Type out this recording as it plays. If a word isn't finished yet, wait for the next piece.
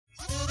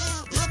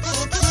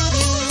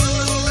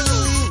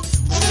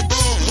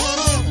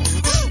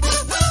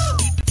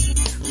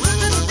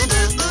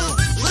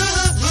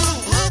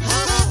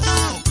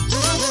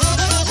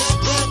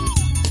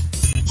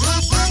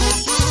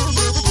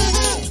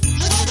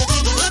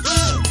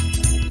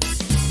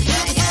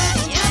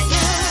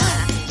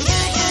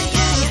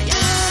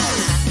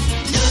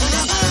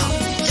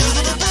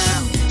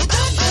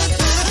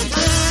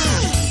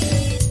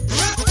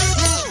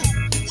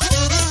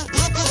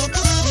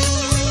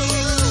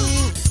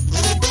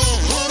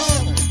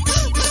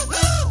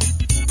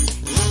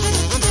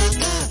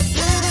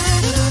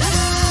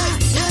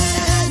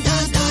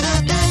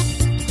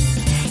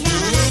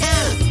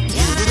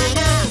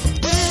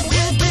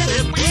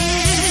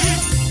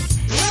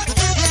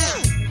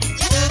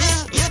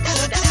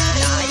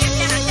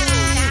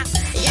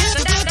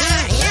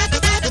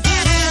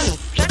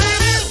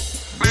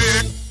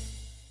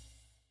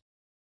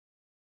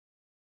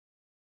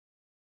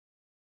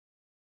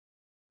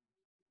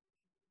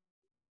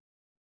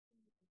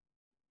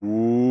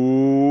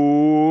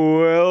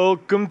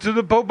Welcome to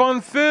the Pope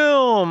on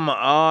Film.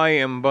 I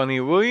am Bunny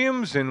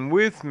Williams, and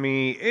with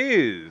me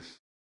is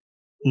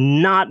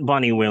Not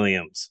Bunny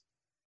Williams.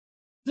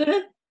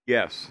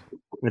 yes,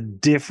 A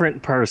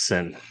different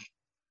person.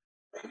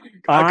 a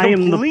I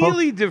am the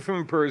completely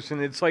different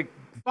person. It's like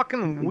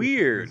fucking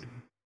weird.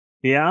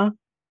 Yeah?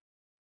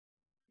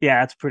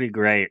 Yeah, it's pretty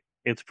great.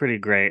 It's pretty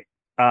great.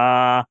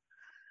 Uh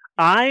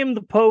I am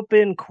the Pope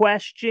in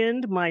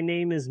question. My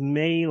name is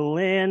May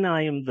Lynn.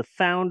 I am the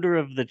founder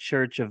of the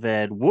Church of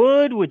Ed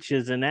Wood, which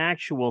is an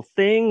actual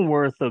thing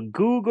worth a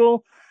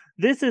Google.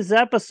 This is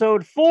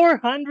episode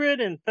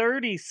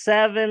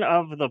 437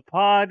 of the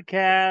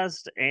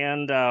podcast,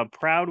 and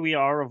proud we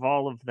are of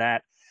all of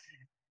that.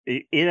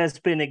 It has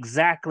been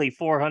exactly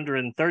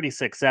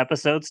 436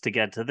 episodes to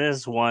get to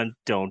this one.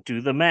 Don't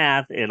do the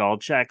math. It all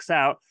checks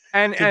out.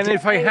 And Today,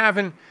 if I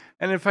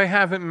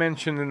haven't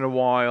mentioned in a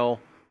while,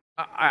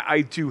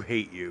 I do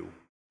hate you.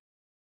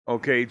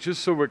 Okay,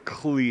 just so we're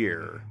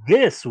clear.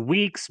 this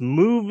week's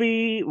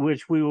movie,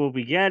 which we will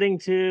be getting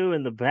to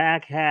in the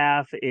back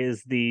half,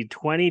 is the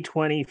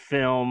 2020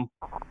 film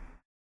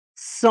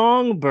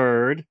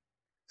Songbird,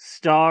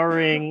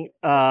 starring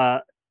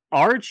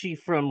Archie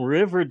from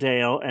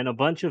Riverdale and a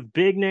bunch of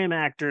big name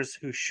actors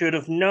who should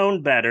have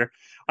known better.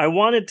 I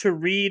wanted to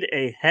read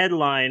a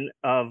headline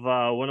of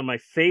one of my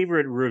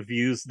favorite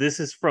reviews. This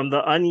is from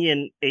the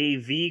Onion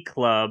AV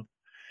Club,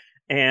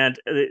 and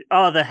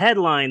the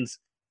headlines.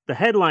 The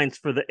headlines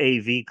for the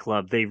AV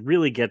Club, they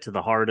really get to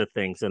the heart of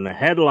things. And the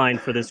headline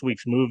for this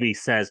week's movie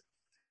says,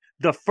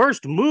 "The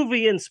first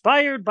movie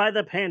inspired by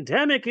the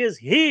pandemic is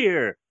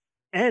here,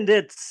 and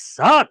it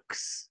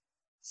sucks."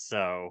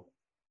 So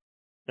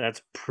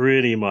that's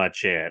pretty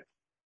much it.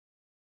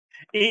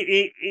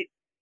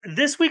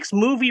 This week's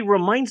movie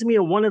reminds me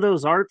of one of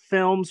those art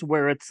films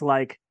where it's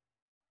like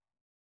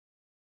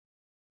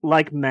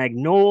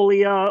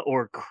Magnolia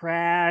or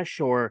Crash,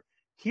 or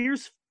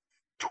here's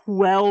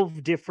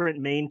 12 different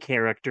main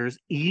characters.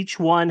 Each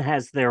one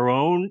has their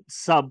own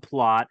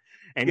subplot,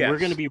 and we're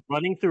going to Yes. be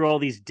running through all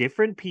these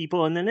different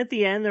people, and then at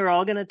the end they're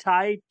all going to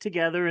tie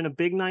together in a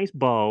big nice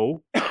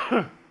bow.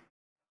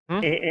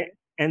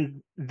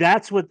 And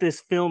that's what this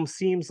film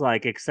seems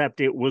like,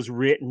 except it was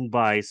written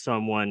by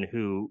someone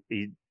who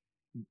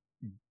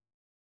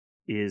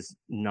is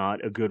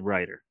not a good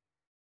writer.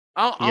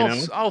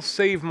 I'll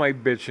save my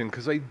bitching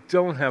because I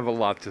don't have a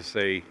lot to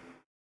say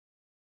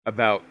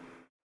about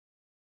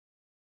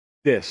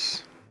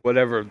this,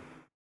 whatever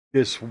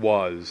this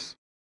was.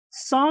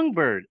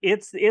 Songbird.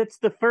 It's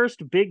the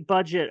first big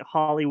budget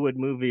Hollywood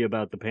movie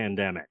about the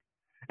pandemic.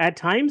 At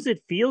times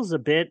it feels a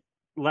bit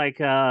like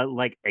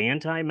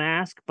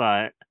anti-mask,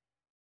 but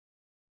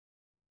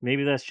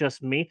maybe that's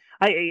just me.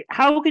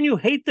 How can you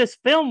hate this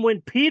film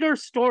when Peter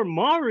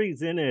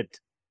Stormare's in it?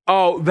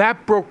 Oh,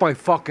 that broke my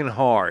fucking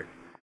heart.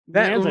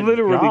 That Man's a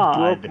literally broke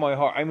god. my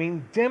heart. I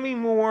mean, Demi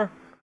Moore,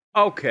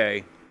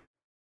 okay.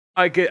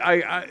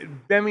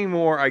 Demi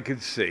Moore I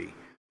could see.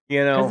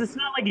 You Because know? it's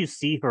not like you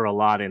see her a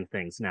lot in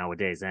things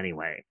nowadays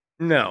anyway.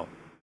 No.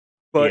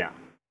 But Yeah.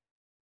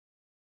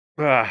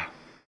 uh,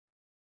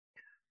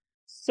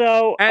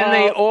 So and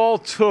they all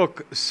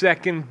took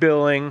second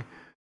billing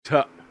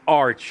to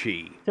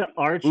Archie. to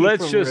Archie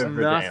Let's from just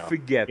Riverdale. not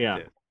forget Yeah.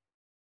 this.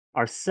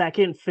 Our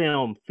second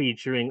film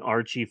featuring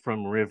Archie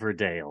from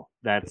Riverdale.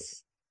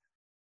 That's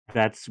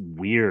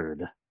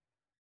weird.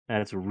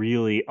 That's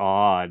really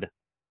odd.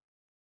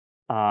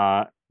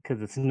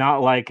 Because it's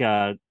not like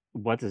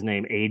what's his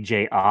name,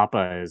 AJ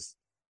Appa is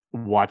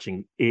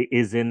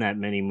in that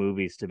many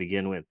movies to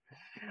begin with.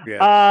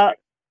 Yeah.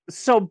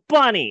 So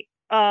Bunny,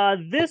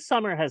 this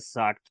summer has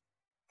sucked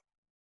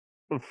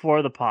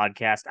for the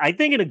podcast. I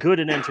think in a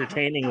good and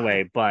entertaining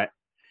way, but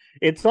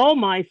it's all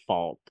my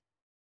fault.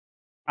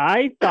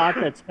 I thought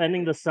that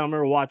spending the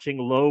summer watching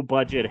low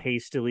budget,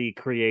 hastily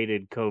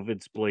created COVID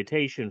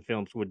exploitation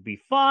films would be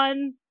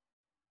fun.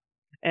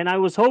 And I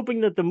was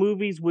hoping that the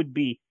movies would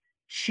be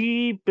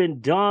cheap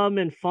and dumb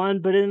and fun.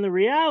 But in the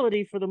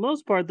reality, for the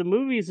most part, the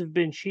movies have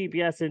been cheap,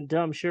 yes, and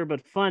dumb, sure,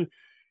 but fun.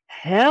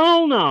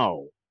 Hell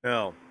no.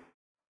 No.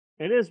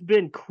 It has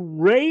been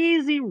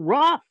crazy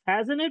rough,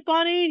 hasn't it,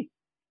 Bunny?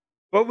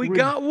 But we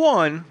got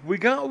one. We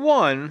got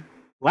one.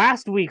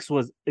 Last week's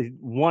was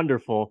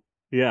wonderful.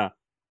 Yeah.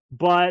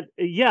 But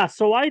yeah,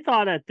 so I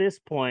thought at this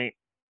point,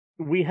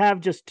 we have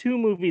just 2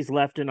 movies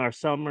left in our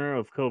summer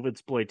of COVID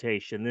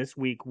exploitation. This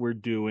week we're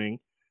doing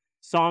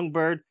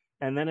Songbird,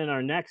 and then in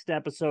our next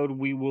episode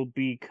we will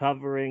be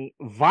covering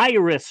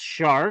Virus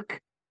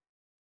Shark.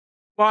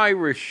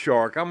 Virus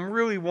Shark. I'm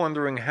really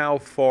wondering how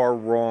far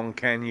wrong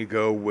can you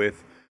go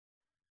with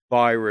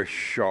Virus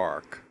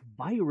Shark?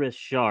 Virus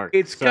Shark.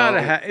 It's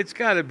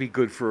gotta be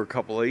good for a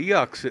couple of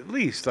yucks at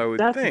least, I would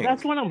think.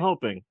 That's what I'm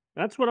hoping.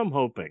 That's what I'm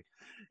hoping.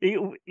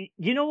 You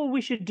know what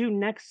we should do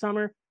next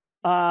summer?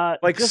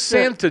 Like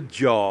Santa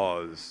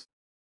Jaws.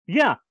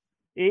 Yeah.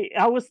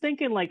 I was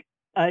thinking like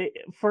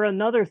for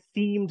another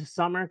themed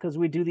summer, because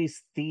we do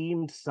these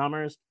themed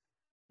summers,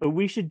 but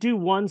we should do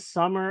one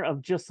summer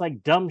of just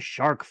like dumb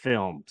shark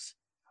films.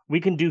 We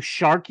can do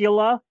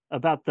Sharkula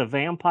about the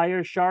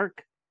vampire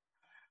shark.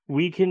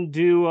 We can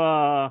do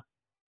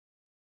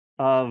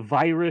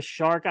virus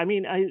shark. I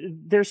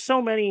mean, there's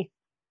so many.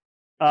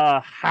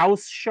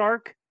 House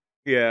shark.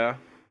 Yeah.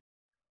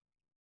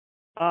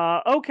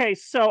 Okay,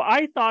 so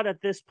I thought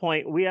at this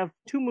point we have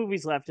 2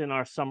 movies left in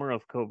our summer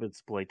of COVID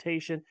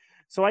exploitation.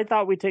 So I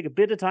thought we'd take a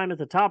bit of time at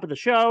the top of the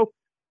show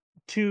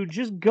to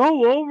just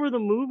go over the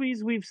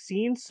movies we've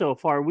seen so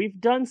far. We've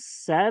done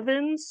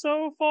 7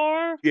 so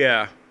far.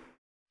 Yeah.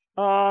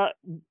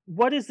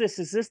 What is this?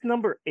 Is this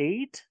number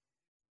 8?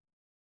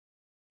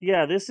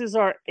 Yeah, this is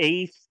our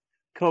 8th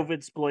COVID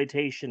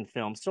exploitation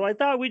film. So I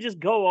thought we'd just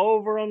go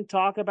over them,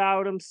 talk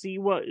about them,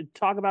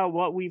 talk about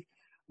what we've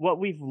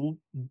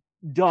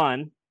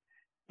done.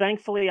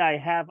 Thankfully,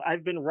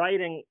 I've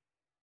been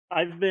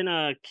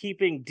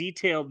keeping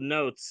detailed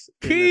notes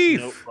in Keith!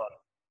 this notebook.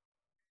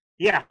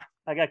 Yeah,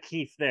 I got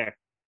Keith there.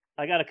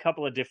 I got a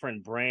couple of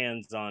different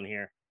brands on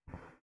here.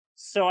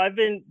 So I've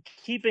been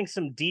keeping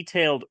some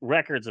detailed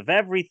records of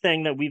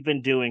everything that we've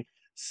been doing.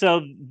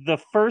 So the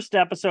first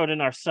episode in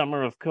our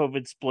summer of COVID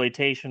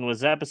exploitation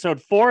was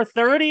episode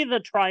 430, The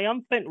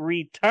Triumphant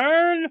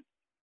Return.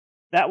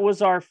 That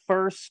was our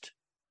first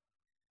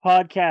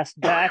podcast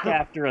back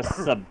after a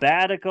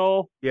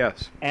sabbatical.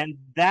 Yes. And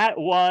that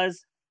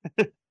was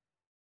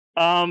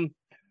what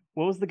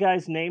was the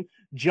guy's name?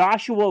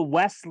 Joshua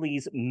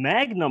Wesley's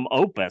magnum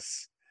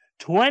opus,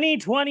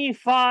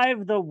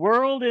 2025, The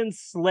World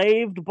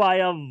Enslaved by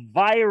a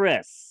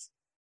Virus.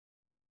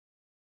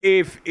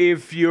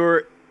 If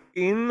you're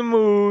in the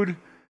mood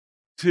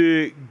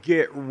to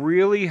get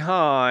really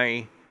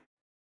high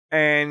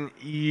and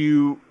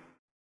you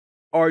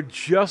are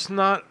just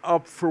not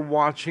up for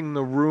watching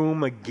The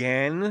Room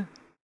again,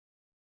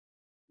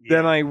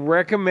 then I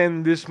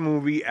recommend this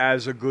movie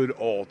as a good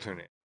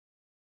alternate.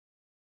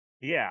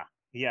 Yeah.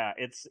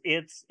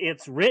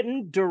 It's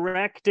written,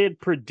 directed,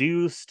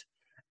 produced,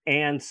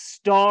 and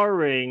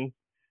starring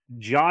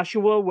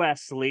Joshua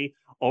Wesley,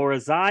 or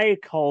as I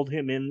called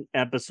him in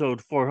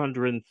episode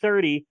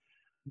 430,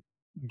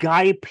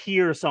 Guy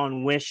Pearce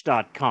on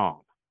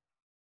Wish.com.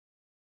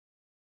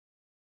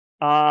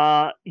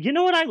 You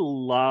know what I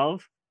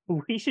love?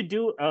 We should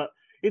do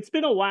it's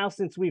been a while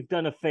since we've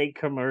done a fake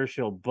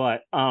commercial,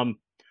 but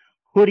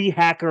Hoodie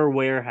Hacker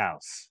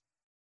Warehouse.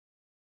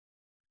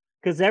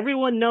 Because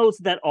everyone knows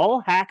that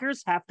all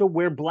hackers have to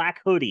wear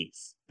black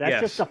hoodies.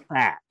 That's just a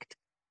fact.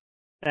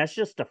 That's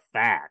just a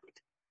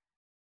fact.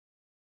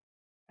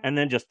 And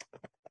then just,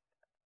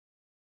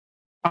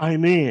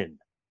 I'm in,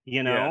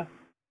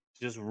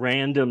 just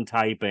random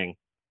typing.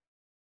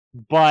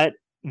 But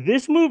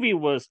this movie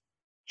was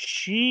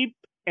cheap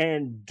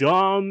and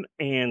dumb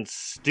and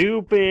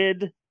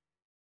stupid.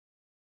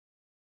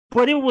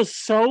 But it was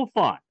so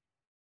fun.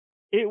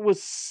 It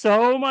was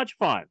so much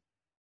fun.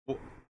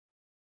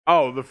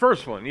 Oh, the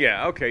first one.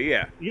 Yeah. Okay.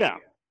 Yeah. Yeah.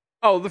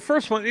 Oh, the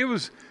first one. It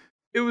was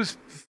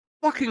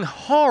fucking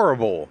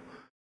horrible,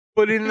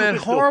 but in that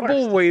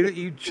horrible way that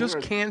you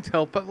just can't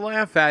help but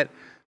laugh at,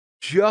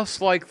 just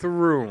like The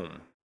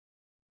Room.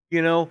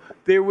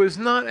 There was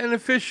not an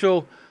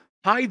official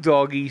hi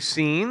doggy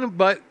scene,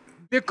 but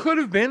there could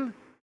have been.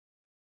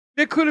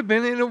 There could have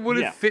been, and it would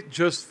have fit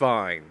just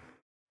fine.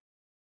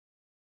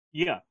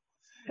 Yeah.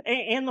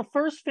 And the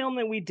first film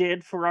that we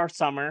did for our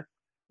summer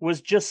was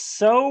just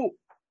so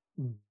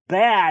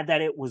bad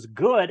that it was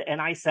good,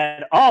 and I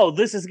said, oh,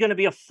 this is going to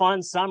be a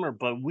fun summer,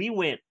 but we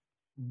went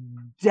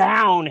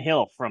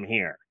downhill from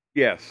here.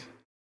 Yes.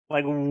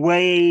 Like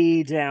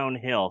way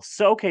downhill.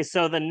 So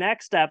the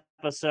next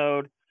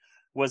episode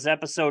was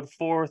episode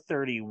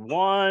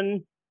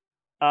 431.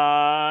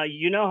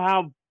 You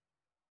know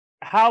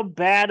how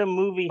bad a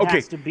movie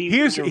has to be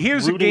here's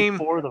a game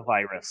for the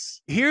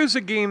virus. Here's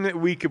a game that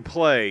we could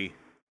play,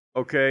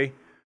 okay,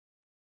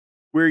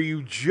 where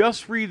you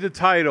just read the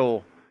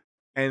title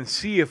and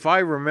see if I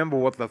remember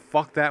what the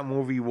fuck that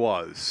movie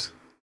was.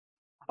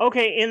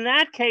 Okay, in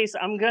that case,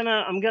 I'm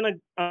gonna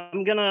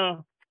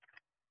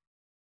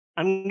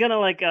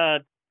like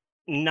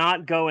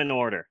not go in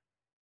order.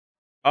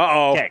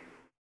 Uh-oh. Okay.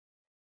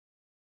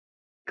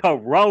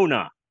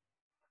 Corona.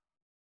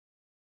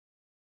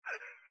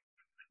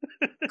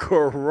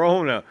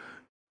 Corona.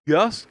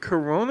 Just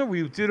Corona?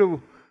 We did a...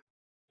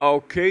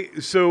 Okay,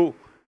 so...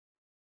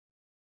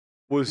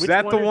 Was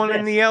that the one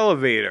in the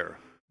elevator?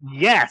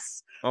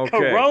 Yes. Okay.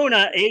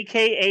 Corona,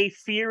 a.k.a.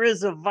 Fear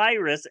is a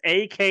Virus,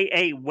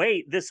 a.k.a.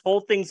 Wait, this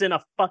whole thing's in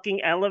a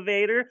fucking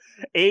elevator,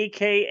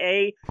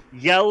 a.k.a.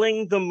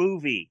 Yelling the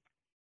Movie.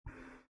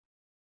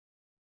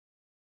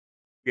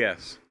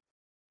 Yes.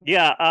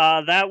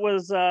 Yeah, that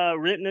was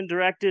written and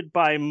directed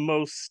by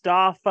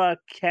Mostafa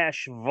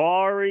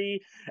Kashvari,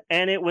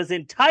 and it was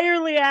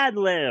entirely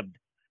ad-libbed.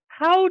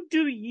 How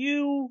do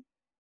you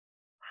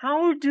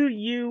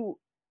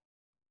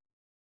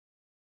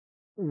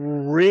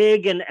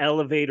rig an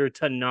elevator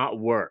to not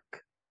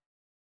work?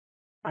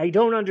 I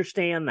don't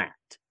understand that.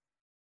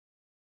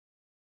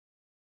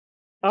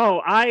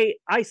 Oh, I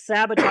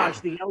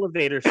sabotaged the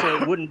elevator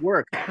so it wouldn't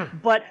work.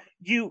 But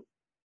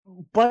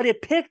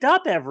it picked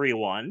up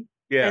everyone.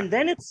 Yeah. And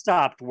then it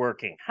stopped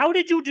working. How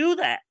did you do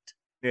that?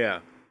 Yeah.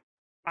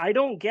 I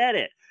don't get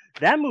it.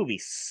 That movie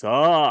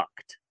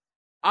sucked.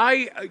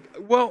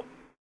 Well,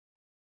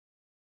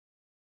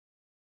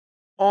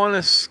 on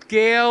a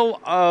scale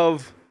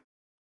of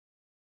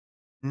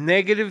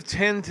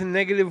 -10 to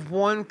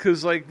 -1,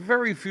 because like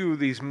very few of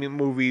these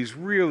movies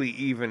really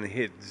even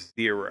hit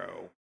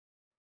 0.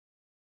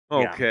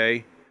 Okay.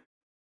 Yeah.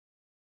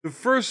 The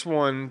first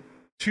one,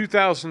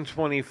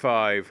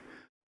 2025,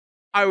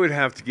 I would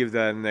have to give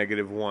that a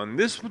 -1.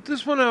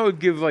 This one I would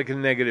give like a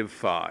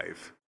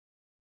 -5.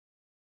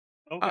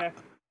 Okay.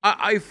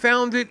 I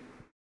found it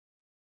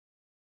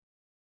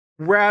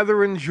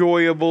rather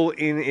enjoyable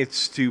in its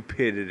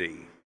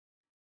stupidity.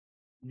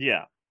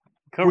 Yeah.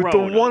 Corona. With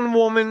the one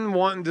woman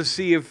wanting to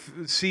see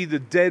the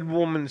dead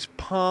woman's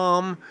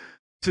palm,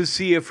 to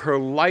see if her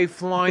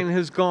lifeline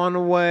has gone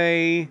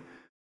away.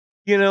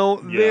 You know,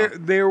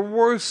 there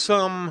were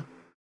some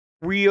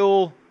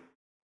real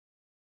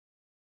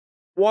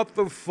what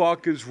the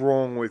fuck is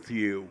wrong with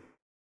you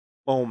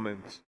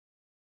moments.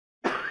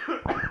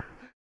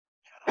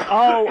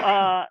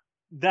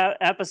 That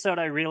episode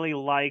I really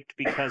liked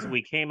because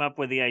we came up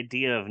with the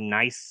idea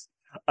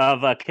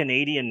of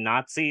Canadian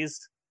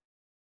Nazis.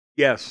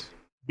 Yes.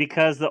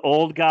 Because the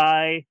old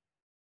guy,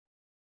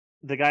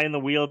 the guy in the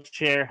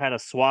wheelchair, had a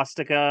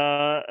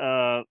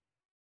swastika.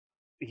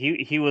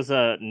 He was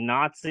a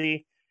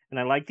Nazi, and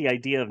I like the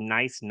idea of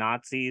nice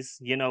Nazis.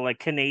 You know, like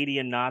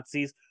Canadian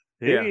Nazis.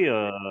 Hey,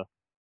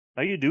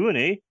 how you doing,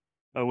 eh?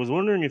 I was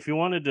wondering if you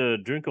wanted to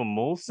drink a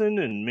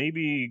Molson and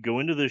maybe go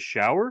into the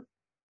shower.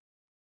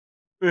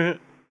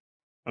 I'm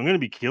gonna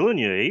be killing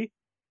you, eh?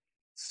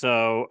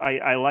 So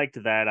I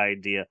liked that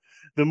idea.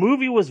 The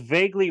movie was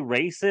vaguely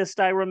racist,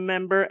 I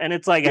remember, and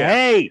it's like,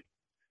 hey,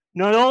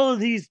 not all of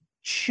these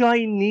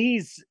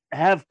Chinese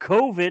have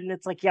COVID, and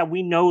it's like, yeah,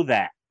 we know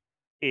that.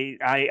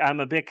 I'm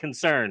a bit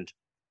concerned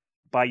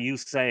by you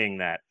saying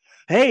that.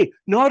 Hey,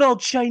 not all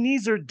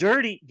Chinese are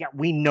dirty. Yeah,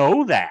 we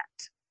know that.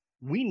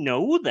 We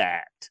know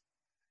that.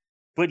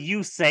 But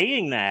you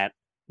saying that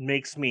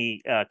makes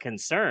me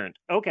concerned.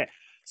 Okay,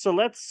 so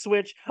let's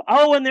switch.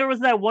 Oh, and there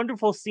was that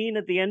wonderful scene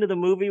at the end of the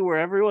movie where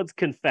everyone's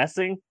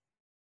confessing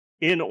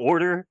in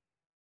order.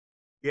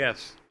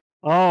 Yes.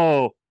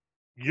 Oh,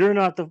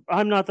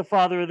 I'm not the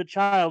father of the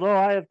child. Oh,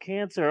 I have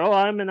cancer. Oh,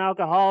 I'm an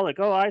alcoholic.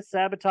 Oh, I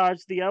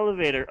sabotaged the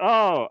elevator.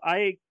 Oh,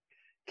 I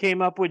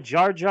came up with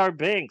Jar Jar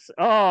Binks.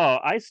 Oh,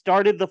 I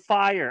started the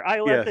fire. I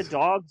let the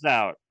dogs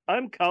out.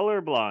 I'm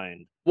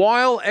colorblind.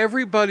 While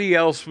everybody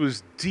else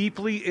was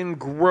deeply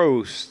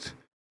engrossed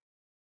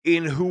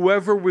in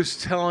whoever was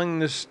telling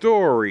the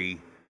story,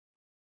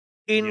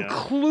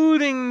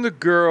 including the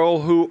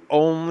girl who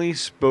only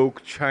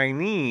spoke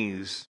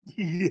Chinese.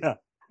 Yeah.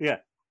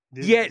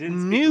 Yet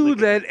knew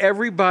that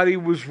everybody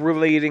was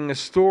relating a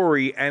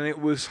story, and it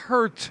was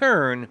her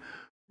turn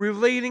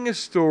relating a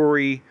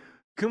story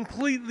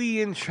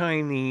completely in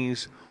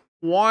Chinese,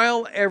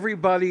 while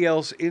everybody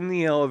else in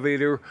the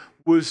elevator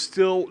was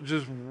still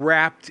just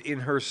wrapped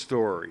in her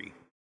story.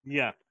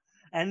 Yeah.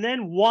 And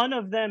then one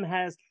of them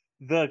has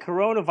the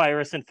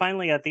coronavirus, and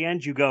finally at the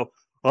end you go,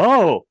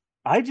 oh,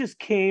 I just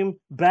came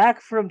back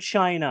from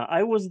China.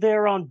 I was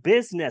there on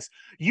business.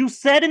 You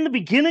said in the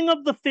beginning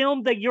of the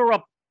film that you're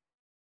a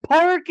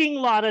parking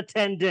lot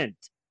attendant.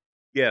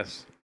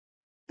 Yes.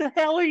 The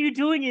hell are you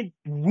doing in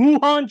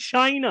Wuhan,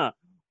 China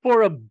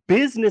for a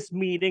business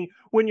meeting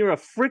when you're a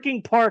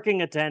freaking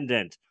parking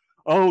attendant?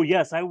 Oh,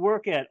 yes, I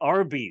work at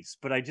Arby's,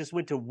 but I just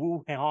went to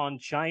Wuhan,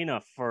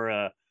 China for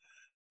a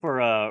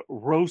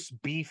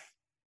roast beef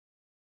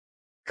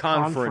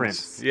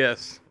conference.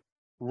 Yes.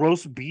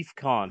 Roast beef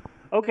con.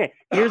 Okay,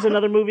 here's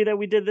another movie that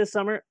we did this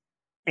summer.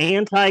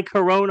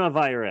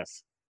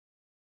 Anti-coronavirus.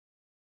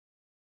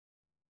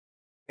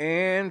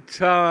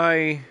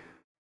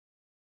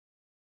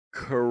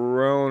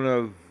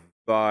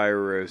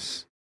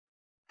 Anti-coronavirus.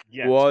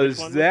 Yes,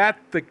 was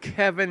that the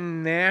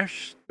Kevin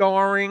Nash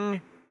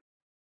starring?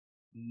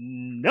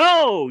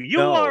 No,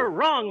 you are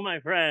wrong, my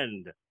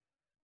friend.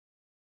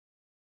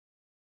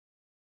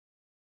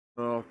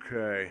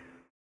 Okay.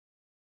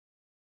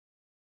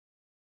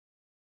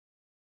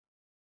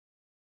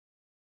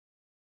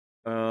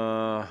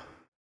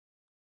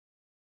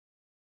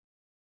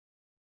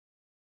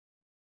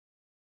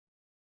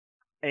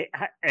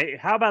 Hey,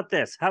 how about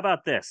this?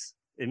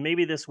 And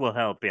maybe this will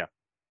help you.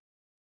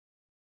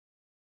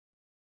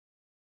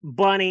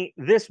 Bunny,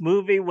 this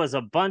movie was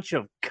a bunch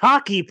of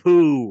cocky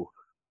poo.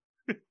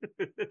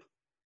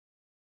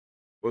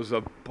 Was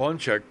a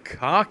bunch of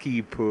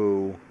cocky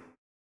poo.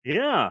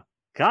 Yeah,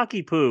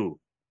 cocky poo.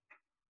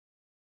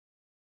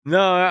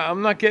 No,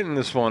 I'm not getting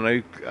this one.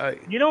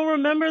 You don't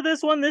remember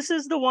this one? This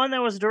is the one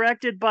that was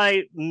directed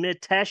by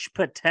Mitesh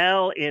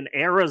Patel in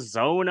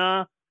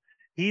Arizona.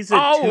 He's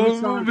a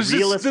Tucson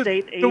real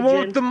estate agent. The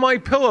one with the My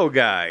Pillow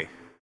guy.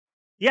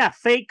 Yeah,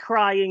 fake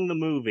crying the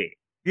movie.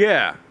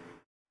 Yeah.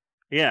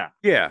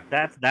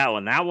 That's that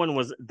one.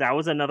 That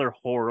was another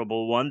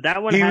horrible one.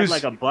 That one had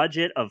like a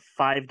budget of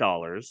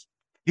 $5.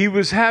 He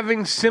was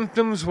having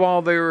symptoms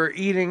while they were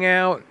eating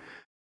out,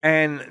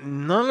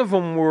 and none of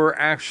them were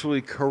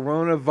actually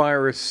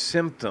coronavirus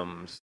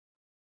symptoms.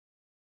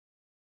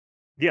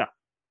 Yeah.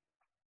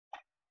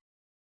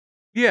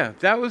 Yeah,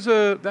 that was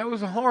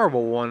a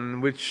horrible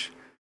one, which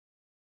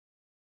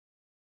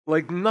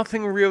like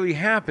nothing really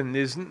happened.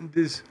 There's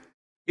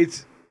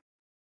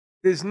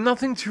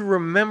nothing to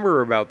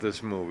remember about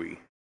this movie.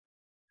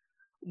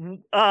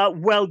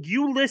 Well,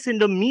 you listen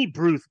to me,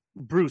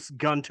 Bruce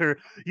Gunter.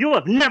 You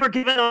have never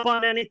given up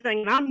on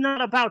anything, and I'm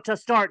not about to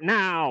start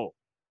now.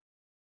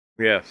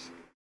 Yes.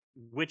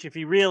 Which, if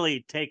you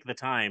really take the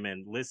time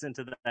and listen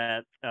to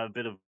that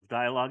bit of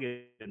dialogue,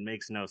 it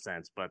makes no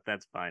sense, but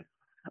that's fine.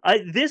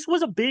 This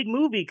was a big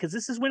movie because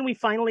this is when we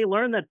finally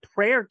learned that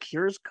prayer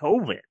cures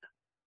COVID.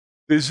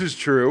 This is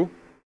true.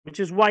 Which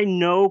is why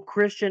no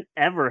Christian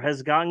ever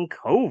has gotten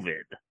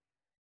COVID.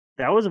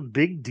 That was a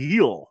big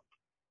deal.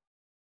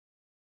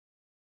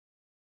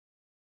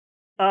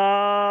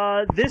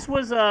 This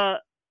was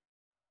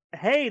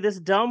hey, this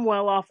dumb,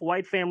 well-off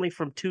white family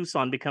from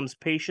Tucson becomes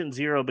patient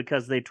zero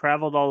because they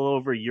traveled all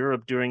over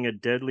Europe during a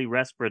deadly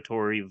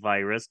respiratory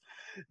virus.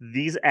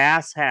 These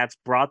asshats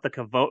brought the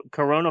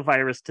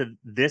coronavirus to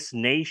this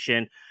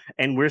nation,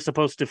 and we're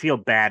supposed to feel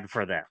bad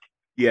for them.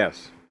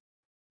 Yes.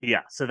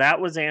 Yeah, so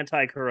that was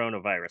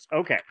anti-coronavirus.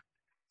 Okay,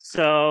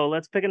 so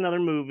let's pick another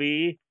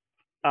movie.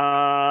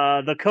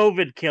 The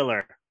COVID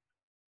Killer.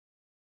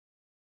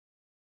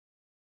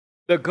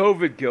 The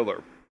COVID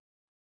Killer.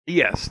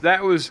 Yes,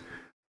 that was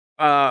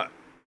the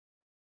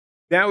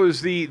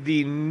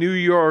New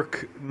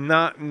York,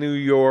 not New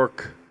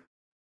York,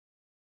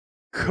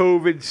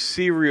 COVID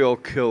serial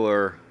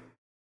killer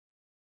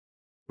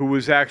who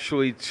was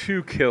actually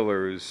two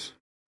killers.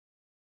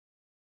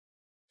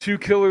 Two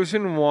killers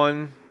in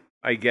one,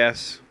 I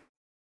guess.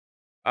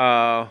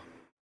 And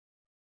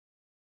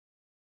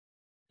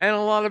a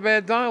lot of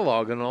bad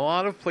dialogue in a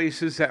lot of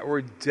places that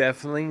were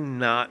definitely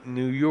not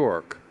New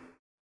York.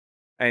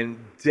 And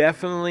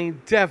definitely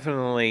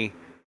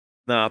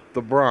not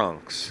the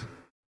Bronx.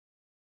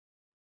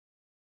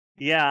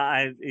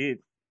 Yeah,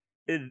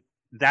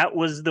 that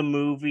was the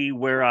movie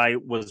where I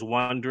was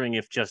wondering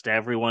if just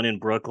everyone in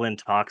Brooklyn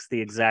talks the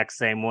exact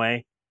same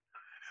way.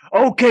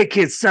 Okay,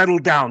 kids, settle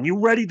down. You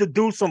ready to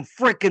do some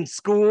frickin'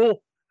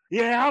 school?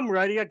 Yeah, I'm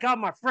ready. I got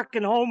my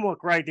frickin'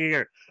 homework right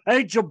here.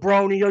 Hey,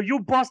 jabroni, are you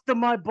busting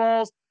my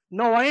balls?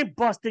 No, I ain't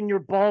busting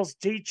your balls,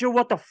 teacher.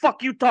 What the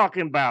fuck you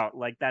talking about?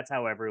 Like, that's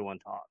how everyone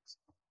talks.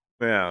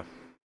 Yeah.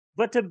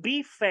 But to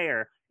be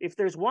fair, if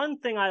there's one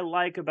thing I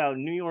like about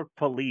New York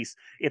police,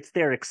 it's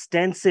their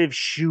extensive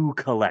shoe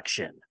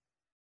collection.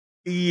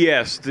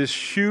 Yes, the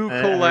shoe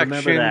Remember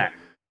collection that.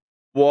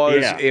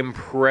 was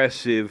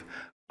impressive.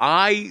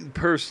 I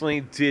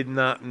personally did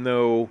not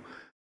know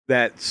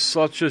that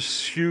such a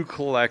shoe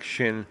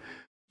collection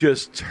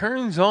just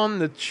turns on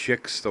the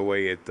chicks the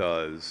way it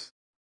does.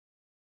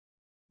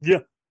 Yeah.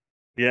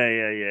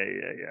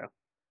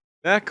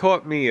 That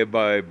caught me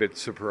by a bit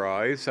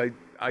surprised.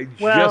 I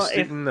just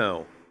didn't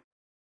know.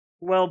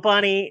 Well,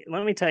 Bunny,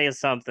 let me tell you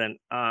something.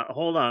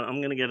 Hold on. I'm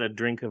going to get a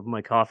drink of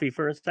my coffee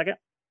for a second.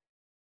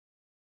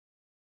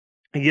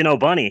 You know,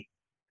 Bunny,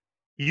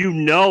 you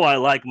know I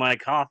like my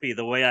coffee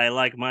the way I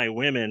like my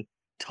women.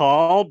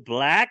 Tall,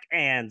 black,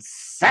 and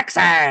sexy.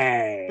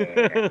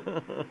 That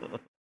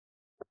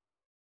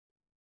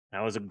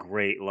was a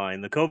great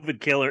line. The COVID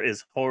Killer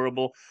is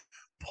horrible.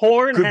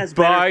 Porn has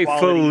better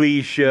quality.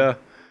 Felicia.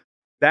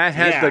 That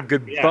had the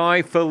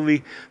goodbye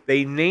Felicia.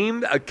 They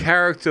named a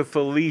character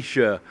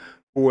Felicia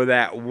for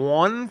that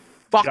one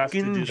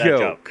fucking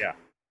joke.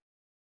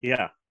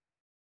 Yeah.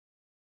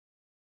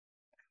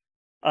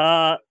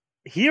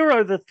 Here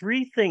are the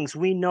three things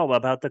we know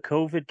about the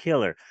COVID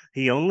Killer.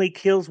 He only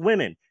kills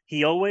women.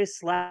 He always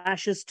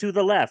slashes to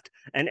the left.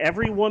 And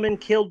every woman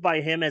killed by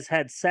him has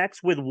had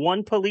sex with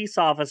one police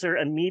officer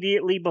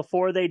immediately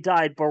before they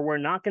died, but we're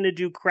not going to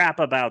do crap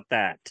about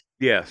that.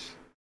 Yes.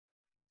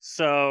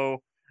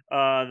 So,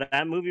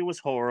 that movie was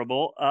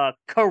horrible.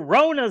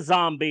 Corona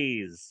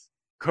Zombies.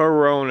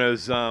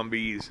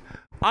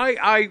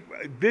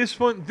 This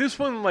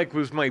one like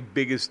was my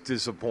biggest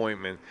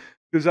disappointment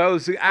because I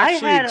was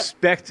actually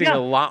expecting a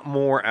lot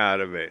more out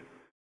of it.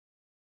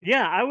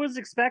 Yeah, I was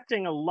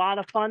expecting a lot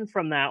of fun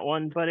from that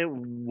one, but it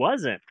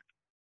wasn't.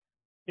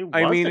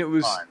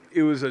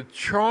 It was a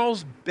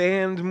Charles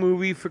Band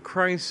movie, for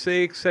Christ's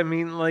sakes. I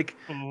mean, like,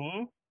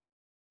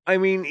 I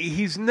mean,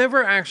 he's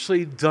never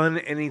actually done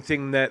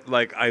anything that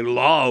like I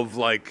love,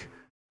 like,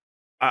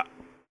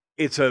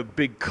 it's a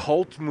big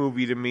cult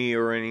movie to me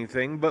or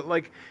anything, but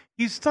like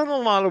he's done a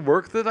lot of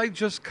work that I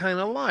just kind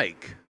of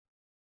like.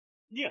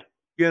 Yeah.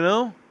 You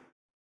know?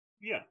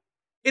 Yeah.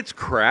 It's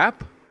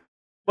crap.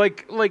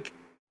 Like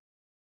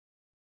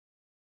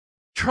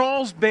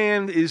Charles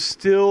Band is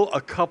still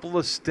a couple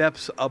of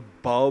steps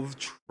above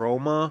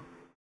Trauma.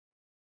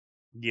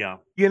 Yeah.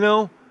 You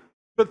know?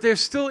 But they're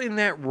still in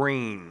that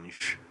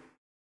range.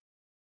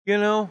 You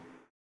know?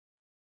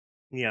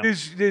 Yeah.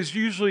 There's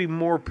usually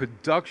more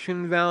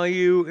production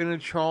value in a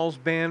Charles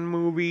Band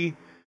movie.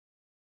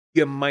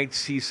 You might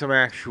see some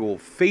actual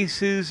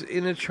faces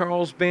in a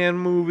Charles Band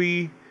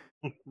movie.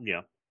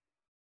 Yeah.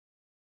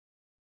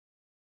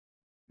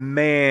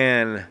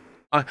 Man.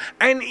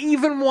 And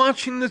even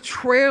watching the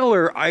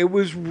trailer, I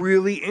was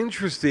really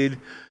interested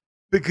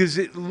because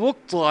it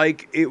looked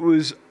like it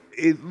was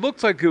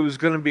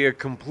going to be a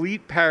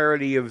complete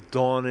parody of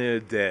Dawn of the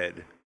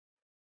Dead.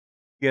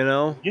 You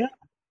know? Yeah,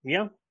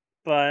 yeah,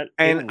 but it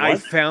And I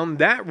was. found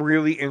that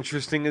really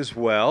interesting as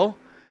well.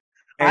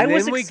 I And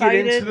was then we get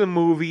into excited. the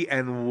movie,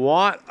 and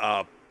what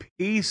a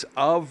piece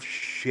of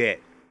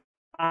shit.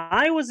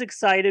 I was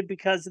excited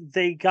because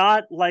they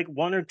got like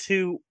one or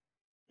two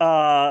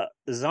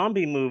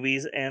zombie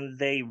movies and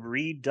they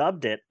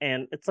redubbed it,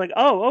 and it's like,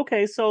 oh,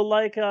 okay, so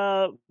like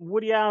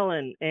Woody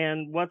Allen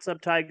and What's Up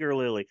Tiger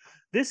Lily,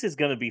 this is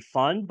gonna be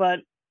fun.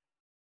 But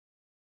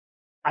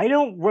I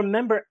don't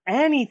remember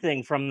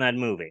anything from that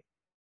movie.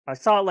 I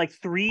saw it like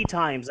 3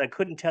 times. I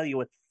couldn't tell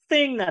you a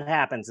thing that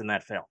happens in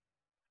that film.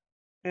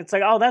 And it's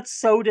like, oh, that's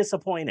so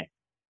disappointing.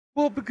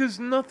 Well, because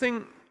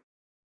nothing.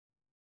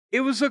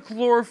 It was a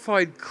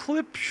glorified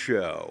clip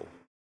show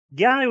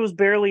Yeah, it was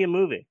barely a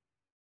movie.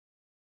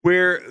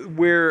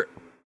 where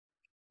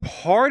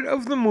part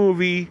of the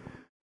movie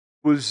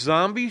was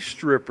zombie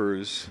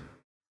strippers,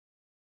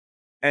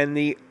 and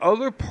the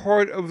other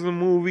part of the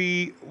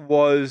movie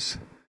was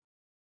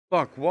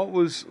what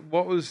was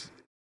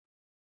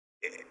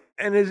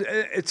an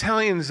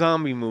Italian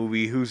zombie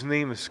movie whose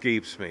name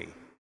escapes me.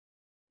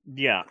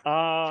 Yeah.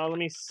 Let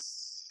me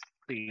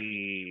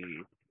see.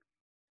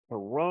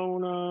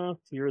 Corona,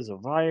 here's a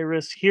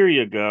virus. Here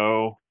you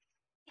go.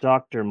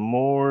 Dr.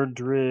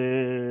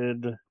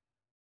 Mordred.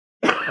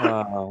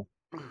 Uh,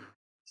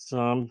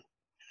 some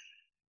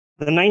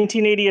the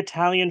 1980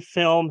 Italian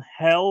film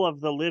Hell of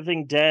the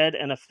Living Dead,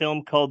 and a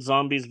film called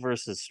Zombies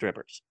versus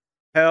Strippers.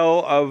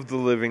 Hell of the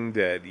Living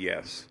Dead,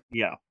 yes.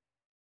 Yeah.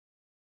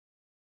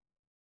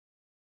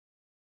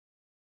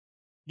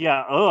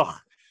 Yeah, ugh.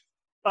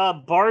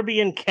 Barbie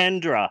and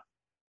Kendra.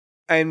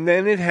 And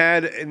then it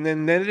had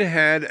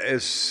a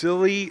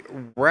silly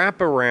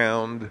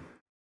wraparound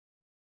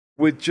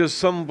with just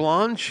some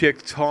blonde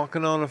chick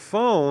talking on a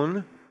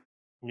phone.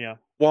 Yeah.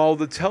 While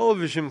the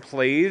television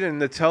played,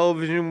 and the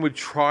television would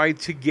try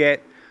to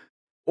get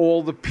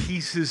all the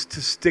pieces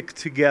to stick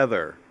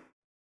together.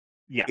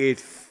 Yeah. It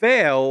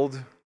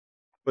failed,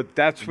 but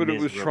that's what it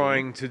was Miserably.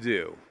 trying to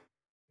do.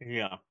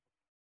 Yeah.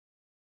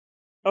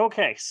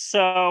 Okay,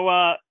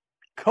 so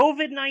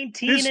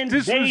COVID-19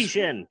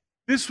 invasion.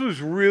 This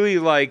was really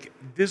like,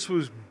 this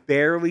was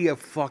barely a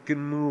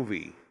fucking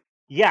movie.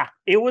 Yeah,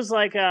 it was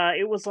like a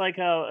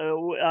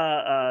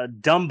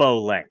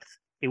Dumbo length.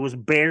 It was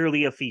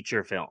barely a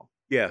feature film.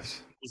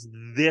 Yes. It was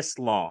this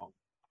long.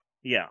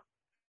 Yeah.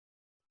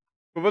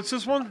 But what's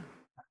this one?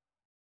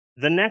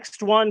 The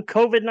next one,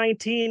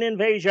 COVID-19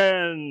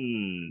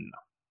 invasion.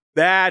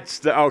 That's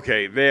the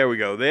okay. There we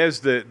go. There's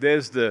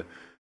the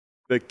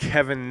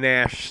Kevin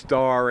Nash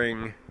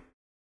starring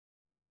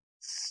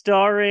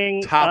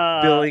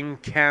top billing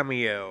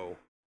cameo.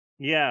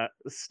 Yeah,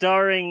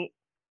 starring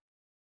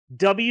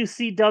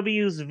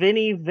WCW's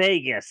Vinny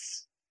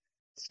Vegas,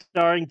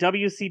 starring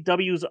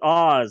WCW's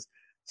Oz,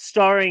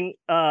 starring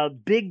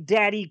Big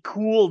Daddy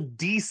Cool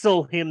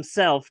Diesel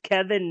himself,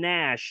 Kevin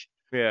Nash.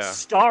 Yeah.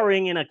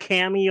 Starring in a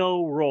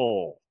cameo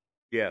role.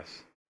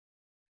 Yes.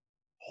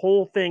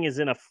 Whole thing is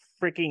in a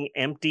freaking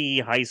empty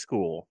high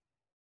school.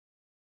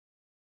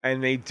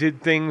 And they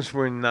did things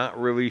we're not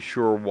really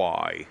sure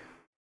why.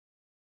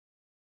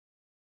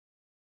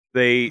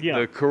 The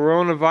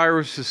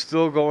coronavirus is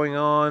still going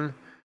on,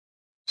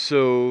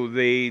 so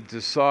they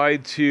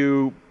decide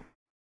to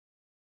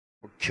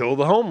kill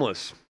the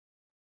homeless,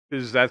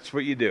 because that's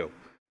what you do.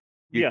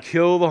 You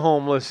kill the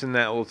homeless, and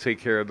that will take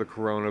care of the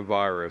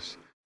coronavirus.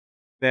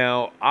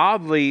 Now,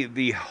 oddly,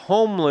 the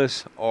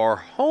homeless are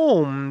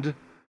homed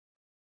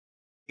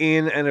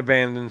in an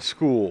abandoned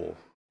school,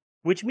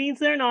 which means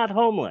they're not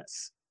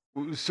homeless.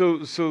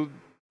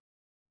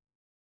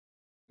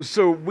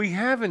 So we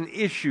have an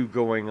issue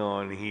going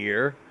on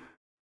here,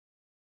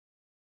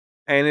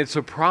 and it's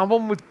a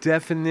problem with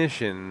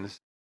definitions.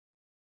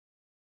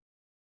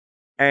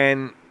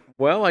 And,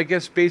 well, I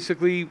guess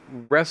basically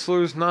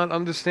wrestlers not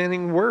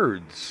understanding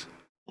words.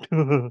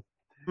 Wouldn't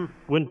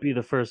be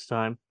the first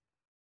time.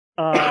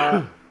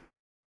 Oh,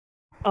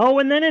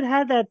 and then it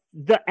had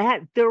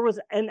there was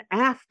an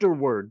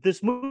afterword.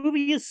 This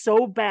movie is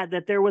so bad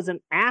that there was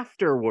an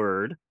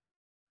afterword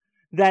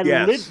that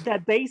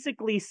that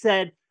basically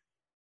said,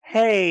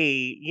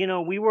 hey,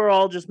 we were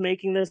all just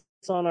making this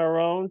on our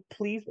own.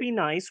 Please be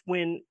nice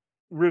when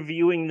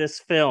reviewing this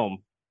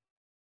film.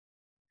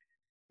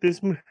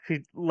 This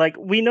movie, like,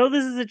 we know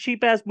this is a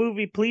cheap ass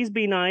movie. Please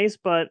be nice,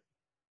 but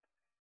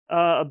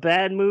a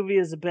bad movie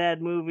is a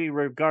bad movie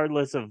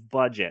regardless of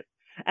budget.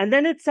 And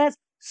then it says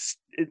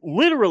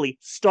literally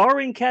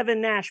starring Kevin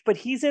Nash, but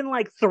he's in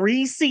like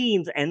 3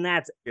 scenes and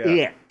that's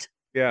it.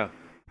 Yeah.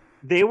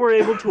 They were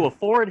able to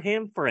afford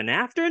him for an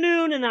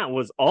afternoon, and that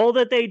was all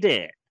that they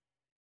did.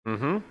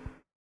 Mm-hmm.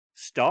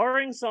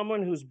 Starring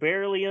someone who's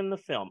barely in the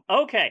film.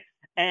 Okay.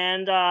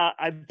 And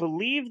I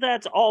believe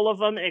that's all of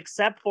them,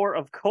 except for,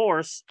 of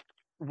course,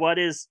 what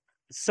is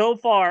so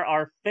far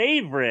our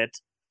favorite.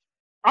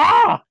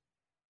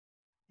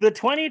 the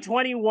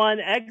 2021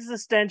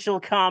 existential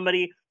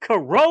comedy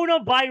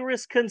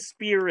Coronavirus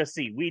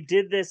Conspiracy. We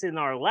did this in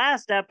our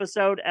last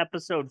episode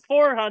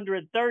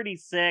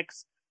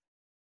 436.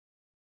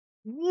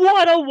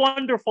 What a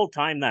wonderful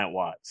time that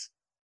was.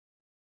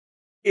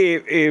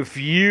 If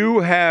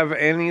you have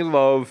any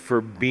love for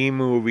B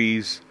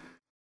movies,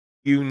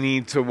 you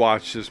need to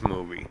watch this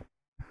movie.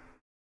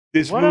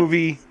 This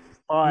movie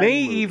may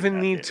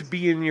even need to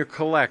be in your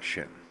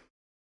collection.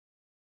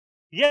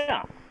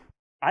 Yeah,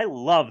 I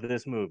love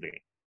this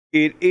movie.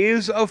 It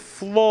is a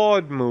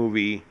flawed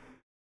movie,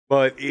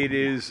 but it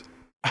is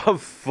a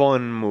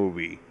fun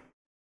movie.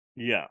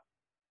 Yeah.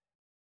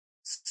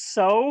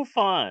 So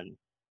fun.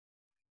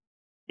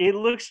 It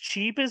looks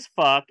cheap as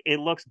fuck. It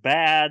looks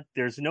bad.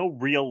 There's no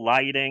real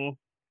lighting.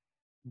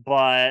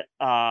 But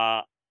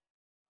how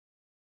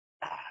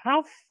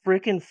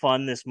freaking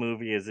fun this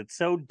movie is. It's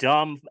so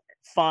dumb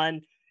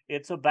fun.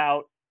 It's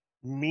about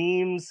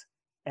memes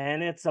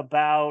and it's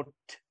about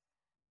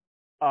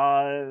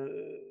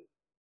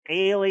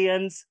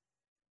aliens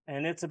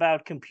and it's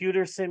about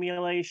computer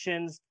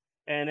simulations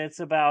and it's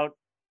about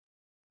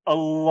a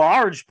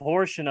large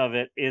portion of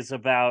it is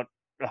about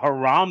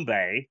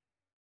Harambe.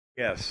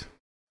 Yes.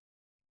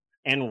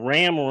 And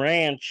Ram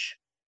Ranch,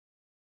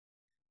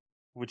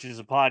 which is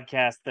a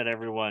podcast that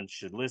everyone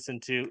should listen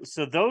to.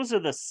 So those are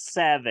the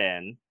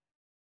 7.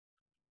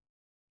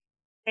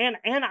 And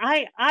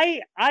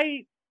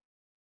I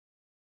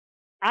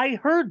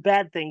heard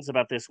bad things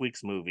about this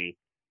week's movie,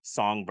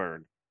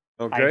 Songbird.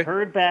 Okay.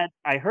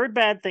 I heard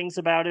bad things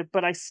about it,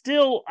 but I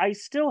still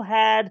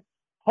had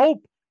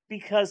hope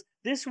because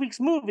this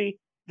week's movie,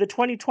 the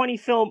 2020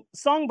 film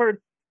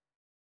Songbird,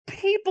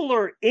 people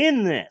are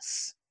in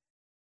this.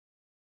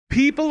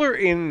 People are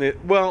in the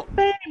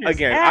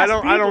again. I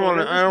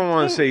don't want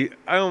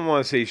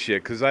to say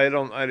shit because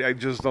I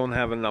just don't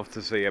have enough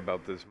to say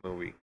about this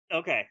movie.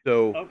 Okay.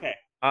 So okay.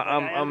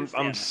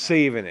 I'm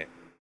saving it.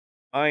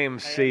 I am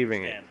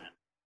saving it.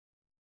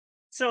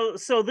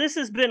 So this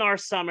has been our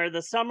summer,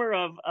 the summer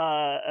of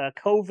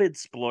COVID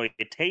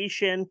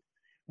exploitation.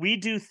 We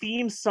do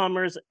theme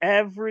summers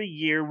every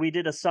year. We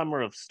did a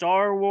summer of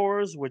Star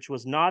Wars, which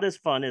was not as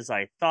fun as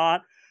I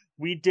thought.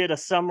 We did a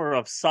summer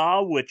of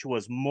Saw, which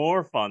was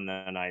more fun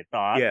than I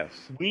thought. Yes.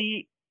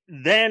 We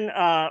then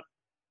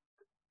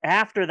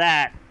after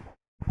that,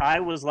 I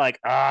was like,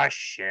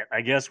 shit,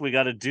 I guess we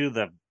got to do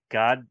the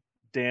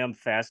goddamn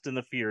Fast and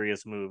the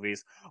Furious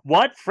movies.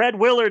 What? Fred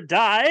Willard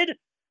died?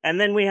 And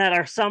then we had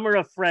our summer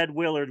of Fred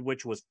Willard,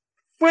 which was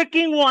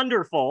freaking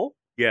wonderful.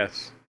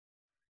 Yes.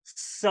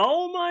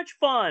 So much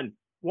fun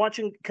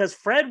watching, because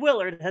Fred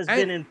Willard has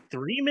been in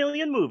 3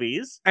 million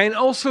movies. And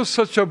also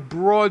such a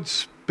broad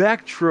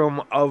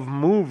spectrum of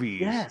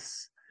movies.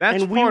 Yes.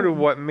 That's part of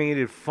what made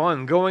it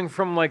fun. Going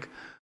from like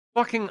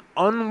fucking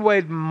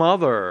Unwed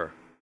Mother.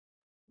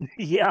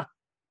 Yeah.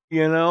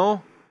 You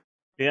know?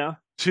 Yeah.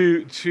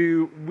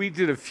 To we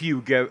did a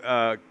few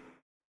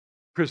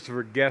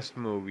Christopher Guest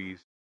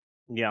movies.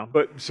 Yeah.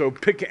 But so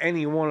pick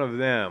any one of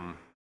them.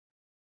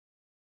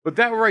 But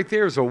that right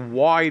there is a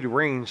wide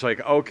range.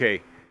 Like,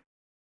 okay,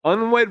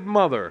 Unwed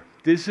Mother.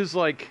 This is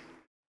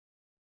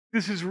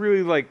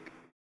really like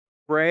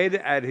Fred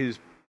at his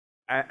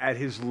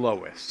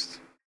lowest.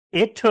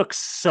 It took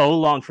so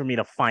long for me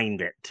to find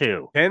it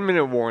too.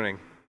 10-minute warning.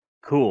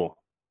 Cool.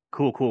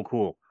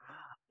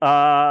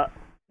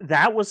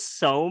 That was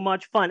so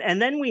much fun.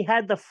 And then we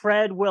had the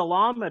Fred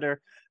Willometer,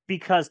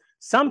 because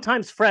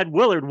sometimes Fred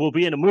Willard will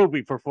be in a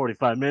movie for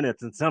 45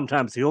 minutes and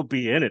sometimes he'll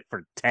be in it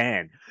for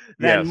 10.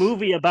 That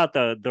movie about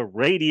the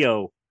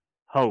radio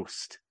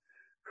host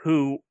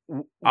who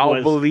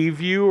I'll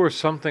Believe You or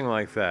something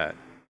like that.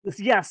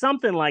 Yeah,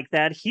 something like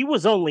that. He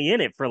was only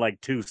in it for like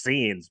 2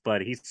 scenes,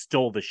 but he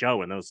stole the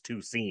show in those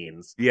 2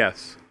 scenes.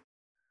 Yes.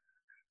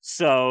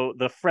 So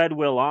the Fred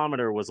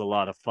Willometer was a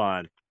lot of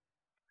fun.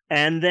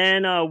 And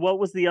then what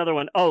was the other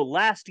one? Oh,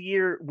 last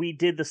year we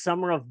did the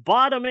Summer of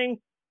Bottoming,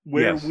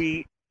 where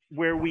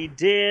we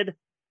did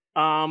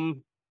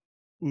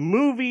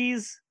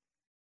movies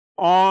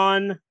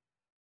on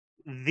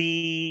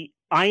the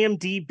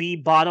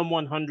IMDb bottom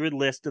 100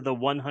 list of the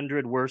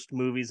 100 worst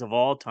movies of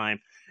all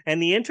time.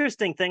 And the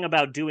interesting thing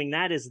about doing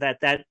that is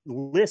that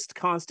list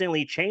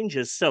constantly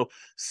changes. So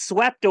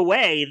Swept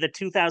Away, the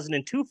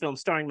 2002 film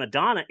starring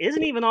Madonna,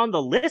 isn't even on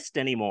the list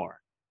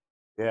anymore.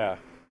 Yeah.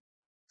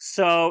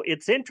 So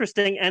it's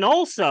interesting. And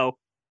also,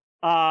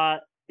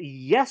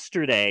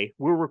 yesterday,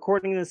 we're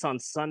recording this on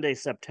Sunday,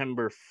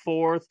 September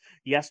 4th.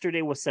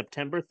 Yesterday was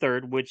September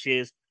 3rd,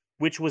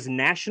 which was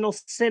National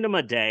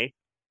Cinema Day.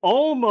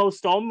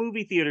 Almost all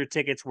movie theater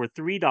tickets were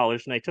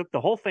 $3, and I took the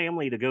whole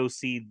family to go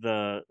see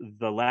the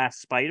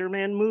last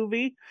Spider-Man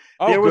movie.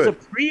 There was a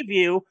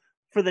preview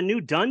for the new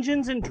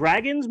Dungeons and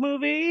Dragons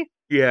movie.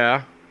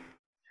 Yeah.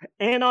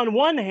 And on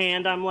one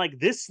hand, I'm like,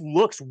 this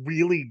looks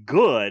really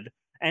good.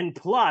 And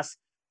plus,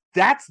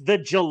 that's the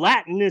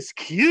gelatinous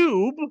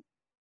cube.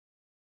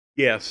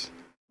 Yes.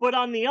 But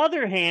on the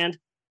other hand,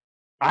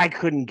 I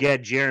couldn't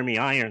get Jeremy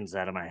Irons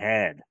out of my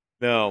head.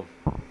 No.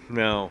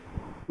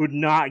 could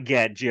not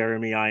get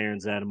Jeremy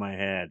Irons out of my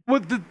head.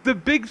 Well, the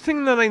big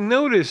thing that I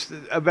noticed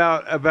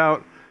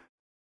about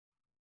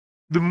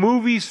the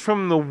movies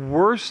from the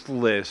worst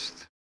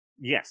list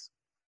Yes.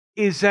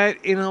 is that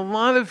in a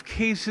lot of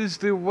cases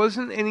there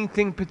wasn't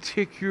anything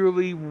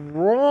particularly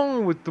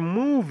wrong with the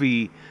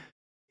movie.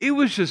 It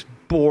was just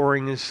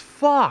boring as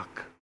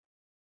fuck.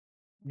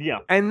 Yeah.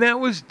 And that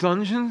was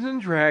Dungeons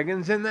and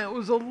Dragons, and that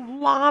was a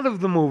lot of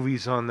the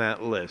movies on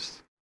that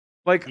list.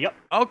 Like, Yep.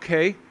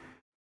 Okay,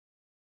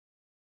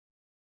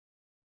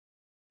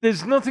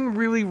 there's nothing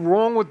really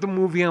wrong with the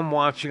movie I'm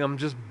watching. I'm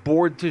just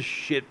bored to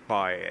shit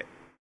by it.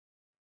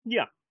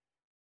 Yeah.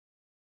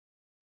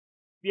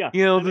 Yeah.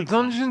 You know, the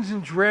Dungeons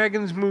and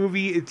Dragons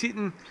movie, it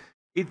didn't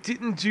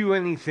do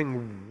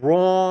anything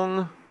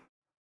wrong.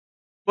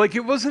 Like,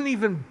 it wasn't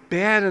even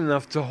bad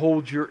enough to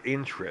hold your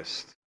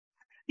interest.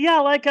 Yeah,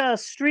 like a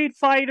Street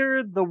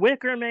Fighter, The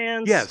Wicker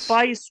Man, Yes.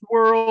 Spice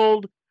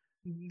World.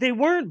 They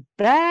weren't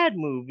bad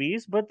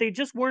movies, but they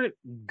just weren't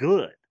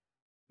good.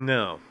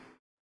 No.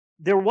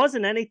 There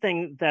wasn't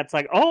anything that's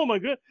like, oh my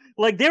god.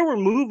 Like, there were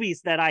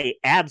movies that I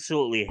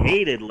absolutely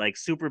hated, like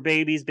Super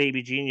Babies,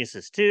 Baby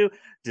Geniuses 2,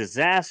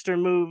 Disaster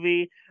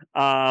Movie,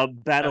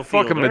 Battlefield That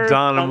fucking Earth,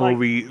 Madonna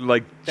movie,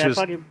 like, just...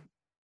 fucking,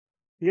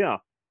 yeah.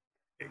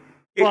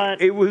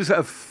 It was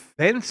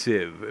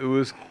offensive. It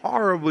was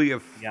horribly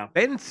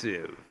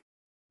offensive.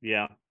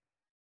 Yeah.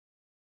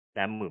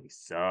 That movie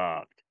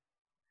sucked.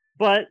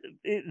 But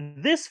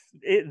this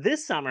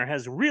summer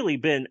has really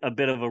been a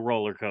bit of a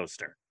roller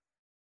coaster.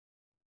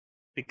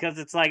 Because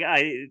it's like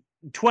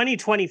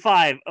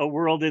 2025, A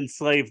World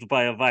Enslaved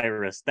by a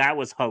Virus. That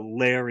was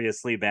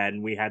hilariously bad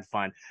and we had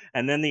fun.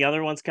 And then the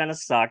other ones kind of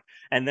sucked.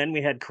 And then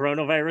we had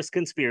Coronavirus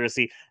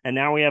Conspiracy. And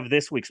now we have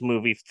this week's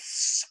movie,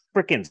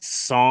 freaking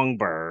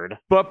Songbird.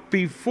 But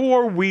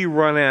before we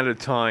run out of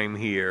time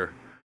here,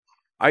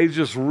 I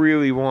just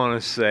really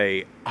want to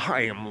say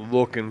I am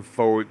looking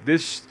forward.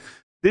 This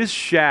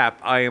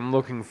Shap I am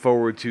looking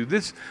forward to.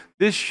 This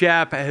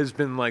Shap has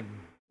been like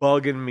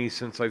bugging me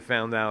since I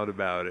found out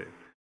about it.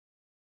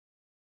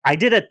 I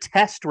did a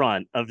test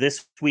run of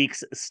this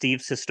week's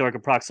Steve's Historic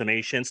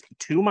Approximations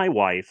to my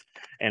wife,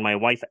 and my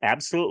wife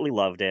absolutely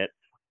loved it.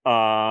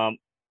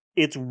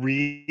 It's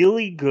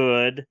really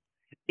good.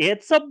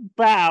 It's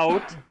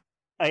about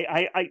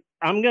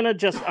I'm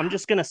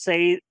just gonna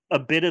say a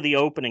bit of the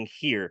opening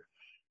here.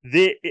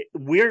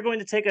 We're going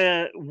to take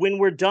when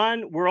we're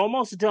done, we're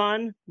almost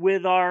done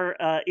with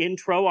our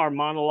intro, our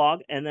monologue,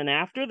 and then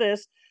after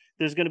this,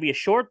 there's going to be a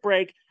short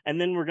break,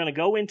 and then we're going to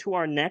go into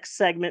our next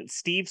segment,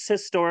 Steve's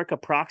Historic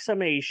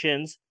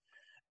Approximations.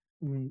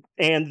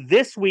 And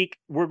this week,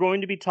 we're going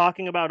to be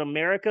talking about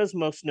America's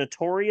most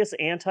notorious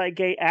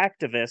anti-gay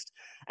activist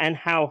and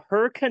how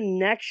her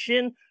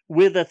connection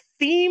with a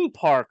theme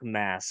park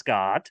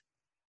mascot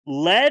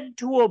led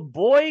to a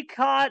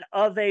boycott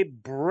of a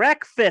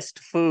breakfast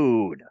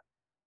food.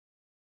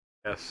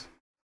 Yes.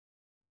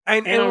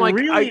 And like,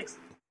 really,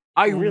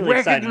 I really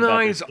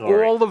recognize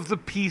all of the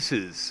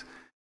pieces.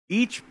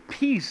 Each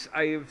piece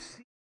I have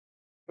seen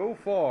so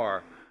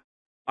far,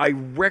 I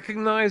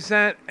recognize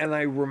that and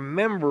I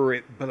remember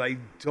it, but I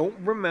don't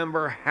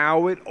remember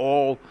how it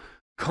all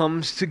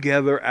comes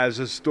together as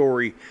a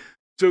story.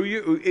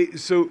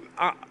 So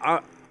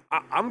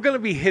I'm going to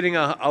be hitting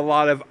a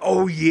lot of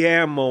oh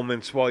yeah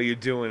moments while you're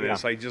doing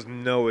this. I just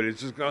know it.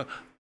 It's just going to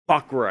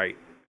fuck right.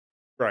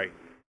 Right.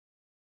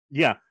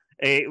 Yeah.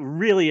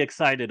 Really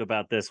excited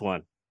about this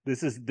one.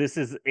 This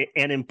is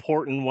an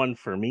important one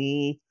for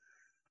me.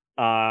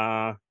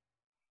 Right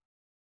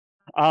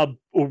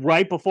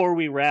before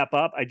we wrap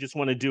up, I just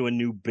want to do a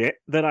new bit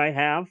that I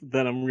have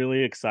that I'm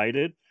really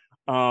excited.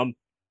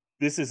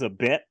 This is a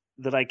bit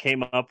that I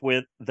came up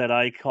with that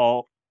I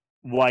call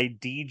Why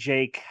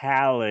DJ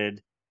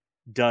Khaled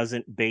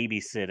Doesn't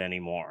Babysit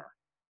Anymore.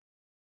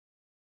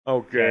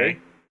 Okay.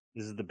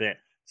 This is the bit.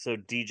 So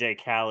DJ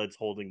Khaled's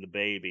holding the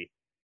baby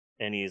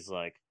and he's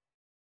like,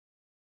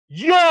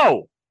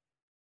 yo,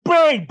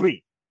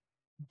 baby,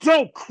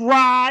 don't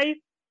cry.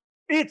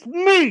 It's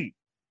me,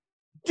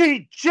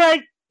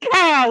 DJ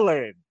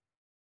Khaled.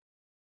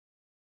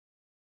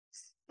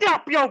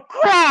 Stop your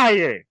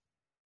crying.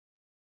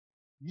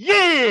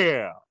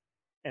 Yeah.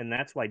 And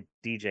that's why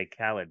DJ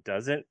Khaled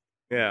doesn't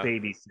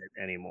babysit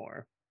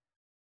anymore.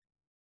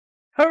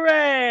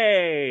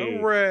 Hooray!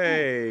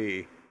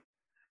 Hooray!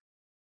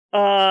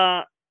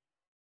 I'm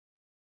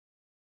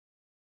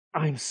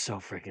so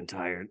freaking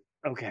tired.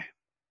 Okay.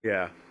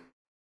 Yeah.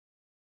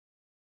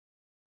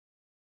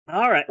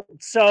 All right.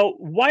 So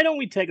why don't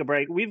we take a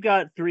break? We've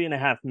got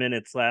 3.5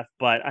 minutes left,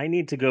 but I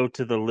need to go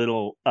to the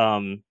little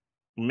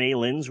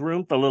Maylin's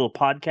room, the little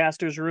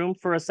podcaster's room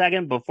for a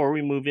second before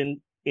we move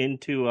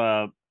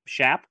into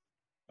Shap.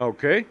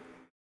 Okay.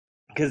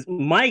 Because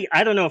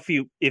I don't know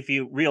if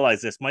you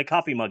realize this, my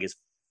coffee mug is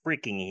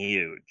freaking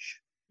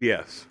huge.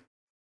 Yes.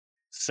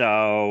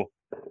 So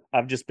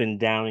I've just been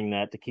downing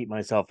that to keep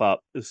myself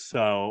up.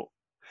 So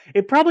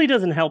it probably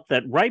doesn't help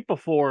that right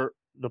before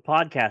the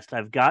podcast,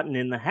 I've gotten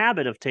in the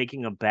habit of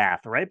taking a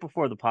bath right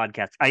before the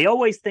podcast. I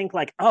always think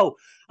like, oh,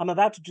 I'm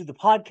about to do the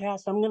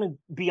podcast. I'm going to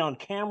be on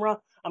camera.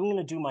 I'm going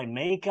to do my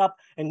makeup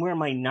and wear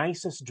my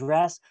nicest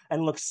dress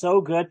and look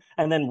so good.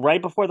 And then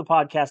right before the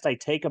podcast, I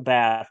take a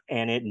bath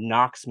and it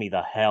knocks me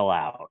the hell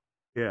out.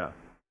 Yeah.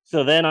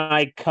 So then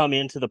I come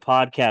into the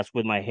podcast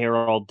with my hair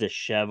all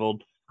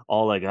disheveled,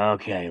 all like,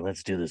 okay,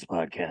 let's do this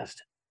podcast.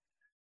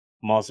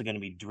 I'm also going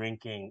to be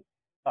drinking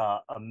a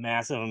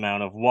massive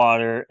amount of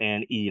water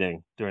and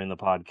eating during the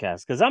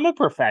podcast because I'm a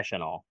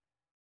professional.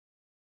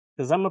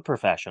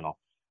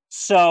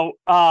 So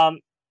I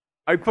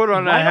put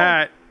on a why don't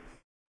hat.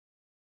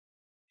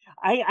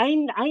 I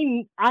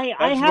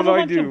That's have what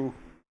a I bunch of do.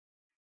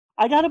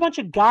 I got a bunch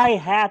of guy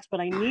hats, but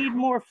I need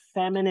more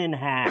feminine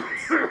hats.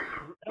 I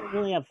don't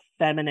really have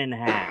feminine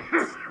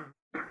hats,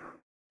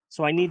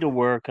 so I need to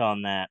work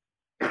on that.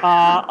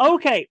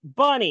 Okay,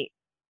 Bunny.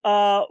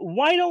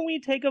 Why don't we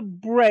take a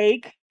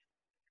break,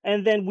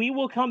 and then we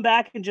will come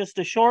back in just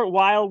a short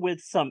while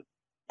with some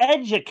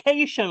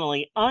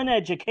educationally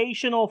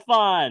uneducational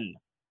fun.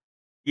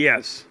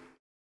 Yes.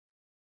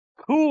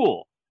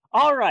 Cool.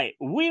 All right,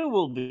 we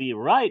will be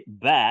right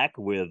back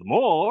with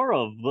more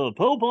of the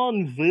Pope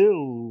on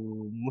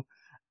Film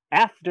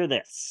after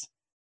this.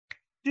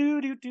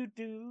 Do do do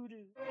do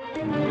do.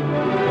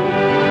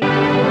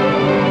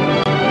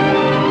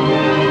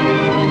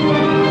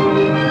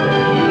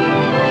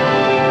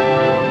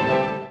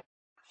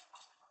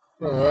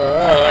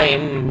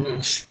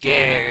 I'm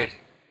scared.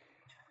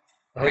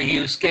 Are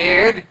you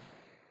scared?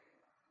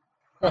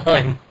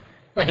 I'm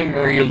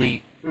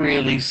really,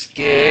 really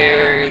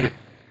scared.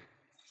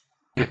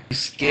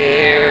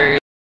 Scared.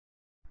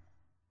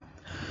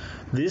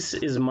 This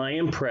is my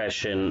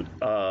impression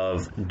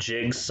of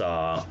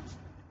Jigsaw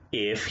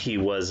if he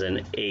was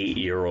an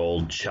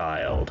 8-year-old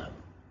child.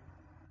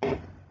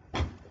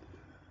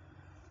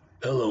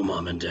 Hello,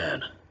 Mom and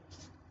Dad.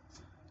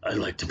 I'd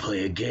like to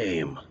play a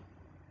game.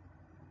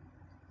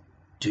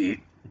 Do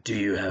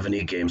you have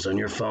any games on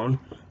your phone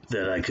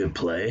that I could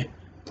play?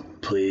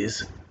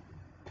 Please?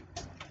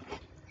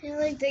 I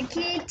like the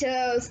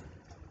Ketos.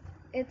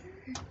 I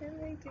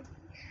like the.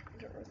 I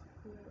don't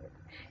remember.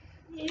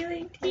 I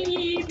like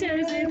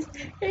Ketos.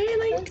 I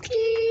like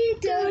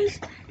Ketos.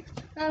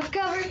 I'm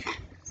covered.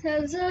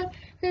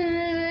 I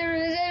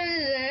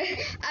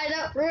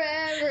don't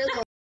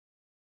remember.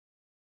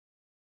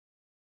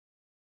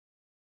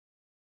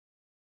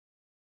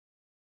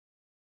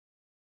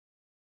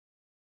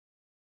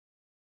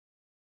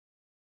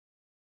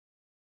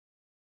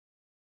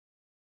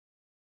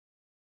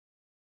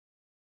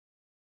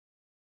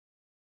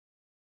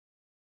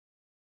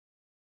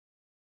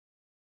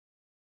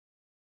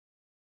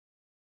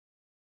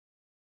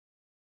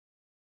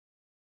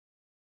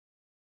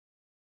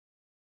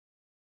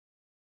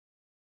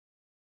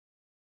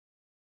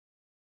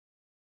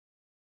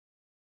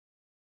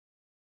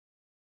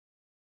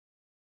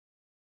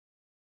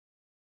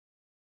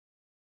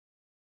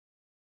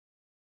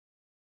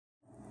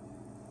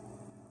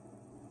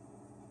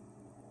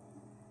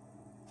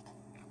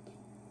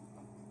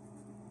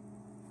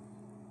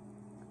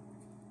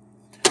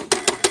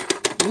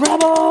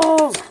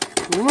 Rebels!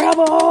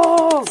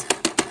 Rebels!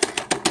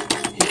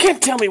 You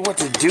can't tell me what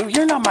to do.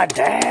 You're not my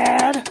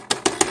dad.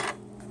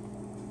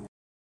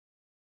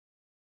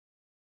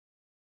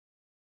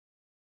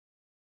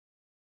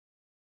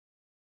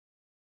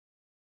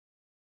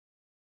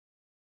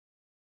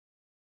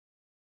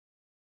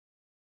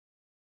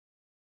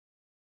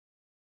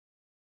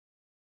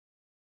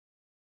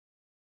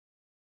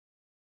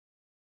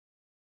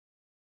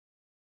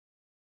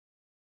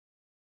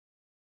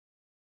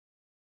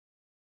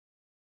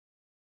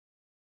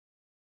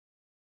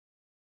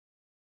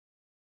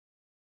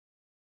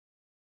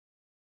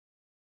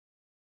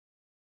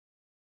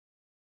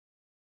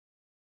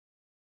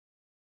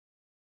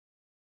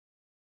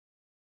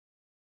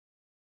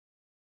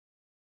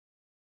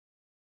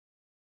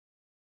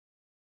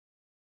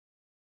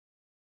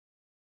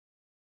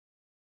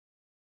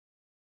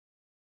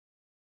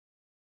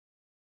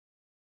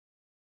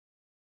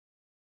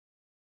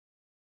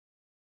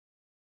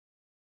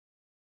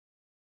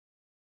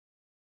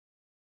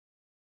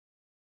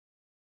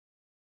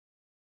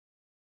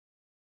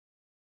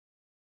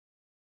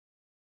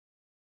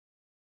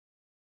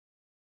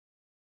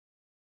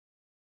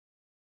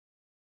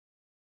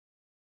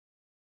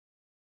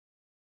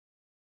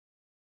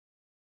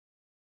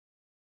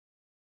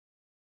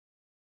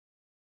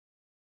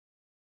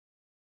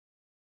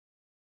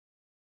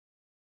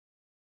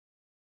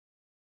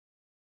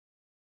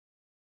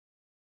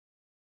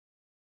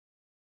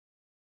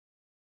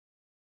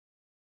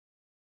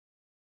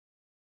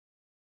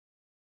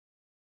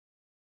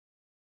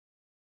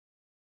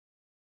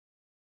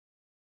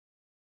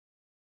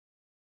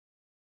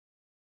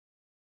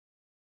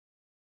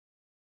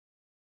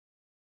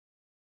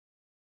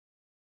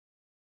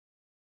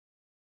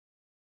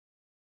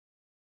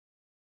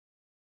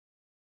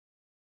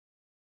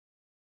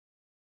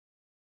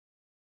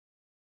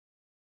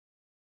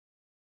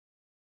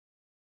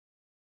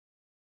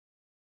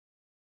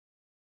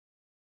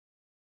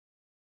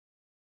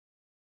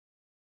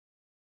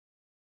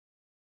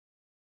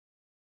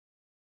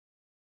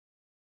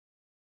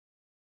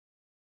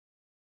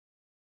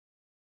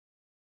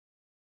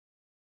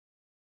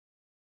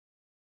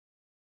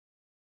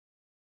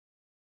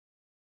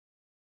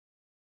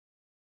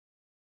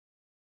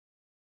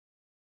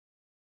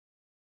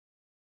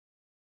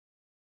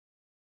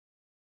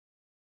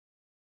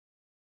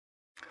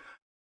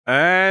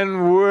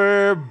 And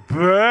we're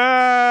back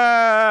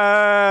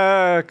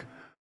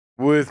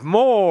with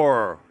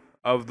more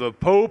of the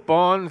Pope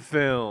on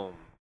Film.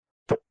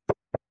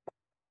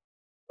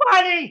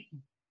 Buddy!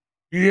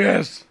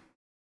 Yes.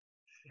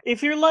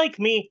 If you're like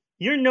me,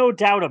 you're no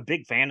doubt a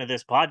big fan of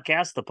this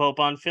podcast, The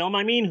Pope on Film.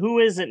 I mean, who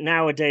isn't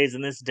nowadays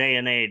in this day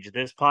and age?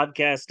 This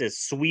podcast is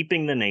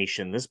sweeping the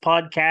nation. This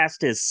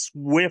podcast is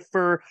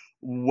Swiffer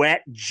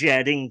wet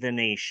jetting the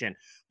nation.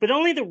 But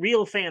only the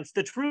real fans,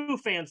 the true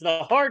fans,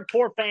 the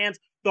hardcore fans,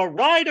 the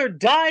ride or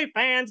die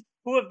fans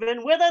who have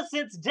been with us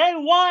since day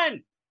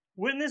one.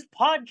 When this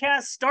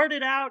podcast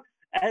started out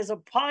as a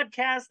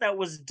podcast that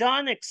was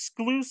done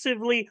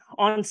exclusively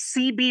on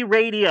CB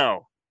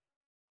radio.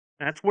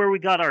 That's where we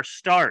got our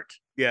start.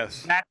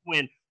 Yes. Back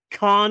when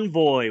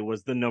Convoy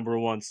was the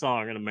 #1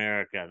 song in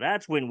America.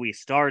 That's when we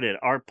started.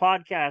 Our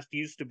podcast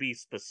used to be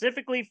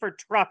specifically for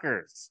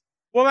truckers.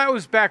 Well, that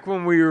was back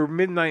when we were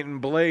Midnight and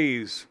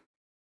Blaze.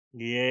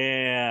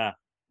 Yeah.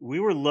 We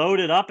were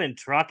loaded up in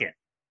trucking.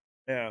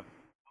 Yeah.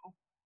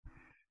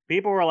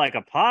 People were like,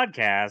 a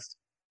podcast?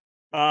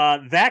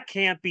 That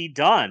can't be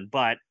done.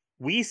 But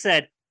we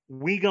said,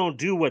 we gonna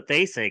do what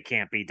they say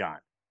can't be done.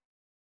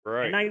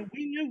 Right. And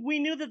we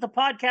knew that the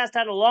podcast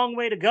had a long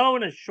way to go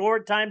and a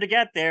short time to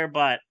get there,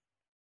 but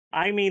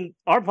I mean,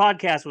 our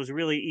podcast was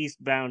really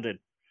eastbounded.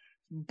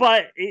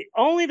 But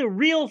only the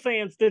real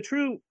fans, the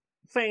true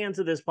fans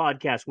of this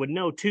podcast would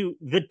know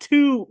the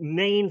two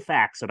main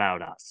facts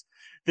about us.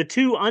 The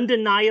two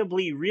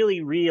undeniably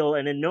really real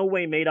and in no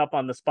way made up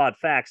on the spot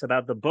facts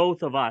about the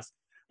both of us,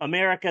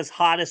 America's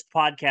hottest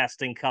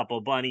podcasting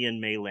couple, Bunny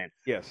and Maylin.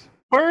 Yes.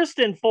 First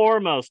and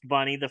foremost,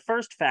 Bunny, the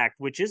first fact,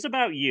 which is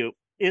about you,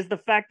 is the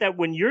fact that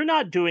when you're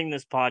not doing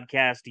this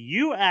podcast,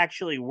 you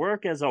actually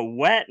work as a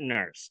wet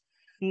nurse.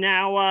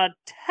 Now,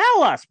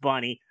 tell us,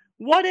 Bunny,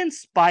 what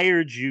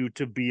inspired you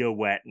to be a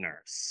wet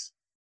nurse?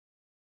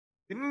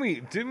 Didn't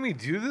we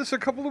do this a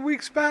couple of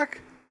weeks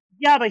back?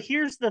 Yeah, but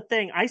here's the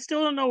thing. I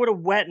still don't know what a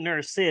wet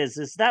nurse is.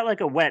 Is that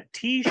like a wet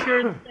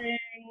t-shirt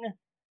thing?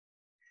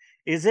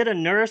 Is it a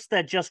nurse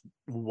that just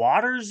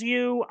waters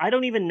you? I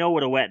don't even know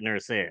what a wet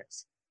nurse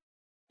is.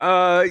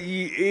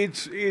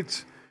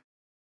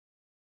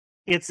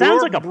 It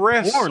sounds like a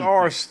breasts porn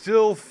are thing.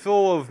 still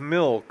full of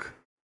milk,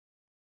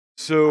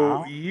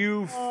 so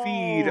you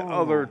feed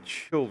other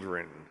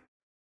children.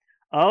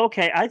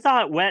 Okay, I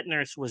thought wet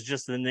nurse was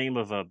just the name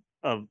of a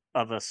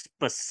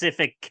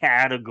specific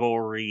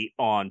category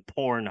on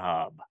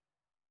Pornhub.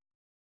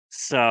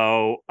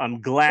 So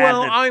I'm glad.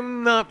 Well,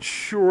 I'm not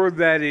sure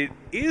that it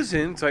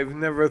isn't. I've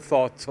never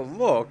thought to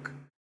look.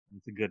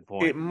 That's a good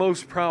point. It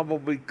most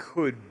probably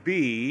could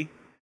be.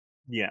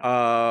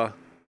 Yeah.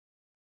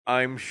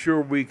 I'm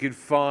sure we could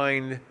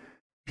find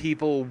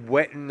people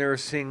wet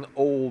nursing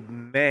old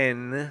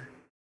men.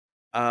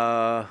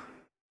 I'm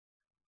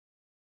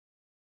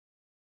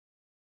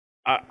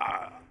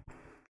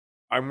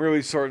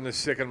really starting to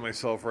sicken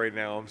myself right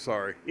now. I'm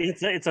sorry.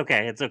 It's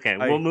okay. It's okay.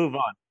 We'll move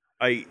on.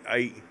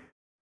 I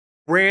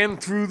ran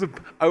through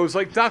I was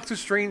like Doctor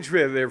Strange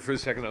there for a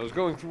second. I was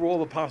going through all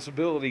the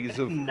possibilities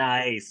of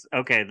Nice.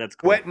 Okay, that's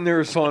cool. wet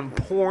nurse on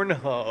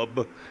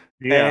Pornhub,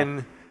 Yeah.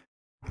 and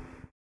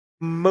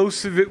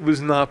most of it was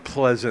not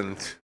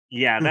pleasant.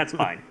 Yeah, that's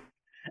fine.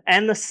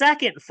 And the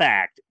second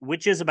fact,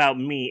 which is about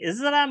me, is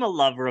that I'm a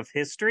lover of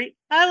history.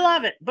 I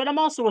love it, but I'm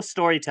also a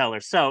storyteller.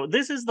 So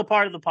this is the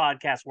part of the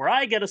podcast where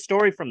I get a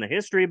story from the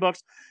history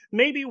books,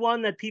 maybe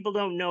one that people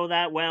don't know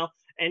that well,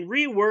 and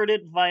reword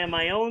it via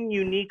my own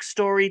unique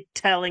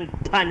storytelling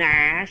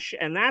panache.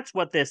 And that's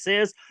what this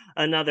is,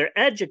 another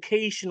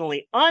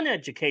educationally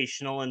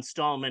uneducational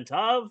installment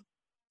of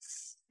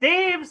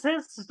Steve's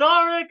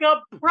Historic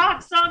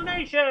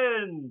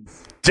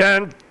Approximations!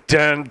 Dun,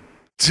 dun,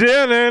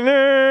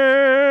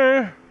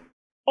 dun.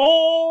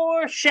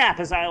 Or SHAP,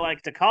 as I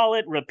like to call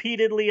it,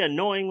 repeatedly,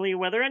 annoyingly,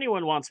 whether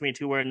anyone wants me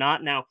to or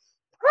not. Now,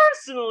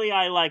 personally,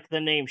 I like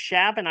the name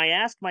SHAP, and I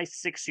asked my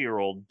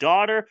 6-year-old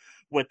daughter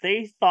what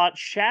they thought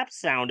SHAP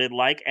sounded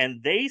like,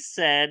 and they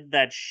said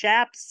that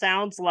SHAP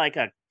sounds like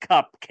a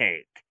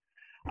cupcake.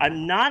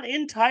 I'm not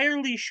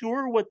entirely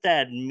sure what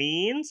that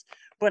means,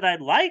 but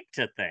I'd like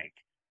to think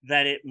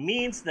that it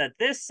means that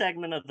this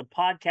segment of the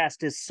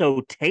podcast is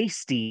so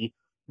tasty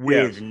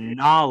with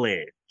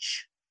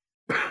knowledge.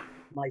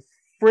 My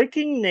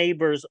freaking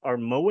neighbors are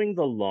mowing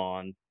the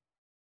lawn.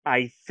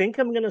 I think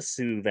I'm going to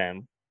sue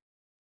them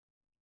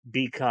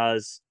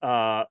because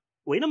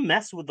way to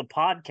mess with the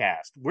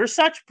podcast. We're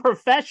such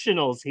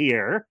professionals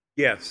here.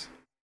 Yes.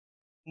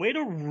 Way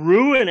to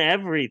ruin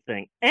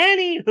everything.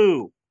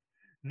 Anywho,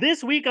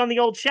 this week on the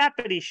old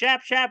Shappity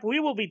Shap Shap, we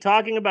will be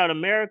talking about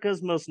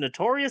America's most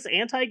notorious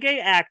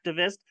anti-gay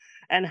activist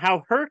and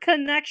how her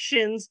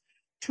connections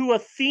to a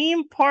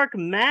theme park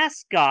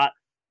mascot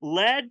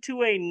led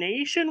to a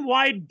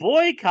nationwide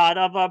boycott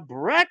of a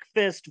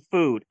breakfast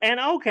food. And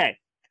okay,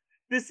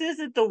 this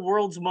isn't the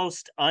world's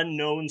most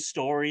unknown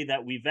story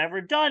that we've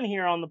ever done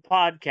here on the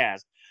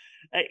podcast.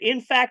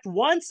 In fact,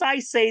 once I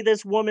say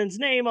this woman's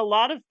name, a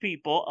lot of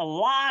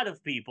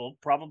people,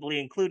 probably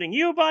including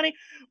you, Bunny,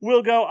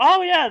 will go,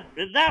 "Oh yeah,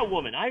 that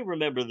woman. I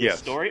remember this Yes.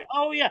 story.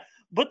 Oh yeah."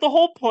 But the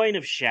whole point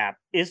of SHAP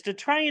is to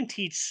try and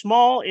teach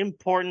small,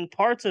 important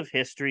parts of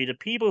history to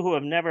people who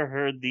have never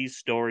heard these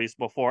stories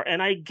before.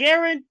 And I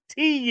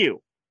guarantee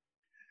you,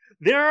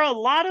 there are a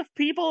lot of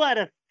people at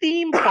a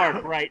theme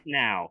park right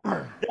now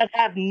that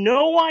have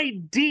no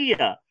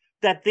idea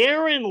that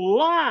they're in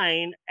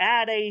line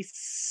at a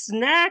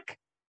snack.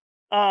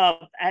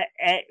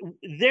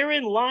 They're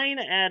in line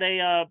at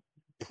a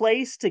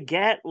place to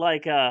get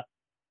like a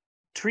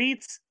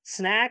treats,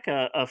 snack,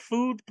 a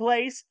food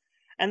place,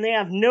 and they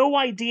have no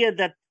idea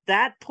that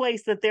that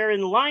place that they're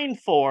in line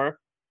for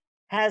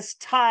has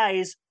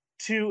ties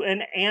to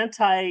an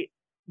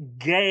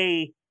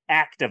anti-gay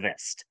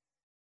activist.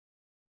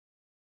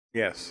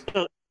 Yes.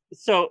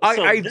 So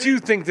I do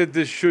think that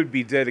this should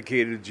be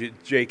dedicated to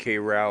J.K.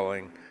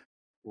 Rowling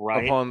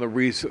right upon the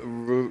release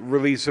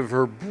of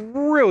her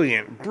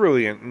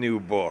brilliant new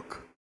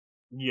book.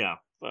 Yeah,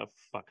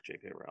 fuck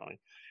J.K. Rowling.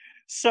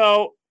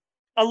 So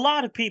a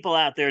lot of people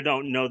out there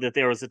don't know that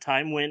there was a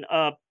time when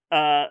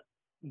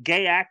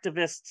gay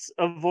activists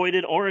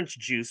avoided orange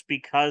juice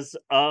because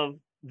of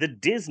the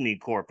Disney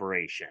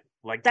Corporation.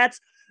 Like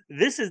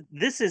this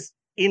is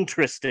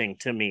interesting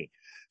to me.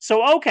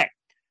 So okay.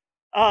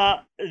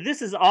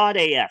 This is Odd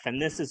AF,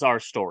 and this is our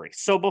story.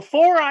 So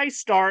before I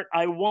start,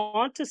 I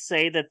want to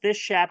say that this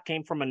SHAP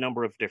came from a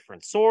number of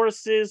different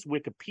sources,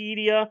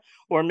 Wikipedia,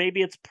 or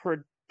maybe it's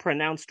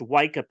pronounced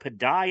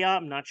Wikipedia.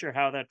 I'm not sure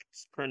how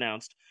that's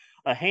pronounced.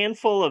 A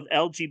handful of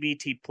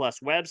LGBT plus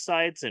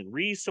websites and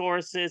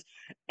resources,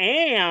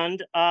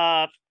 and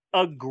a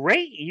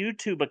great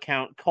YouTube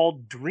account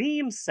called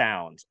Dream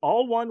Sounds.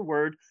 All one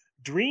word,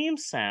 Dream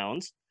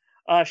Sounds.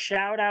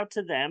 Shout out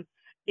to them.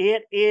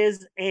 It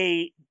is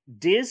a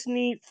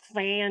Disney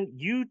fan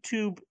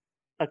YouTube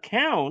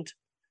account,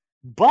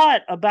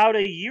 but about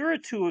a year or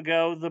two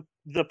ago,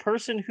 the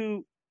person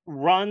who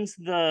runs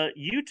the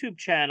YouTube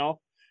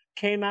channel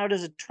came out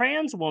as a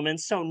trans woman.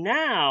 So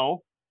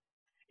now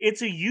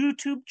it's a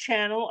YouTube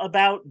channel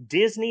about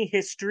Disney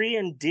history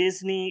and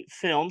Disney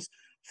films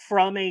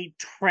from a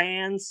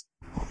trans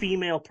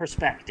female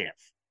perspective.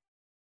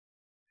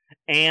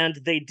 And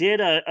they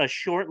did a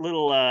short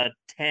little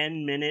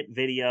 10-minute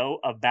video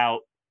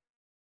about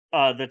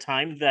the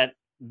time that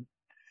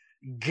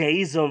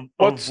gays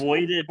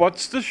avoided.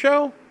 What's the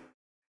show?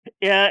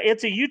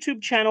 It's a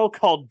YouTube channel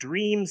called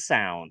Dream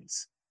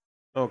Sounds.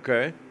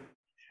 Okay.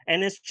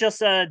 And it's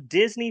just a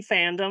Disney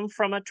fandom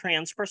from a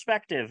trans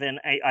perspective. And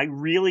I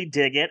really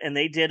dig it. And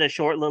they did a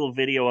short little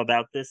video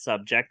about this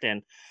subject.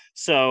 And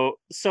so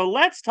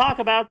let's talk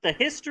about the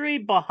history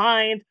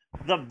behind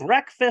the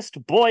breakfast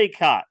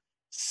boycott.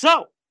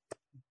 So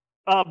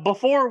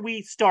before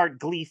we start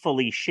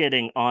gleefully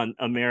shitting on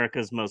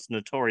America's most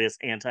notorious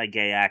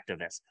anti-gay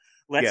activists,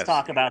 let's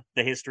talk about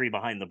the history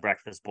behind the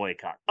breakfast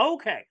boycott.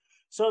 Okay,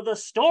 so the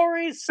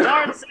story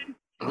starts in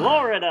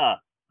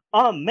Florida,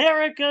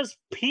 America's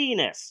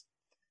penis.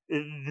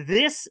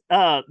 This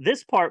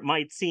part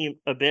might seem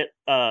a bit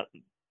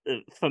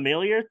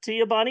familiar to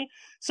you, Bunny.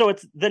 So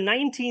it's the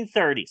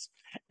 1930s,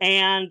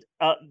 and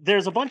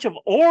there's a bunch of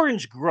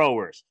orange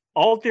growers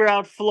all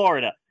throughout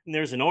Florida. And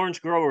there's an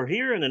orange grower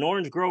here and an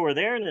orange grower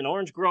there and an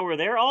orange grower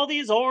there. All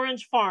these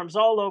orange farms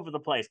all over the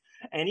place.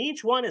 And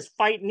each one is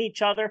fighting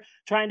each other,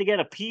 trying to get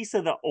a piece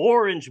of the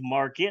orange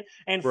market.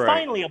 And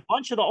finally, a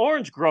bunch of the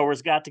orange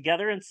growers got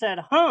together and said,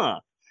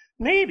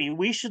 maybe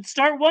we should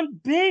start one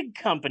big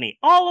company,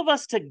 all of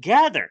us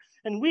together.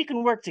 And we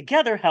can work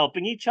together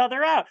helping each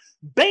other out.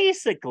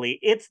 Basically,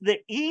 it's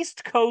the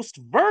East Coast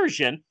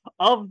version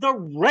of the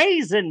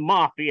Raisin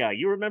Mafia.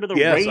 You remember the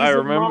Raisin Mafia? Yes, I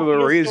remember the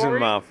Raisin story?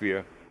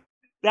 Mafia.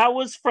 That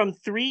was from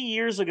 3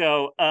 years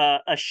ago,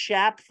 a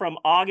SHAP from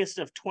August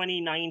of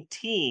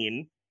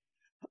 2019.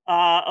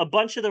 A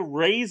bunch of the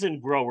raisin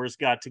growers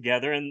got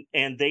together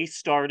and they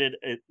started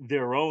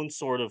their own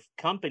sort of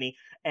company.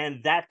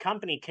 And that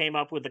company came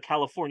up with the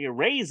California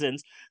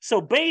Raisins. So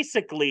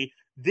basically,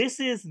 this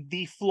is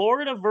the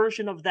Florida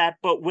version of that,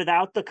 but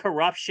without the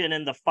corruption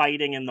and the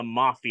fighting and the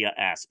mafia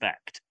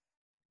aspect.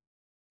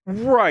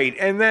 Right.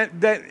 And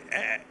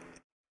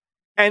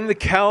and the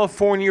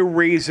California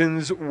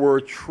Raisins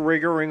were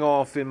triggering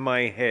off in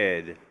my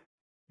head.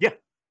 Yeah.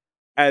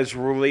 As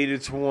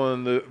related to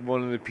one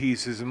of the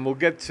pieces, and we'll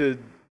get to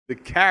the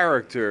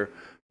character,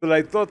 but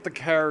I thought the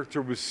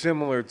character was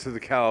similar to the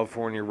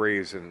California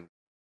Raisin.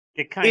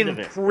 It kind of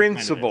is. In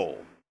principle.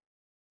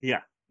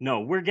 Yeah.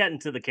 No, we're getting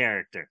to the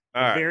character.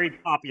 A very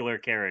popular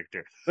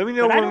character. Let me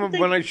know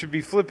when I should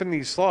be flipping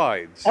these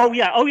slides. Oh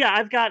yeah.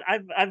 I've got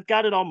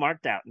it all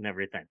marked out and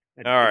everything.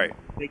 All right.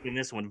 I'm taking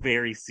this one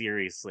very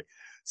seriously.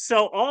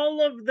 So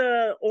all of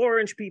the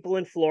orange people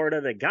in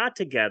Florida that got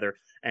together,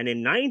 and in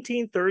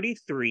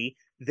 1933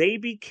 they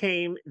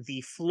became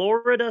the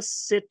Florida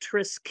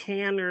Citrus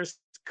Canners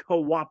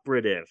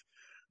Cooperative,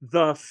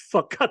 the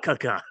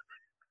FCCC.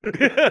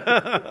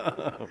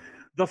 The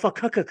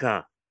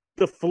FCCC.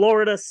 The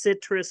Florida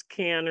Citrus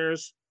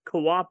Canners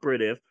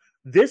Cooperative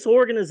This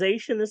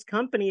organization, this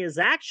company is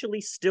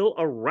actually still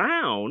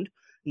around.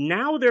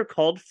 Now they're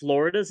called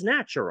Florida's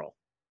Natural,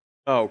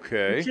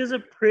 Okay. which is a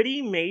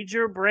pretty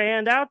major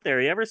brand out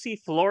there. You ever see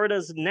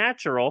Florida's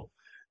Natural?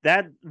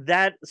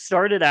 That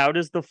started out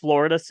as the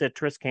Florida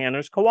Citrus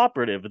Canners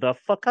Cooperative, the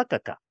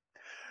FCCA.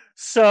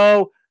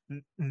 So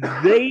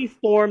they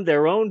formed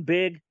their own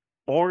big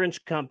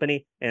orange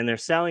company, and they're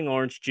selling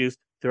orange juice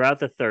throughout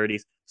the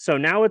 30s. So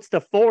now it's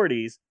the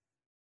 40s,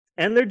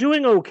 and they're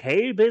doing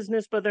okay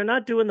business, but they're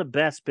not doing the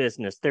best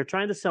business. They're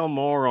trying to sell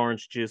more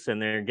orange juice, and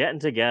they're getting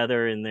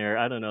together in their,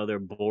 I don't know, their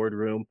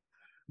boardroom,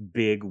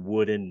 big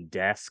wooden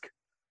desk,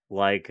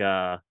 like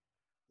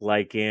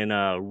in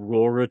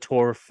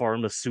Rorator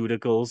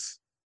Pharmaceuticals,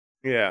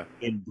 Yeah.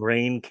 in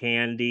Brain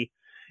Candy.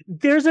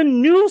 There's a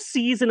new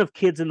season of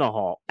Kids in the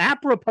Hall.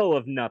 Apropos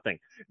of nothing,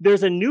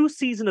 there's a new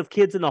season of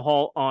Kids in the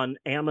Hall on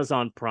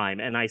Amazon Prime,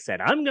 and I said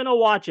I'm gonna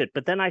watch it,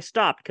 but then I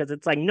stopped because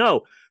it's like,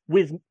 no,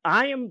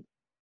 I am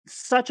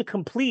such a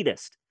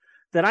completist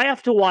that I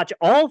have to watch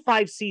all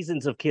 5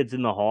 seasons of Kids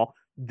in the Hall.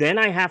 Then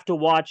I have to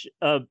watch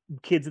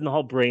Kids in the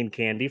Hall Brain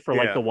Candy for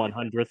like the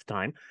 100th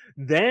time.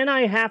 Then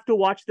I have to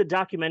watch the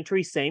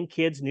documentary Same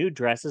Kids, New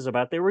Dresses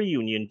about their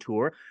reunion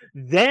tour.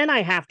 Then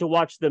I have to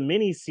watch the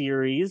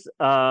miniseries,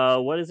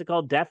 what is it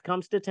called? Death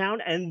Comes to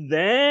Town. And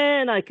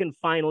then I can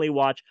finally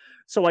watch.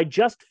 So I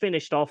just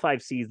finished all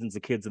 5 seasons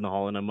of Kids in the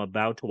Hall, and I'm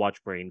about to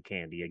watch Brain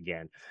Candy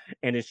again.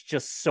 And it's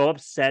just so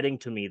upsetting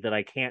to me that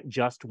I can't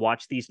just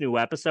watch these new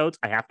episodes.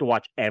 I have to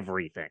watch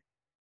everything.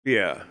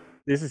 Yeah.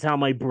 This is how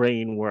my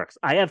brain works.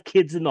 I have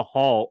Kids in the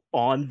Hall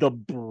on the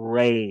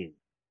brain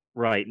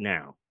right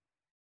now.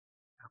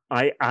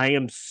 I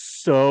am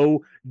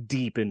so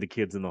deep into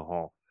Kids in the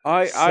Hall.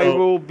 I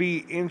will be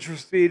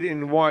interested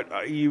in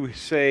what you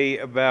say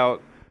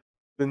about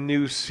the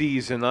new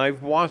season.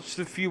 I've watched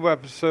a few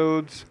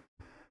episodes.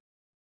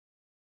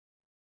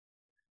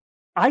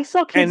 I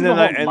saw Kids in the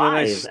Hall live, and then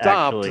I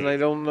stopped, actually. And I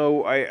don't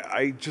know.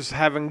 I just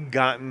haven't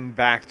gotten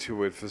back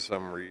to it for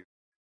some reason.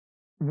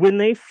 When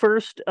they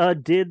first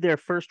did their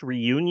first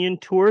reunion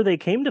tour, they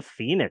came to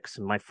Phoenix.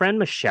 My friend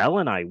Michelle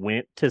and I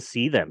went to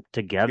see them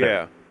together.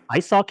 Yeah.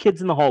 I saw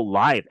Kids in the Hall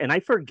live, and I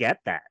forget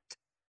that.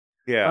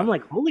 Yeah. I'm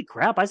like, holy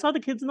crap, I saw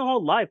the Kids in the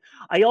Hall live.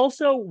 I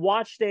also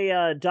watched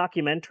a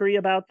documentary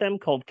about them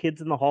called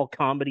Kids in the Hall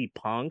Comedy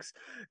Punks.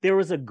 There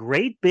was a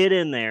great bit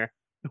in there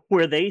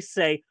where they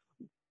say,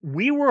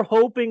 we were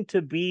hoping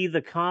to be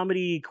the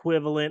comedy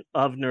equivalent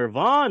of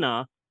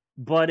Nirvana,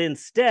 but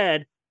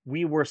instead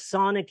we were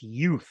Sonic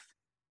Youth.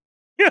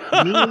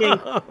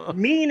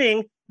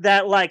 meaning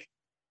that, like,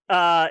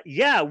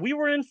 yeah, we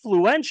were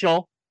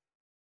influential.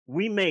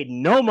 We made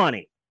no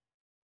money.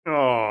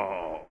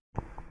 Oh.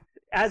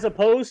 As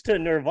opposed to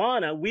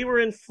Nirvana, we were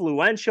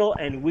influential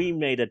and we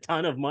made a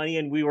ton of money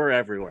and we were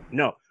everywhere.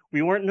 No,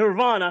 we weren't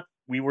Nirvana.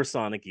 We were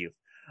Sonic Youth.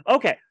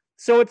 Okay,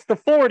 so it's the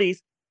 40s.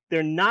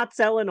 They're not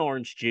selling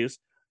orange juice.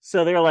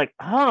 So they're like,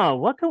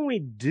 what can we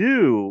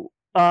do?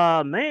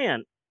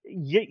 Man,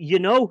 you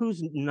know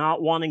who's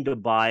not wanting to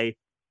buy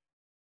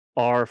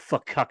our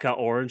FCCA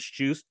orange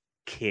juice?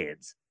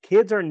 Kids.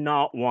 Kids are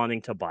not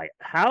wanting to buy it.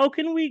 How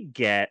can we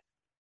get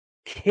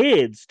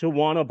kids to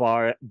want to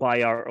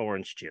buy our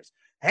orange juice?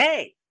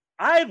 Hey,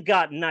 I've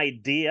got an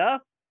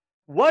idea.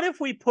 What if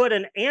we put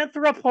an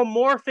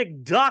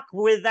anthropomorphic duck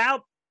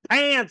without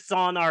pants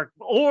on our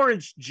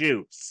orange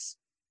juice?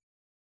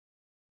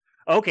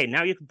 Okay,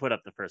 now you can put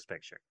up the first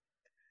picture.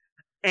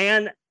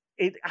 And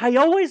I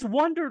always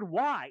wondered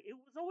why. It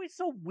was always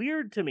so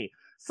weird to me.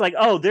 It's like,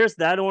 oh, there's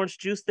that orange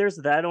juice, there's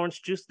that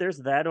orange juice, there's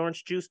that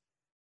orange juice.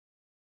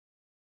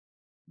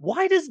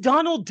 Why does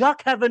Donald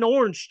Duck have an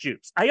orange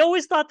juice? I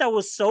always thought that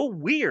was so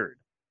weird.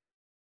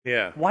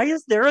 Yeah. Why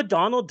is there a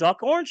Donald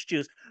Duck orange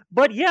juice?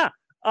 But yeah,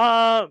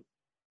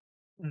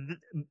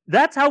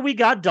 that's how we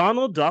got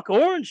Donald Duck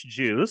orange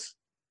juice.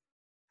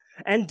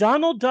 And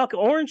Donald Duck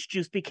orange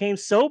juice became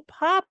so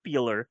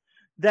popular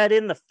that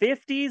in the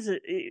 50s,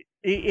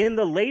 in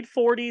the late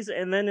 40s,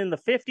 and then in the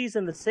 50s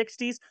and the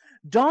 60s,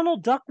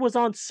 Donald Duck was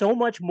on so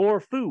much more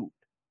food.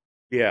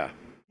 Yeah.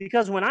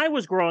 Because when I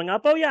was growing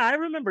up, oh yeah, I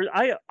remember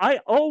I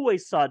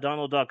always saw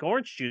Donald Duck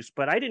orange juice,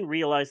 but I didn't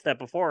realize that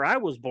before I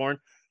was born,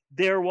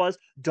 there was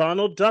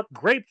Donald Duck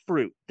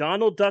grapefruit,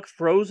 Donald Duck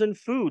frozen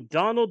food,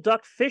 Donald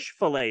Duck fish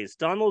fillets,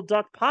 Donald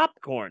Duck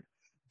popcorn,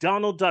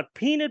 Donald Duck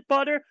peanut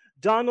butter,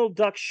 Donald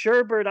Duck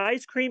sherbet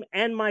ice cream,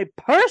 and my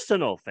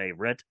personal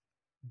favorite,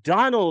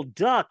 Donald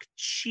Duck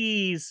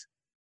cheese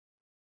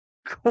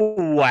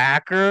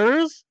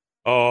quackers.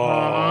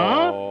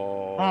 Oh.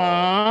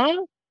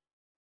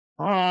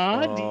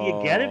 Do you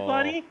get it,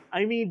 buddy?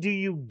 I mean, do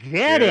you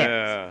get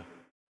it?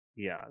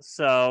 Yeah.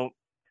 So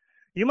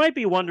you might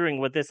be wondering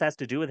what this has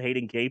to do with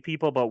hating gay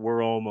people, but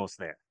we're almost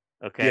there.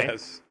 Okay.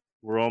 Yes.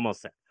 We're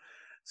almost there.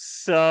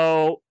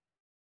 So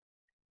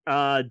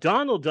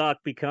Donald Duck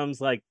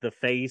becomes like the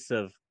face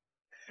of,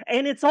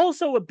 and it's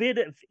also a bit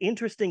of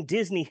interesting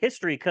Disney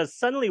history because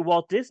suddenly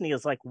Walt Disney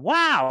is like,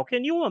 wow,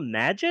 can you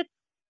imagine?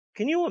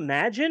 Can you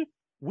imagine?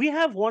 We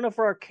have one of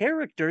our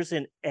characters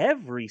in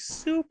every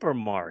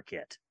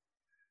supermarket.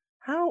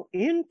 How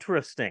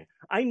interesting.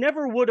 I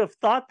never would have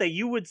thought that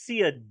you would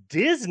see a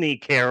Disney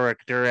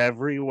character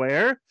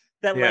everywhere,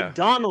 that Yeah. like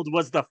Donald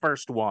was the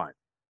first one.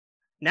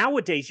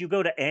 Nowadays, you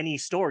go to any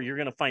store, you're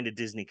going to find a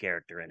Disney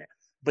character in it.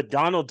 But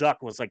Donald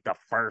Duck was like the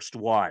first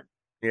one.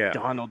 Yeah.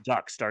 Donald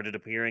Duck started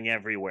appearing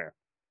everywhere.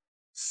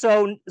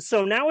 So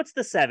now it's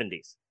the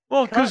 70s.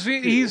 Well, because Cut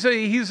to- he's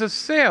a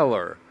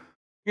sailor,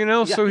 you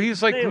know, Yeah, so he's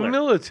he's a like sailor.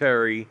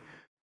 military.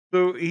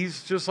 So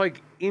he's just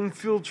like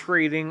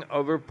infiltrating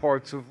other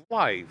parts of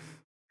life.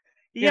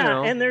 Yeah,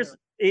 know. and there's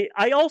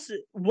I also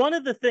one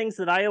of the things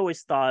that I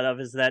always thought of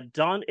is that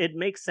it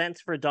makes sense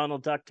for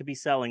Donald Duck to be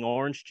selling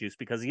orange juice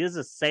because he is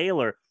a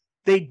sailor.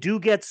 They do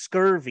get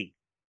scurvy.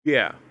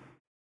 Yeah.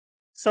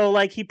 So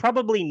like he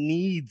probably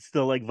needs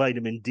the like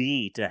vitamin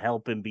D to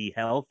help him be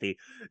healthy.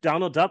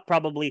 Donald Duck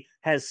probably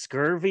has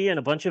scurvy and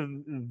a bunch of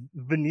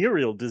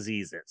venereal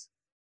diseases.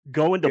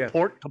 Going to Yes.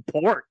 port to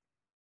port.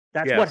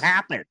 That's what Yes.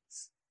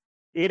 happens.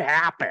 It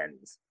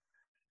happens.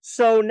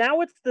 So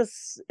now it's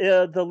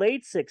the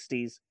late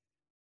 60s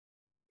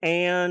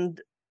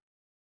and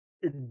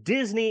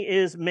Disney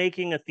is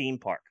making a theme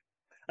park.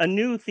 A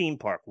new theme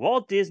park,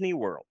 Walt Disney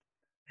World.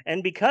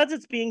 And because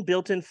it's being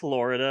built in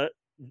Florida,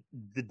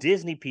 the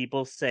Disney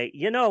people say,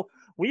 you know,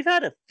 we've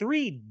had a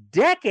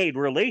 3-decade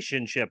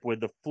relationship with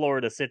the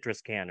Florida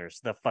citrus canners,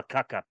 the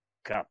Fakaka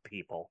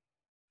people.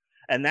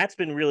 And that's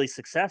been really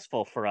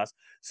successful for us.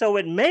 So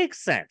it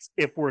makes sense.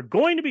 If we're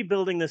going to be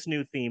building this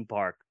new theme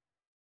park,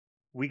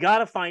 we got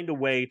to find a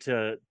way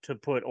to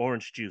put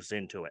orange juice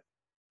into it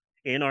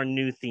in our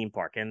new theme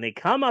park. And they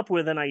come up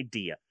with an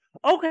idea.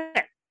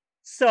 Okay,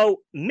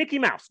 so Mickey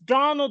Mouse,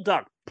 Donald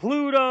Duck,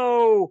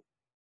 Pluto,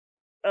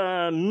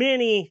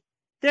 Minnie,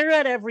 they're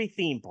at every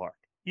theme park.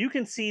 You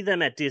can see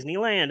them at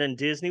Disneyland and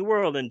Disney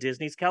World and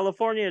Disney's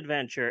California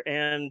Adventure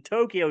and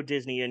Tokyo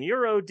Disney and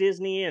Euro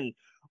Disney and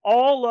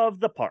all of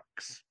the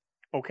parks.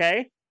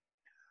 Okay?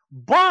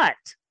 But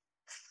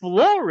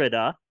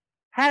Florida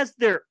has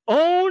their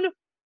own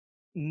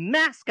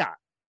mascot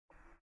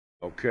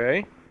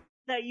Okay.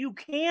 that you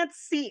can't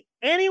see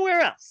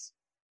anywhere else.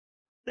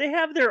 They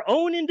have their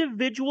own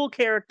individual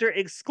character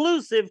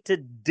exclusive to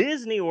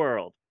Disney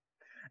World.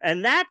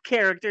 And that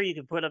character, you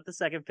can put up the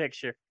second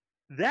picture,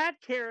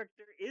 that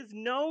character is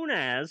known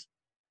as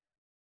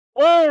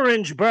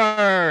Orange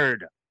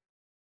Bird.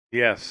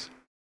 Yes.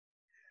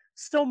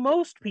 So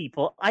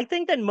I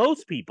think that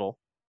most people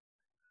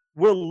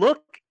will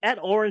look at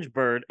Orange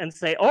Bird and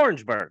say,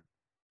 Orange Bird.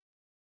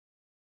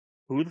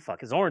 Who the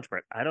fuck is Orange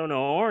Bird? I don't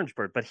know Orange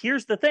Bird. But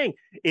here's the thing.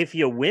 If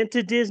you went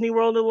to Disney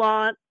World a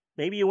lot,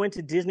 maybe you went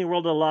to Disney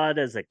World a lot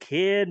as a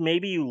kid,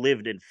 maybe you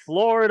lived in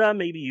Florida,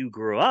 maybe you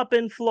grew up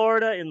in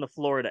Florida, in the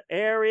Florida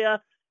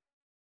area,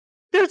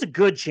 there's a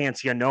good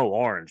chance you know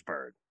Orange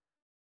Bird.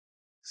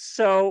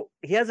 So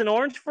he has an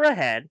orange for a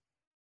head.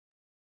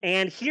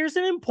 And here's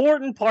an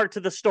important part to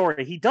the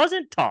story. He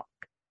doesn't talk.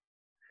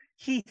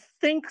 He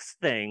thinks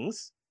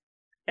things,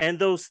 and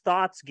those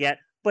thoughts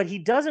but he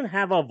doesn't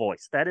have a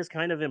voice. That is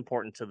kind of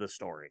important to the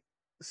story.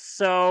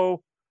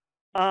 So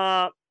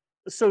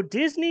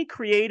Disney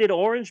created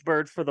Orange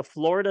Bird for the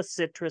Florida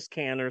Citrus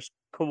Canners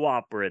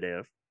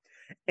Cooperative.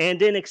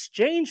 And in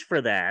exchange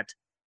for that,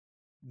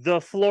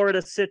 the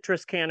Florida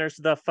Citrus Canners,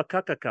 the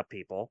Fakakaka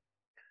people,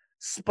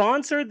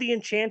 sponsored the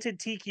Enchanted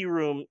Tiki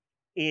Room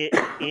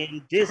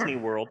in Disney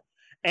World,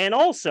 and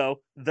also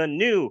the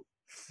new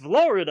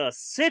Florida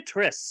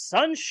Citrus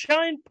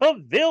Sunshine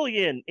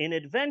Pavilion in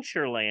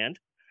Adventureland,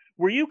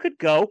 where you could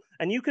go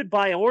and you could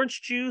buy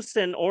orange juice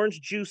and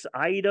orange juice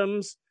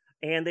items,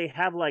 and they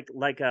have like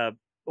a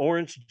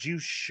orange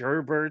juice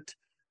sherbet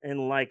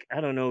and like,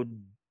 I don't know,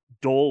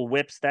 Dole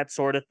Whips, that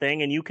sort of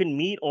thing. And you can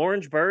meet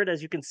Orange Bird,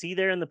 as you can see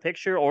there in the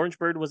picture. Orange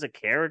Bird was a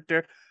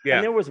character. Yeah.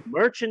 And there was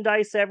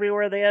merchandise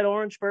everywhere. They had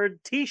Orange Bird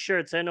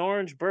t-shirts and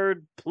Orange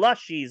Bird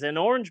plushies. And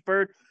Orange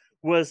Bird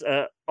was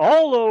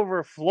all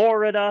over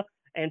Florida.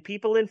 And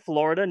people in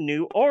Florida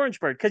knew Orange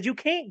Bird. Because you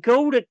can't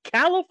go to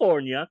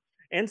California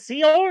and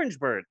see Orange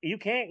Bird. You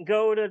can't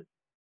go to...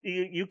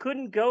 You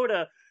couldn't go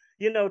to,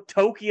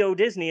 Tokyo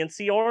Disney and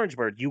see Orange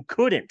Bird. You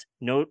couldn't.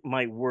 Note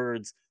my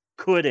words,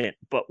 couldn't.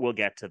 But we'll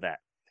get to that.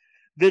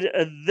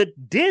 The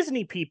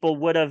Disney people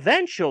would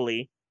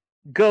eventually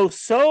go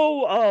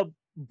so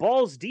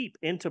balls deep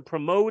into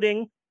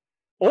promoting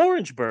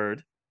Orange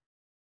Bird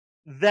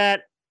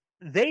that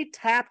they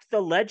tapped the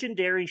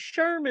legendary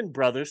Sherman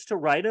Brothers to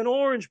write an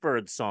Orange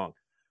Bird song.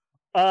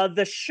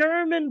 The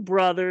Sherman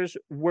Brothers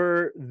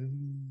were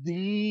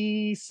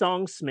the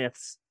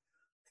songsmiths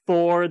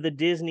for the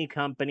Disney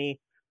company.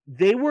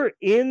 They were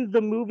in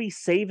the movie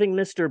Saving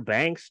Mr.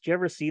 Banks. Did you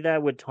ever see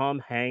that with Tom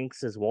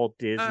Hanks as Walt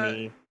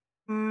Disney?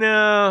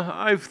 No,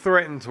 I've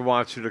threatened to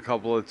watch it a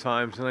couple of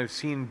times, and I've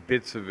seen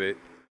bits of it.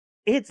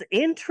 It's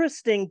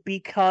interesting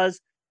because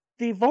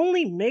they've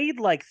only made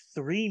like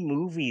 3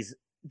 movies.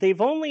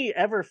 They've only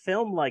ever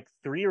filmed like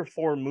 3 or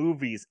 4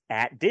 movies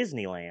at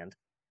Disneyland,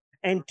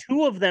 and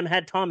 2 of them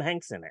had Tom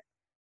Hanks in it.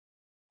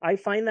 I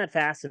find that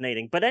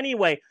fascinating. But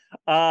anyway,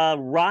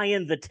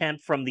 Ryan the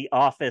Temp from The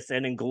Office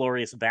and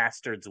Inglourious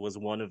Bastards was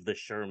one of the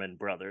Sherman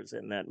brothers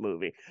in that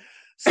movie.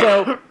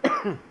 So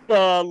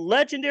the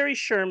legendary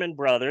Sherman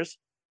brothers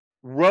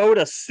wrote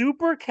a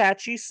super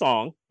catchy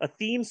song, a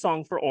theme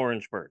song for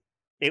Orange Bird.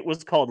 It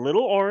was called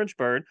Little Orange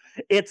Bird.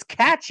 It's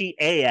catchy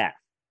AF.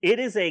 It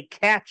is a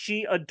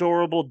catchy,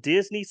 adorable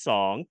Disney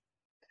song.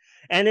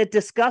 And it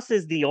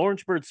discusses the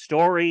Orange Bird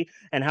story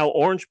and how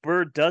Orange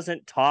Bird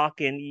doesn't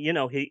talk, and he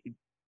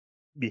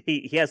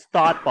has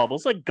thought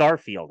bubbles like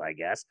Garfield, I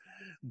guess,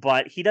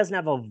 but he doesn't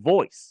have a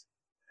voice.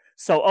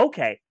 So,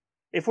 okay,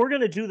 if we're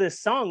going to do this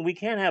song, we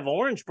can't have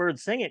Orange Bird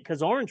sing it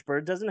because Orange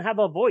Bird doesn't have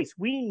a voice.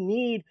 We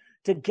need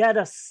to get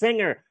a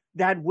singer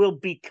that will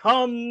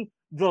become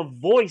the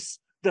voice,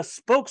 the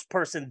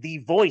spokesperson, the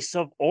voice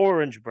of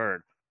Orange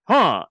Bird.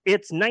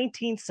 It's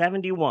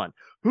 1971.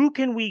 Who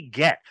can we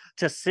get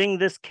to sing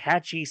this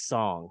catchy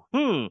song?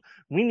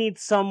 We need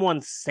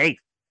someone safe.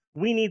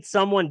 We need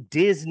someone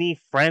Disney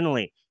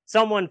friendly,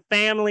 someone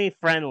family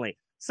friendly,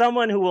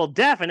 someone who will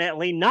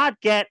definitely not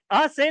get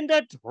us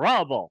into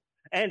trouble.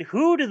 And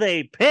who do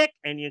they pick?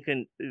 And you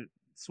can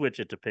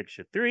switch it to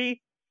picture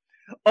 3.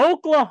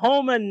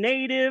 Oklahoma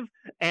native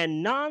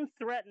and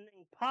non-threatening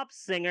pop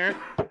singer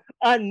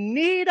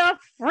Anita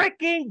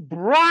freaking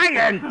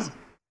Bryant.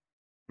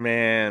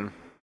 Man.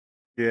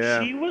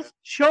 Yeah. She was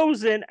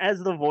chosen as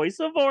the voice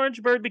of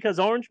Orange Bird because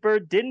Orange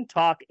Bird didn't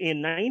talk in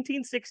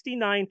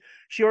 1969.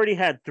 She already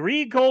had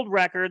 3 gold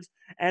records,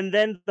 and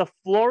then the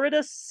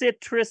Florida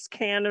Citrus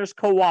Canners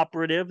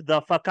Cooperative,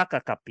 the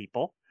Fakakaka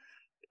people,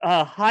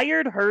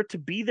 hired her to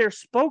be their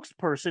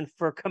spokesperson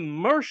for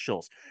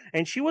commercials.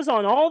 And she was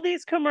on all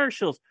these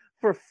commercials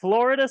for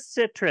Florida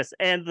Citrus,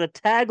 and the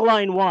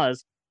tagline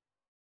was,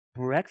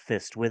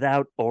 "Breakfast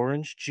without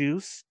orange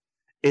juice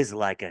is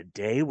like a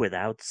day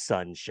without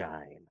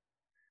sunshine."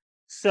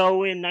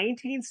 So in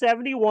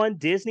 1971,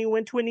 Disney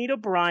went to Anita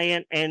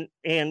Bryant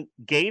and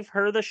gave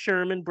her the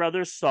Sherman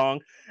Brothers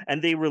song,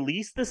 and they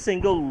released the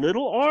single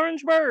Little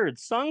Orange Bird,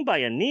 sung by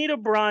Anita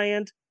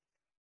Bryant.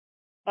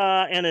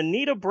 And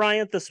Anita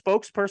Bryant, the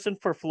spokesperson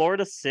for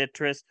Florida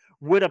Citrus,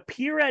 would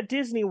appear at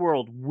Disney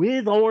World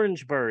with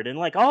Orange Bird. And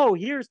like, oh,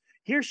 here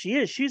she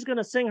is. She's going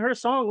to sing her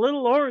song,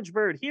 Little Orange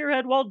Bird, here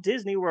at Walt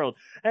Disney World.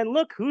 And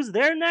look who's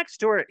there next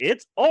to her.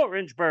 It's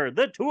Orange Bird,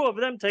 the 2 of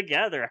them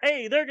together.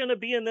 Hey, they're going to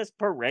be in this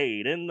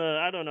parade, in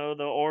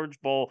the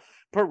Orange Bowl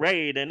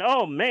parade. And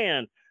oh,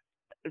 man,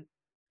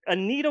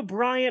 Anita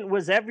Bryant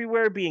was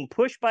everywhere being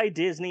pushed by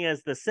Disney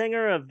as the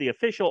singer of the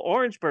official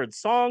Orange Bird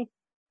song.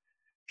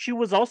 She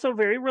was also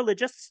very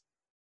religious.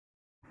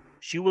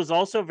 She was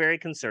also very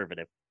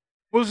conservative.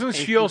 Wasn't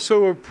she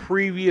also a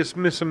previous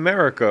Miss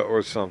America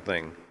or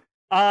something?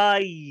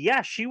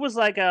 Yeah, she was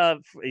like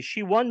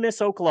she won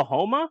Miss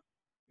Oklahoma.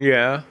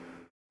 Yeah.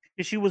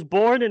 She was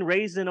born and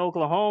raised in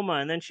Oklahoma,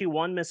 and then she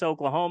won Miss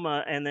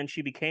Oklahoma, and then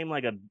she became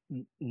like a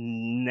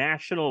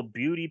national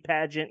beauty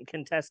pageant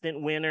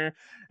contestant winner,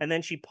 and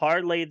then she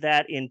parlayed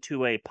that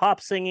into a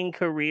pop singing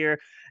career,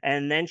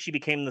 and then she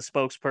became the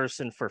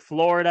spokesperson for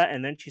Florida,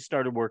 and then she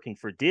started working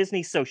for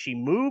Disney. So she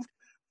moved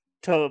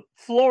to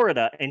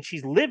Florida, and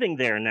she's living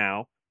there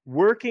now,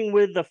 working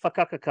with the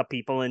Fakakaka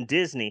people in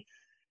Disney.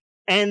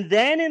 And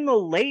then in the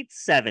late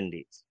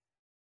 70s,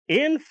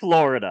 in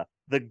Florida,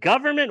 the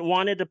government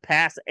wanted to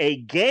pass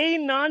a gay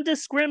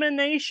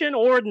non-discrimination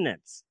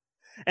ordinance.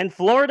 And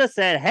Florida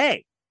said,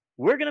 hey,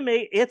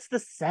 it's the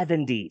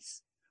 70s.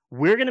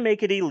 We're going to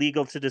make it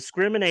illegal to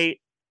discriminate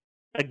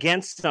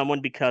against someone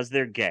because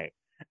they're gay.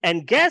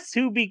 And guess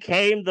who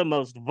became the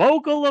most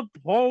vocal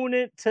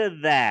opponent to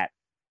that?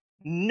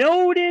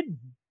 Noted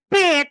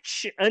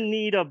bitch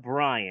Anita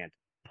Bryant.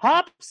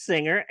 Pop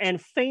singer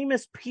and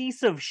famous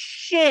piece of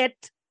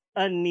shit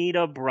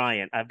Anita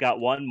Bryant. I've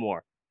got one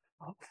more.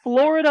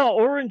 Florida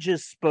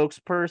Orange's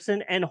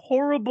spokesperson and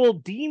horrible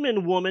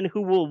demon woman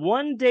who will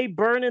one day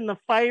burn in the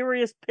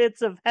fieriest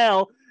pits of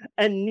hell,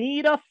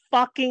 Anita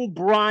fucking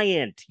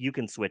Bryant. You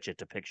can switch it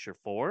to picture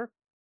 4.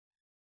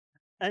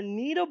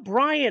 Anita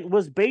Bryant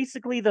was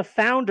basically the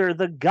founder,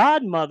 the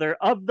godmother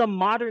of the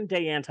modern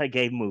day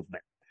anti-gay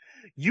movement.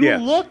 You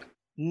look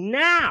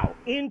now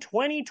in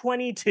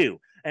 2022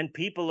 and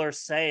people are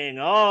saying,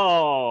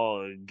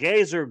 oh,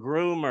 gays are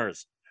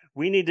groomers.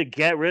 We need to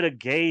get rid of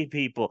gay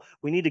people.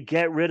 We need to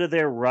get rid of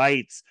their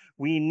rights.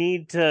 We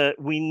need to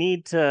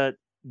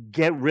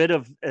get rid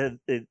of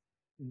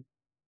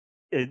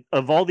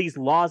all these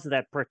laws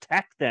that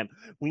protect them.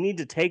 We need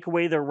to take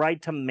away their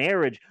right to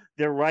marriage,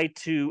 their right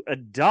to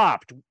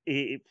adopt.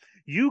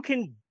 You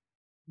can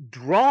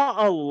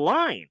draw a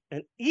line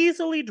and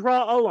easily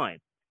draw a line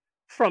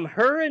from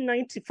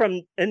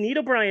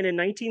Anita Bryant in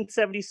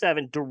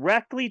 1977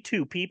 directly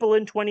to people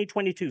in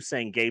 2022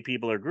 saying gay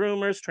people are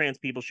groomers, trans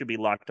people should be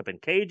locked up in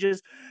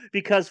cages,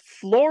 because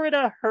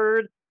Florida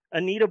heard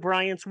Anita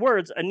Bryant's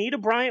words. Anita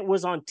Bryant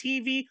was on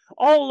TV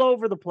all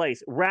over the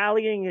place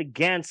rallying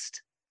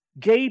against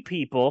gay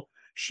people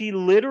She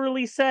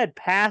literally said,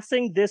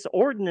 passing this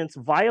ordinance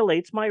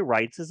violates my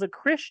rights as a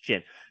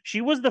Christian.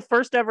 She was the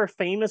first ever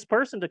famous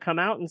person to come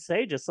out and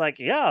say, just like,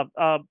 yeah,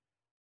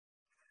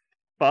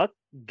 fuck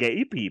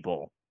gay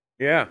people.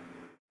 Yeah.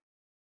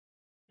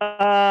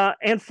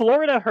 And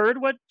Florida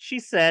heard what she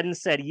said and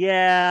said,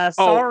 yeah,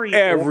 sorry.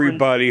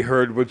 Everybody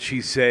heard what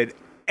she said.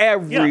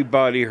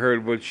 Everybody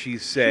heard what she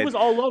said. She was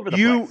all over the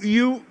place.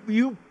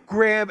 You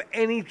grab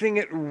anything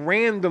at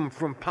random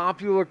from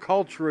popular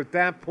culture at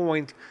that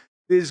point,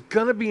 there's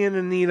gonna be an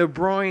Anita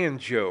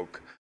Bryant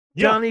joke.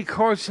 Yeah. Johnny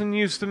Carson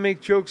used to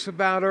make jokes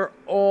about her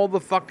all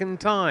the fucking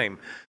time.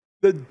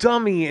 The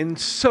dummy in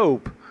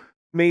Soap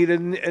made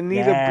an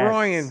Anita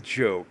Bryant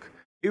joke.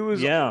 It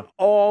was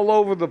all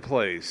over the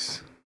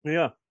place.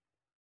 Yeah.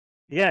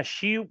 Yeah,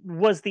 she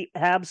was the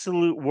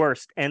absolute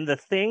worst. And the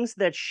things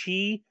that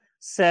she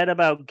said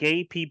about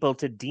gay people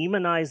to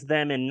demonize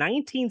them in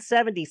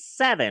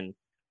 1977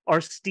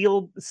 are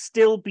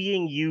still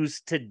being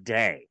used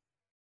today.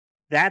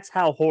 That's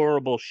how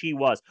horrible she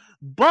was.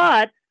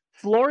 But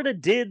Florida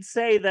did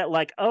say that,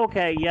 like,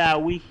 okay, yeah,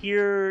 we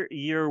hear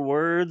your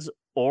words,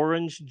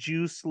 orange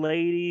juice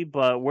lady,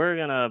 but we're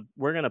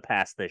gonna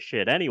pass this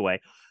shit anyway.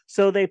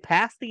 So they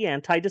passed the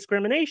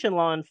anti-discrimination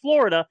law in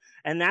Florida,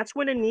 and that's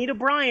when Anita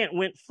Bryant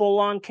went full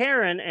on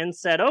Karen and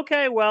said,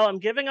 okay, well, I'm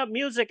giving up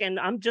music and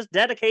I'm just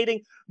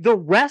dedicating the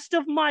rest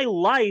of my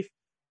life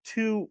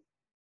to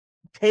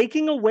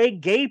taking away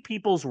gay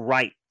people's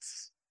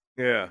rights.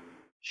 Yeah.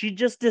 She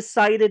just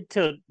decided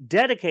to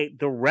dedicate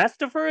the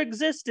rest of her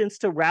existence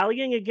to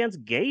rallying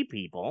against gay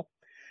people.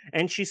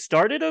 And she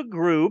started a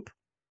group,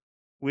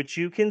 which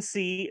you can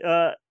see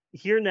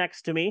here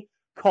next to me,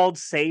 called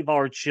Save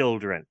Our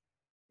Children.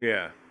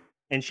 Yeah.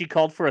 And she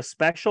called for a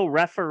special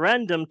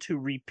referendum to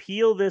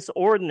repeal this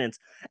ordinance.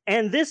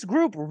 And this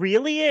group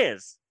really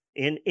is,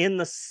 in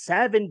the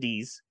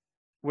 70s,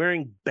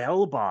 wearing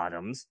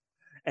bell-bottoms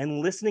and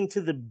listening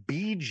to the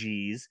Bee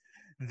Gees.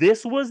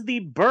 This was the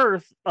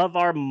birth of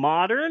our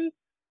modern,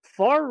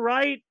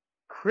 far-right,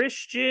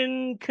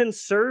 Christian,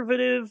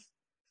 conservative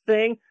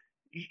thing.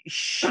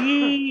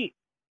 She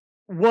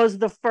was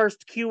the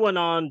first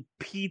QAnon,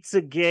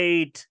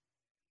 Pizzagate,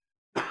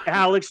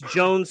 Alex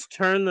Jones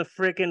turned the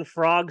frickin'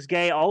 frogs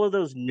gay, all of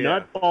those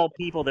nutball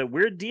people that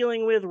we're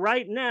dealing with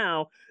right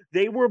now,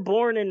 they were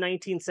born in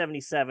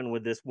 1977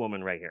 with this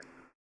woman right here.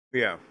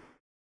 Yeah.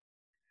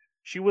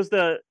 This was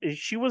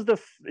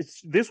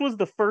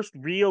the first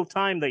real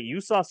time that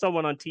you saw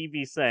someone on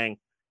TV saying,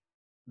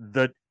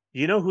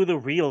 you know who the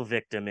real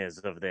victim is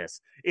of this?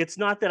 It's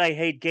not that I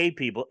hate gay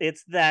people,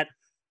 it's that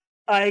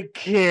I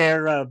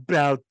care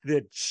about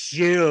the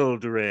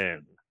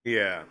children.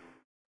 Yeah.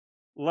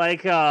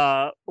 Like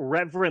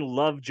Reverend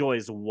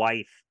Lovejoy's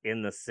wife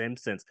in The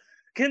Simpsons.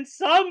 Can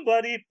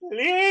somebody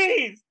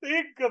please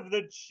think of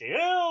the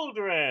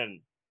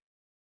children?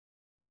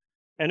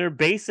 And her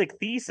basic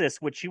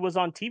thesis, which she was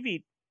on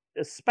TV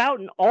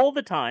spouting all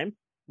the time,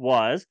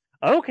 was,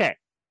 okay,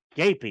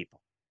 gay people,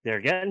 they're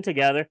getting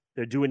together,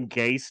 they're doing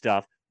gay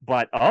stuff,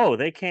 but,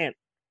 they can't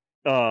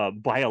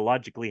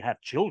biologically have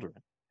children.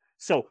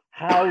 So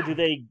how do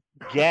they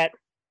get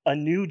a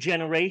new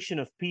generation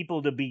of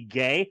people to be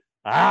gay?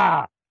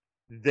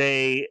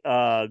 They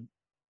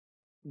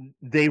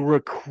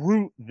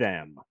recruit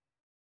them.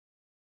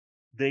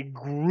 They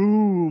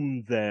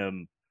groom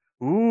them.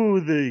 Ooh,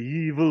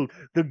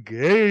 the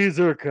gays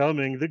are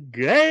coming. The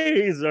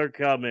gays are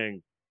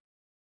coming.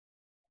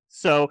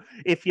 So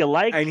if you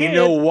like And kids, you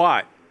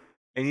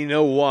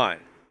know what?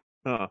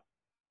 Huh.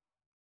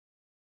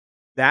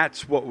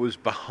 That's what was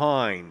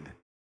behind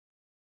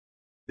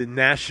the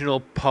National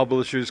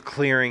Publishers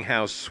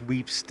Clearinghouse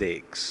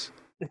sweepstakes.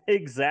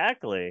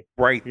 Exactly.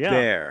 Right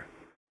there.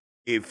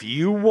 If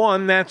you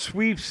won that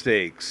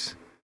sweepstakes,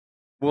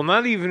 well,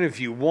 not even if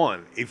you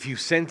won, if you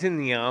sent in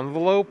the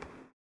envelope,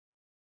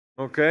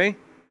 okay?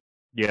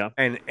 Yeah.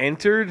 And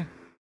entered,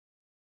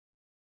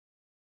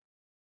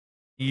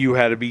 you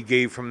had to be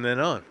gay from then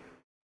on.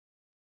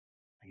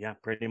 Yeah,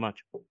 pretty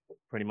much.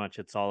 Pretty much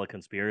it's all a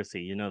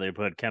conspiracy. You know, they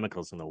put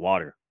chemicals in the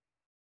water.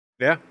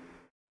 Yeah.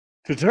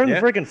 To turn the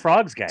freaking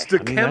frogs gay. It's the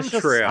that's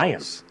just chemtrails.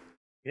 science.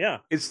 Yeah.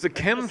 It's the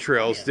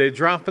chemtrails. They're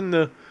dropping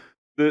the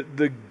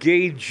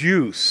gay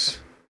juice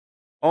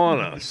on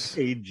us.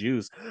 Gay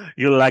juice.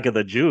 You like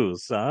the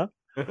juice, huh?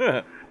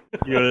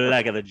 You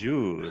like the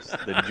juice.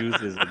 The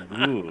juice is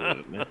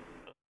good.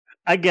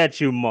 I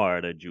get you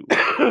more, the juice.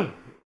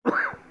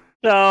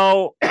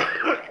 So,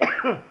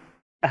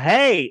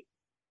 hey,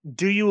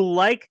 do you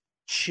like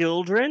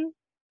children?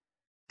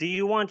 Do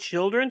you want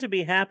children to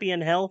be happy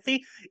and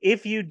healthy?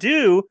 If you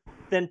do,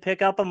 then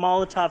pick up a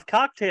Molotov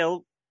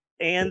cocktail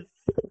and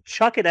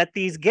chuck it at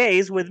these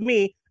gays with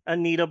me,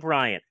 Anita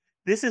Bryant.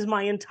 This is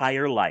my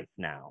entire life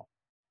now.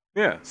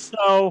 Yeah.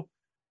 So,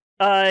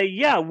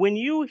 when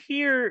you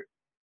hear...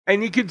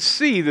 And you could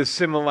see the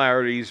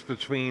similarities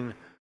between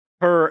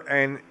her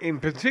and, in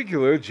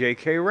particular,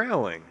 J.K.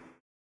 Rowling.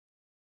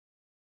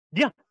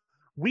 Yeah.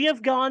 We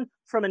have gone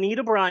from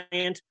Anita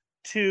Bryant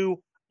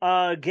to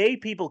gay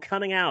people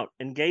coming out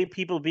and gay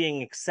people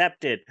being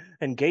accepted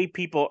and gay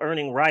people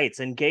earning rights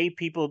and gay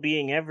people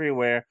being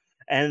everywhere.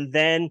 And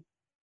then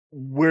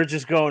we're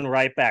just going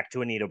right back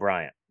to Anita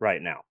Bryant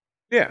right now.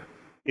 Yeah.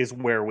 Is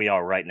where we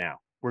are right now.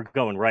 We're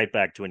going right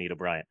back to Anita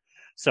Bryant.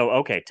 So,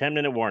 okay,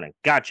 10-minute warning.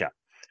 Gotcha.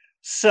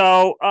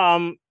 So,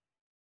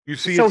 You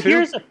see so it too?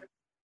 here's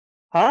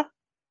huh?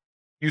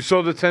 You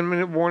saw the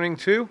 10-minute warning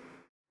too?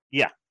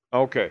 Yeah.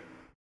 Okay.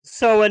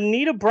 So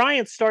Anita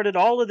Bryant started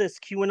all of this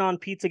QAnon,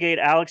 Pizzagate,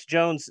 Alex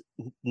Jones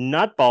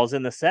nutballs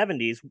in the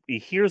 70s.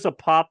 Here's a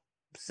pop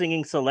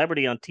singing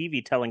celebrity on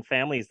TV telling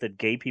families that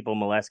gay people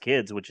molest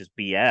kids, which is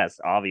BS,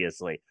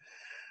 obviously.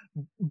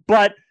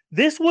 But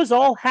this was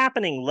all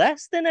happening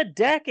less than a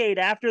decade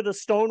after the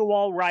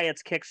Stonewall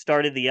riots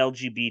kickstarted the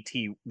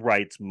LGBT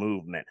rights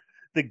movement.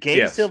 The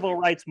gay civil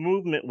rights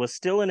movement was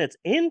still in its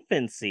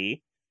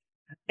infancy.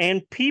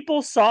 And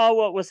people saw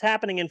what was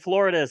happening in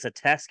Florida as a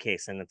test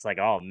case, and it's like,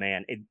 oh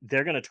man,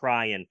 they're gonna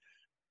try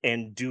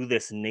and do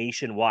this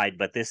nationwide,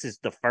 but this is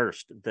the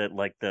first.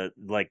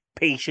 The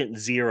patient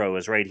zero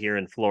is right here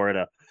in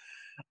Florida.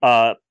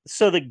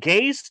 So the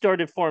gays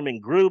started forming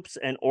groups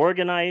and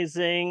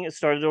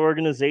started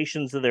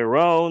organizations of their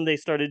own. They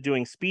started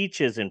doing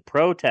speeches and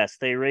protests.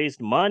 They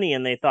raised money,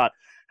 and they thought,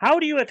 how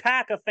do you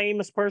attack a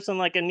famous person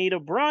like Anita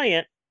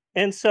Bryant?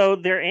 And so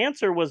their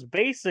answer was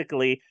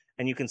basically,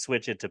 and you can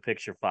switch it to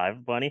picture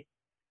 5, Bunny.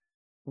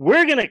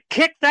 We're going to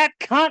kick that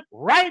cunt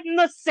right in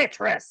the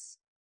citrus.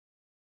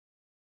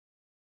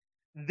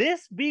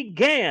 This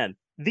began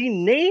the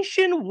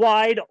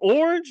nationwide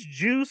orange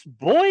juice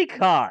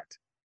boycott.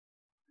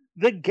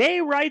 The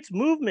gay rights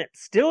movement,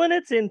 still in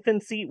its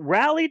infancy,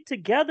 rallied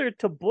together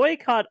to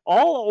boycott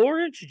all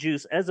orange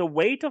juice as a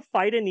way to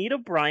fight Anita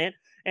Bryant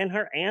and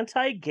her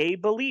anti-gay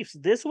beliefs.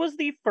 This was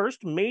the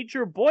first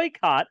major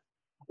boycott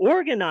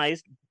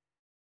organized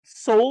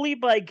solely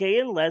by gay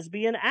and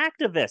lesbian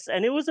activists,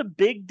 and it was a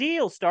big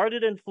deal.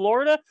 Started in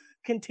Florida,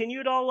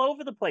 continued all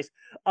over the place.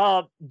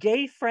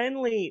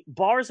 Gay-friendly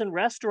bars and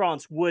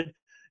restaurants would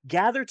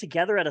gather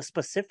together at a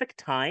specific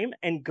time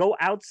and go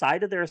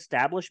outside of their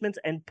establishments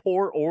and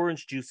pour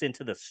orange juice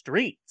into the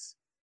streets.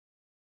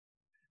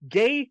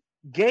 Gay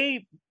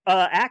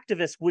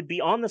activists would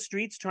be on the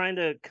streets trying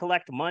to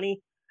collect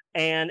money,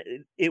 and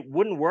it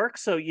wouldn't work.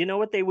 So you know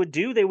what they would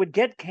do? They would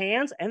get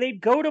cans and they'd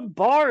go to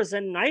bars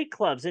and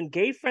nightclubs and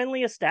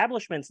gay-friendly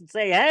establishments and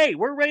say, "Hey,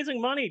 we're raising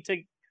money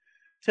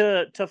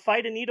to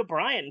fight Anita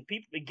Bryant."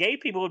 And gay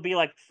people would be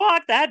like,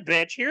 "Fuck that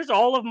bitch! Here's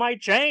all of my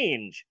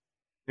change."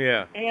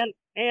 Yeah.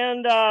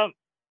 And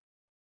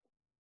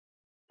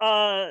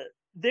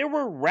there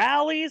were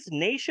rallies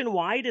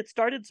nationwide. It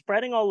started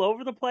spreading all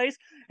over the place.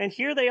 And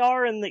here they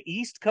are in the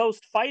East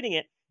Coast fighting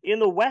it. In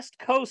the West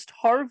Coast,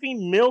 Harvey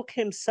Milk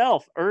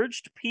himself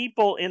urged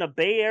people in a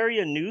Bay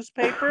Area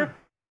newspaper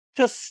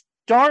to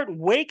start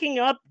waking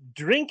up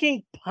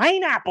drinking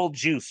pineapple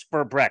juice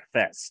for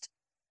breakfast.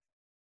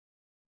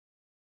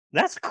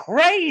 That's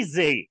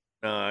crazy.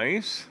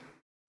 Nice.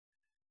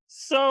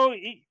 So,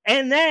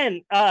 and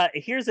then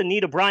here's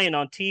Anita Bryant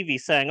on TV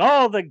saying,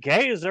 "Oh, the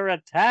gays are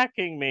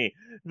attacking me.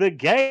 The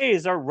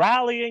gays are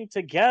rallying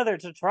together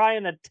to try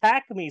and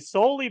attack me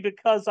solely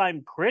because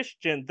I'm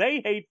Christian. They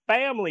hate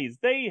families.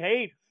 They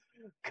hate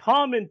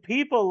common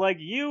people like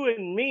you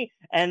and me."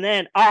 And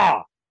then,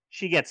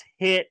 she gets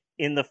hit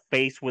in the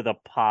face with a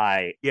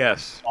pie.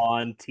 Yes.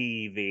 On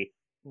TV.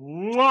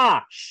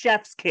 Mwah!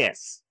 Chef's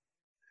kiss.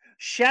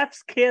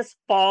 Chef's kiss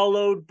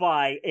followed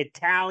by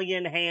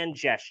Italian hand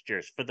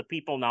gestures for the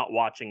people not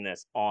watching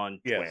this on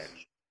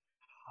Twitch.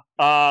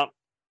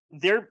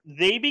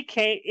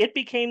 It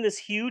became this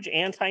huge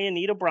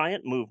anti-Anita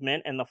Bryant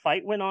movement, and the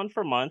fight went on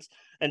for months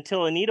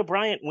until Anita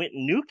Bryant went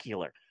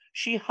nuclear.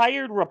 She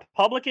hired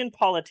Republican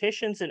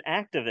politicians and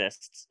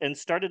activists and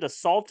started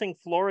assaulting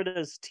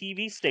Florida's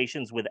TV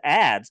stations with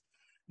ads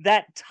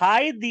that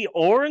tied the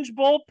Orange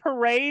Bowl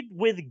parade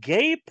with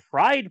gay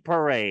pride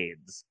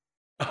parades.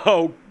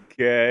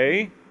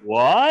 Okay.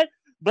 What?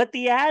 But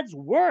the ads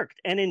worked,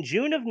 and in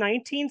June of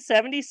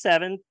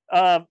 1977,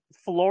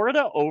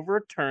 Florida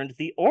overturned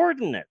the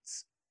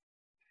ordinance,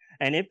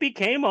 and it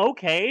became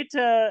okay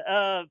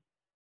to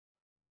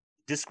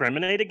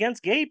discriminate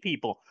against gay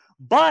people.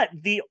 But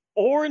the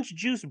orange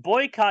juice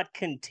boycott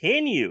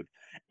continued,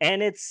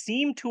 and it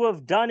seemed to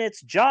have done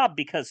its job,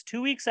 because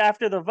 2 weeks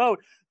after the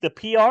vote, the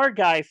PR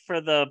guy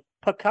for the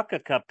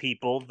Fakakaka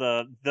people,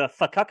 the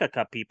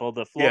Fakakaka people,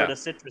 the Florida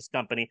Citrus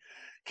Company,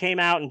 came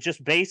out and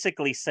just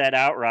basically said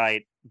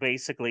outright,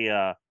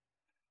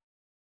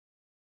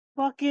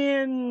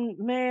 fucking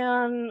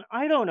man,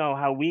 I don't know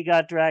how we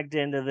got dragged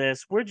into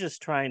this. We're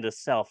just trying to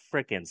sell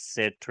frickin'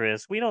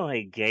 citrus. We don't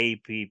hate gay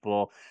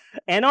people.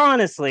 And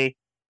honestly,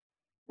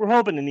 we're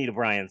hoping Anita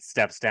Bryant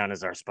steps down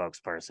as our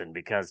spokesperson,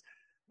 because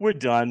we're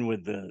done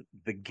with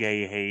the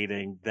gay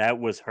hating. That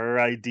was her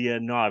idea,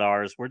 not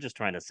ours. We're just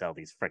trying to sell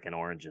these frickin'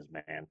 oranges,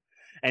 man.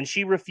 And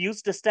she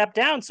refused to step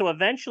down, so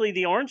eventually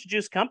the orange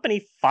juice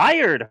company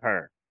fired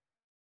her.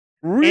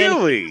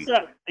 Really?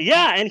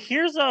 And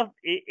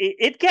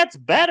it gets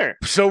better.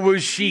 So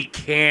was she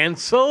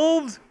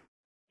canceled?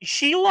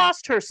 She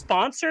lost her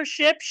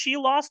sponsorship. She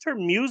lost her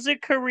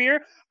music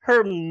career,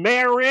 her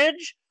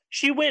marriage.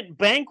 She went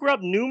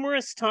bankrupt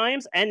numerous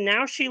times, and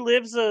now she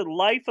lives a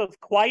life of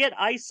quiet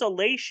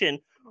isolation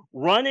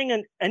running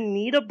an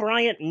Anita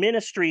Bryant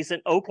Ministries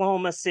in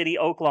Oklahoma City,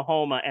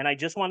 Oklahoma. And I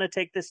just want to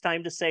take this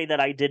time to say that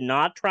I did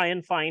not try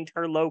and find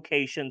her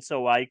location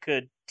so I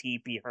could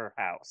TP her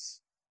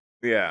house.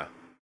 Yeah.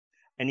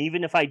 And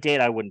even if I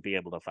did, I wouldn't be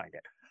able to find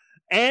it.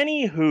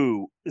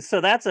 Anywho, so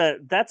that's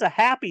a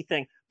happy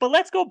thing. But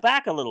let's go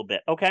back a little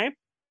bit, okay?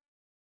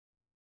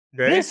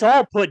 Okay. This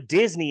all put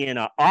Disney in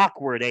an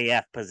awkward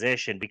AF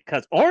position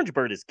because Orange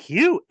Bird is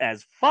cute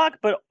as fuck,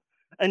 but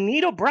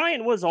Anita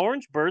Bryant was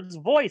Orange Bird's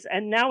voice,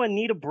 and now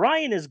Anita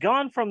Bryant is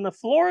gone from the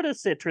Florida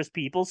Citrus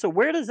people, so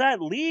where does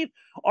that leave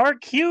our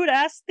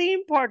cute-ass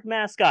theme park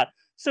mascot?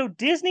 So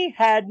Disney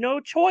had no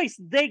choice.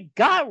 They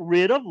got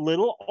rid of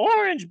little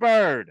Orange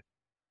Bird.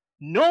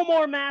 No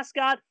more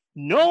mascot,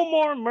 no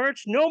more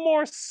merch, no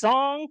more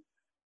song.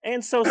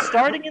 And so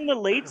starting in the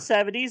late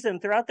 70s and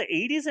throughout the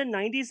 80s and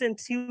 90s and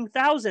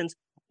 2000s,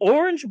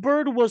 Orange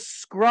Bird was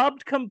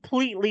scrubbed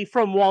completely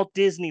from Walt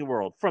Disney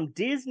World, from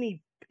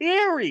Disney,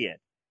 period.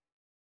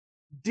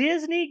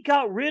 Disney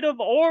got rid of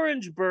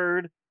Orange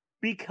Bird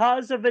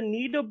because of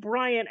Anita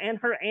Bryant and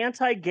her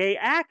anti-gay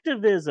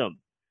activism.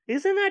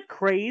 Isn't that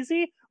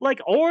crazy? Like,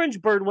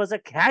 Orange Bird was a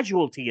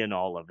casualty in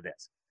all of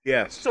this.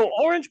 Yes. So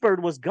Orange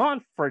Bird was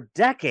gone for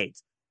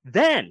decades.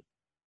 Then,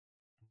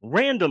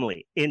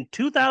 randomly, in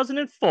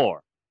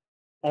 2004,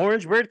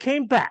 Orange Bird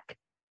came back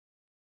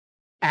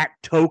at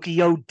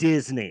Tokyo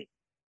Disney.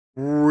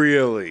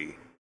 Really?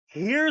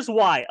 Here's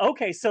why.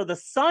 Okay, so the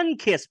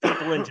Sun-Kiss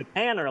people in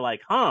Japan are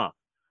like,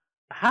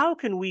 how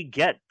can we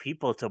get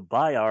people to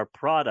buy our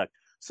product?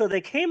 So they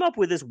came up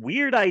with this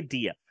weird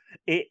idea.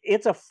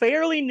 It's a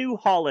fairly new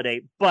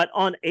holiday, but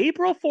on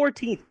April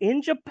 14th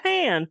in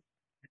Japan,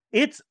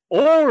 it's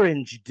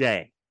Orange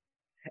Day.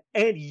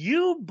 And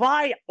you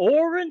buy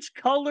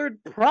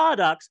orange-colored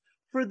products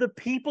for the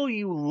people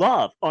you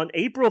love. On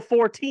April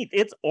 14th,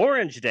 it's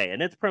Orange Day,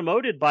 and it's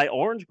promoted by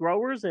orange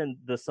growers and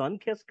the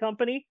Sun-Kiss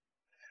Company.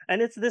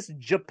 And it's this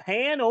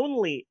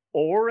Japan-only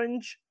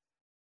orange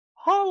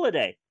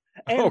holiday.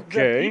 And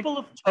the people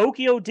of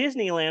Tokyo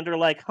Disneyland are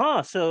like,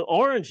 so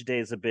Orange Day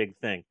is a big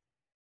thing.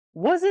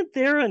 Wasn't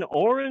there an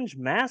orange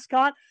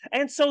mascot?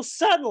 And so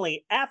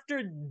suddenly,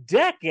 after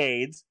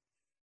decades,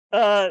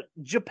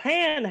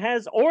 Japan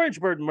has Orange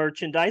Bird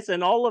merchandise,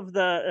 and all of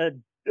the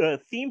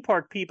theme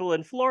park people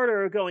in Florida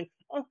are going,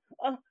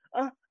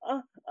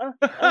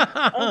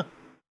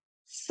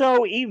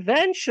 So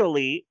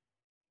eventually,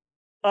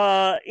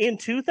 in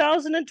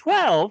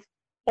 2012,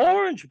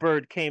 Orange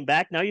Bird came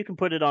back. Now you can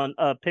put it on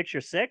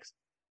picture 6.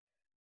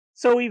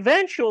 So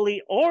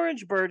eventually,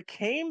 Orange Bird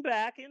came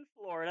back in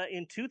Florida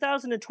in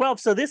 2012.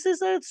 So this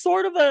is a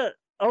sort of a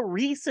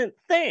recent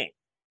thing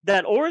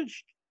that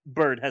Orange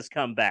Bird has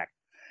come back.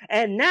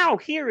 And now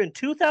here in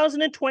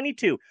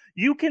 2022,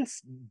 you can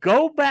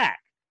go back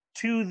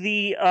to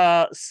the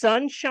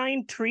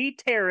Sunshine Tree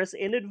Terrace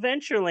in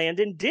Adventureland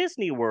in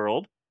Disney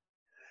World,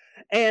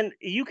 and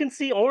you can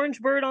see Orange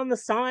Bird on the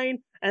sign,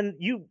 and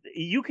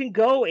you can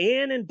go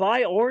in and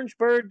buy Orange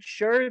Bird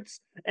shirts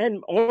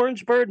and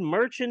Orange Bird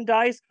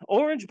merchandise.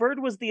 Orange Bird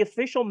was the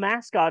official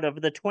mascot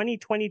of the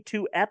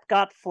 2022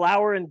 Epcot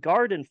Flower and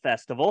Garden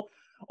Festival.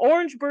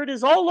 Orange Bird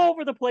is all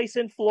over the place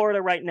in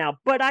Florida right now,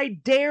 but I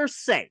dare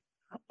say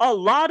a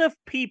lot of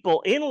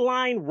people in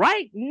line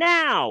right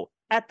now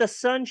at the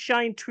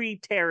Sunshine Tree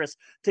Terrace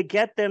to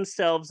get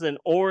themselves an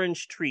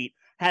orange treat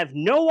have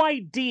no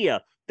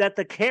idea that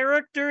the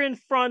character in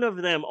front of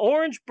them,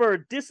 Orange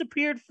Bird,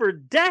 disappeared for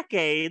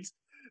decades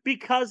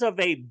because of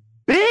a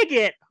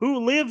bigot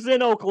who lives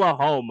in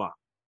Oklahoma.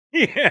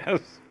 Yes.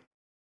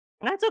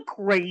 That's a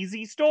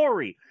crazy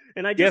story.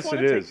 And I just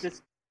want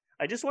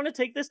to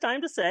take this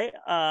time to say,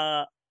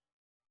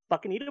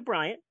 fuck Anita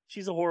Bryant.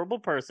 She's a horrible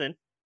person.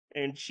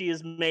 And she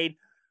has made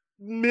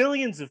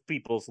millions of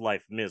people's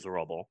life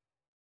miserable.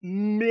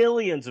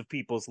 Millions of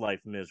people's life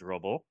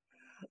miserable.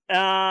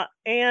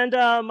 And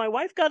my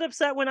wife got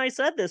upset when I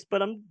said this,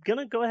 but I'm going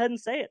to go ahead and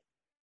say it.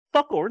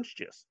 Fuck orange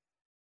juice.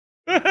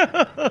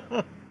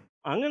 I'm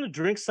going to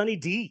drink Sunny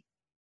D.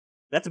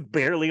 That's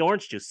barely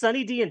orange juice.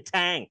 Sunny D and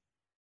Tang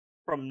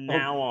from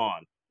now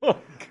on.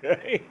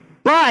 Okay.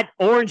 But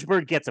Orange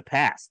Bird gets a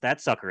pass.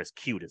 That sucker is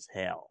cute as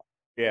hell.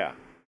 Yeah.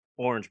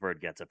 Orange Bird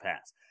gets a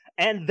pass.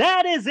 And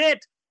that is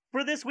it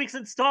for this week's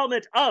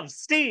installment of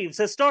Steve's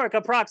Historic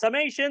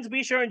Approximations.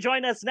 Be sure and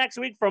join us next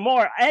week for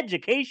more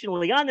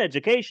educationally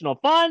uneducational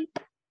fun.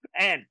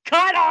 And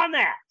cut on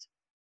that!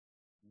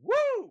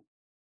 Woo!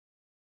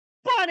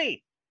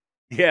 Bunny!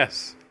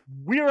 Yes.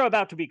 We're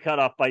about to be cut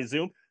off by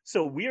Zoom,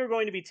 so we are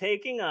going to be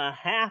taking a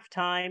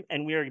halftime,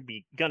 and we are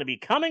going to be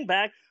coming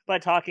back by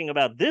talking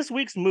about this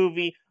week's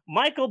movie,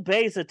 Michael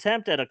Bay's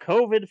attempt at a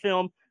COVID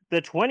film,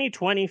 the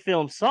 2020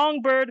 film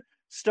Songbird,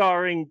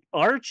 starring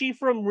Archie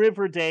from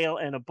Riverdale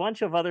and a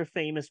bunch of other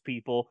famous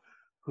people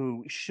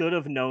who should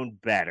have known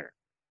better.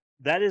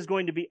 That is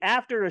going to be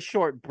after a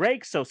short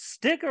break, so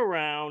stick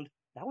around.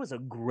 That was a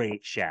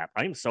great chap.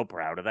 I'm so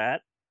proud of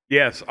that.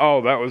 Yes.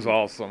 Oh, that was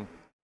awesome.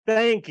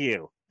 Thank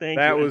you.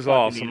 That was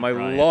awesome. I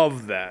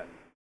love that.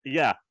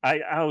 Yeah,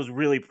 I was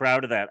really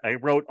proud of that. I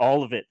wrote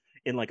all of it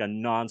in like a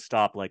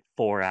nonstop, like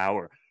 4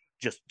 hour.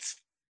 Just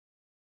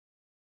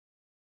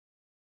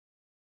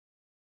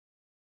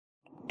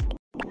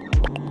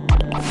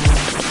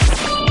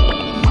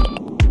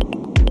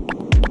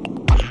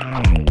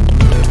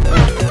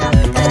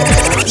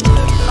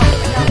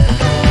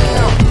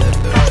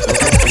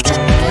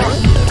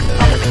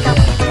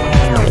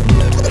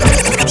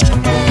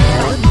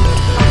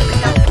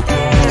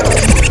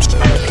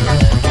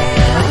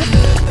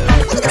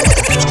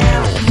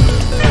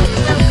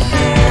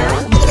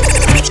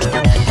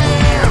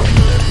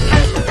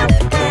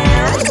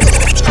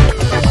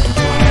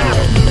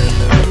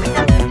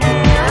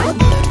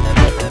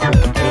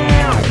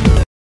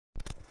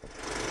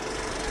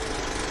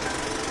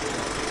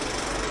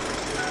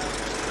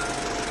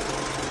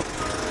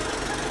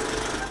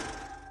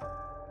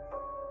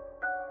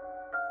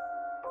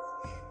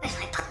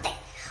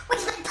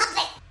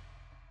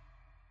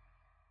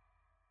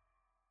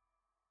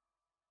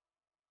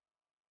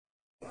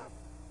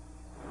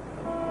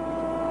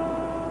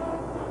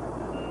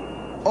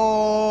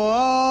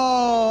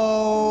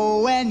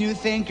Oh, when you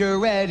think you're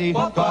ready,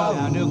 go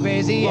down to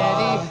Crazy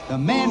Eddie, the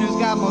man who's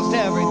got most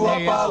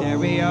everything. His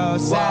stereo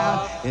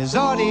sound, his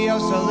audio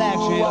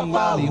selection,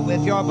 Wally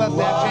with your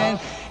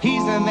perfection.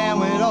 He's the man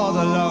with all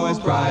the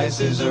lowest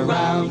prices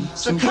around.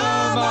 So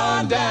come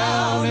on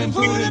down and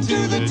put it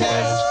to the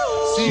test.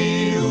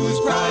 See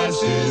whose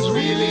prices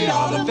really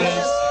are the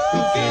best.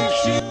 Who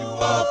fix you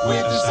up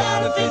with the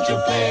sound that fits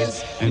your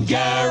place and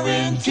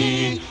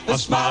guaranteed a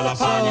smile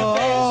upon your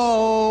face.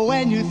 Oh,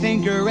 when you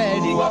think you're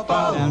ready, go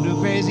down to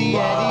Crazy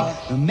Eddie,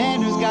 the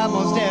man who's got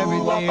most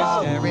everything. His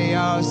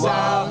stereo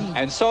sound,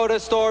 and so the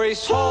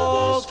story's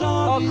told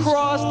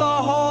across the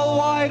whole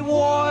wide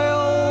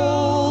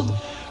world.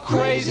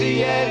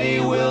 Crazy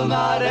Eddie will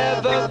not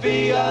ever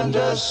be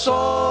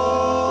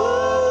undersold.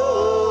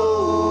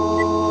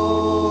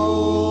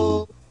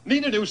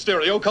 Need a new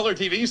stereo, color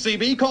TV,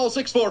 CB? Call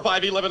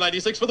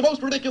 645-1196 for the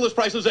most ridiculous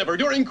prices ever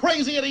during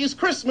Crazy Eddie's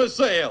Christmas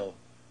sale.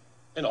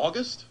 In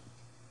August?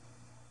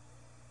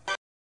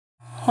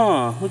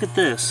 Huh, look at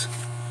this.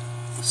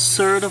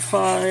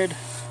 Certified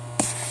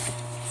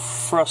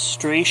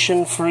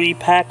frustration-free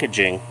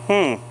packaging.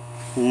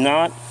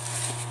 Not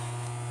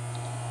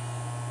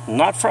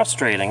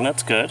frustrating,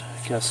 that's good.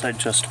 I guess I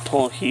just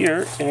pull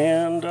here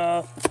and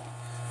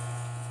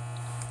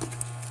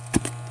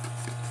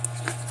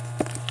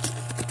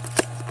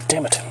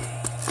damn it.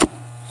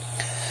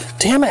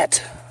 Damn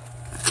it!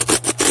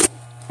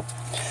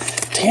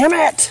 Damn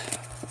it!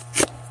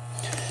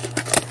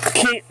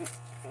 Okay.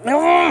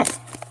 No!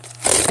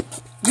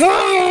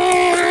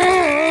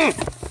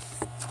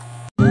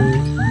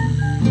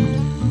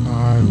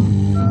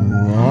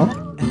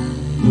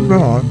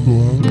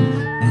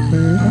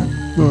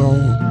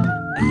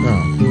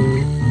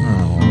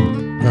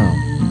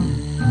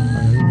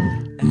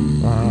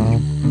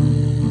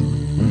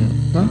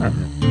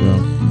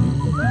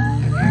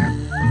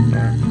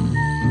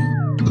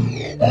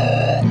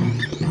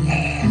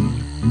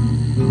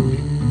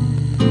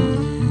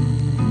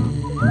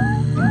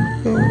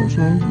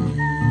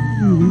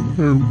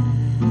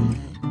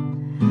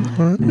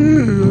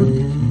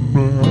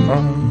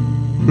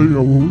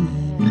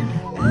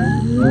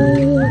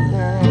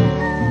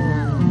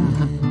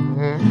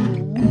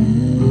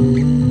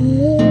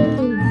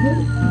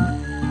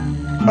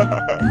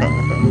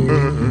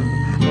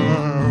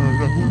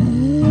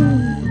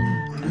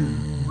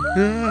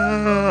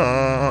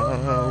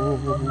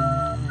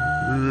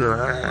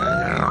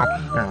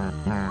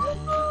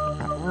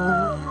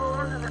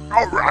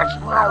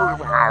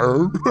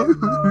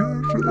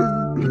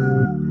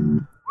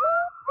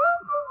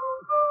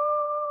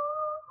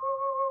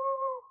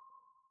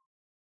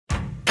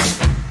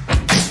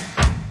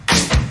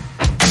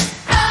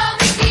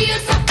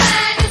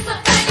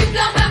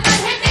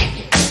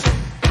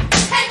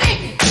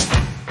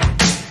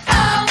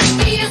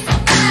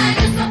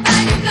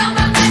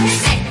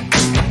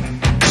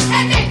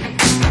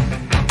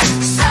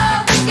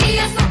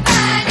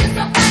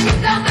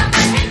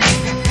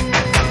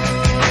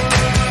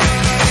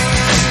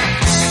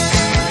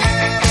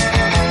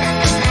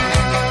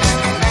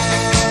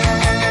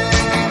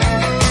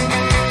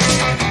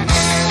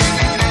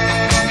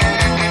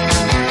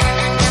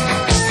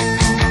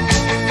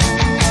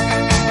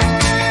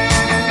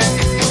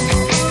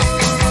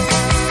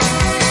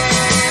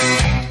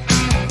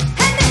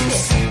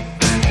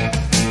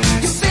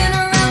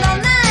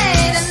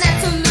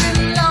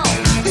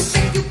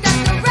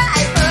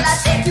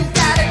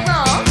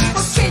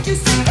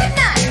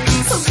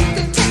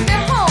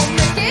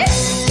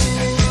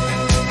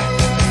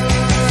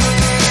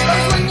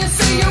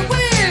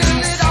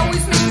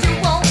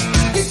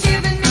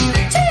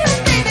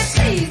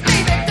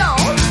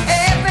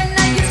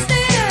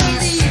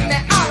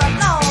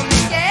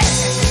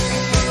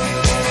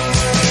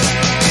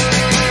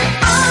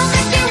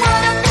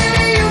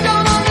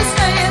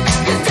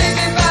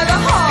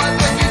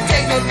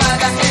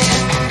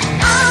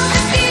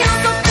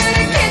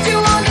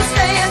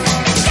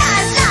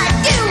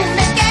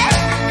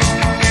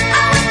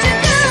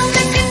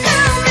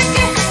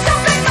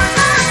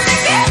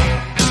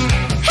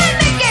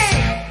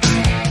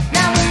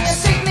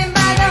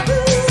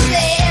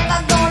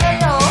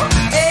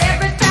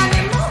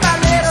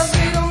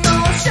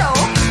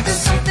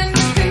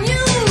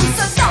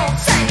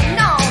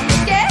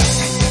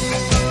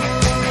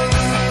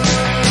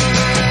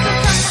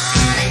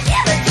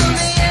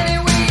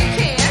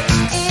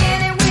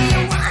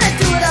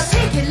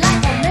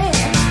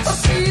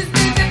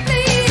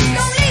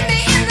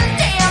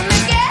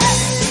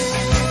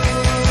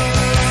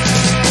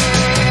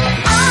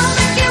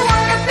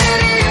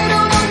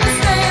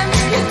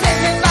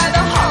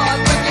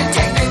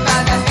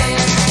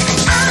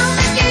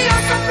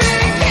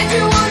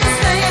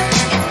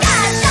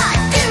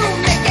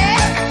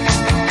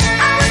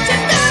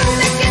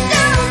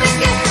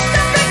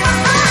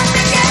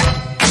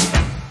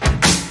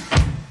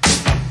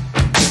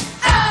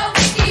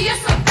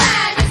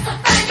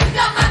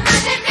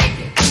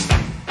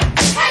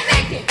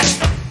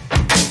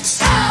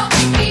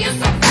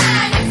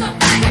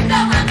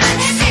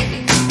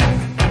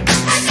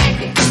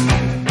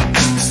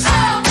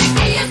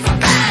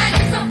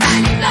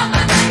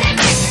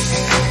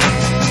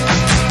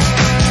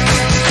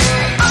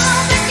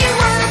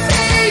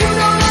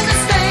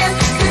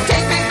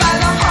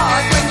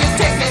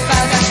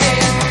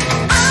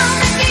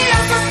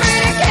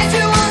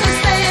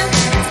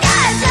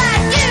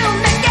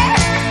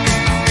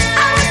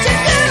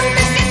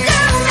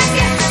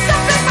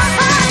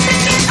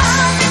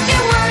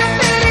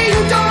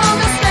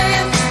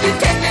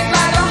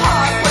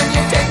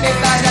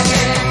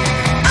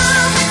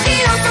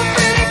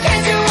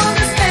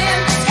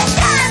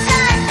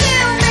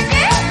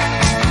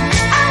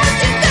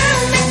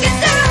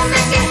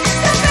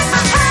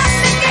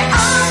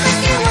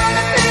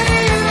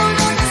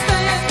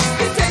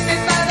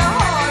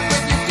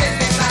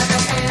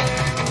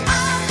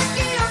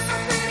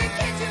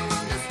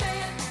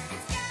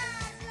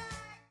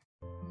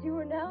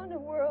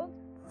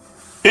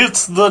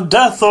 It's The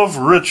Death of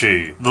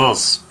Richie, the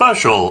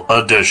Special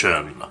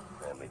Edition.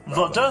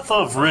 The Death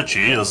of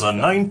Richie is a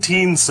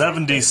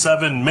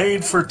 1977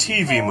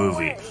 made-for-TV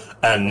movie,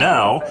 and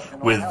now,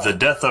 with The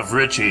Death of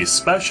Richie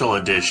Special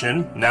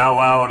Edition, now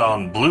out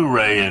on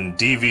Blu-ray and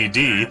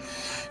DVD,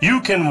 you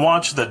can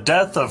watch The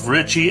Death of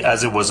Richie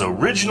as it was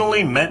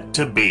originally meant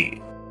to be.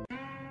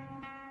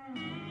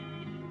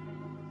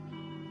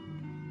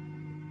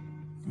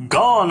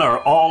 Gone are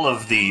all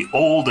of the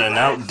old and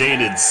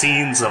outdated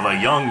scenes of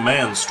a young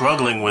man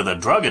struggling with a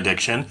drug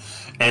addiction,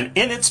 and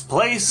in its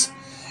place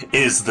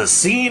is the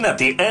scene at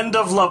the end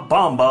of La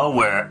Bamba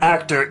where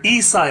actor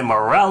Esai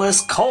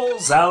Morales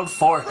calls out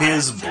for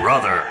his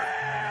brother.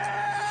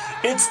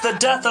 It's The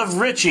Death of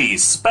Richie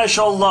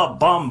Special La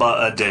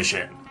Bamba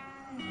Edition.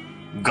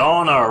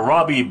 Gone are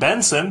Robbie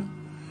Benson,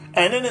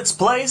 and in its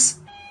place,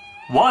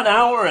 1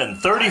 hour and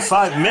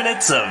 35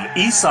 minutes of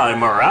Esai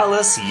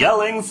Morales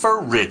yelling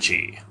for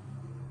Richie.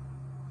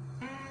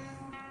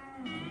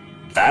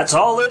 That's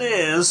all it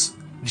is,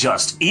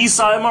 just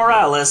Esai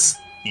Morales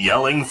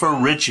yelling for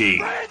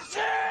Richie.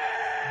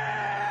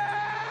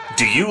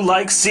 Do you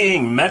like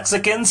seeing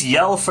Mexicans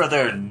yell for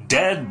their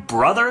dead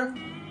brother?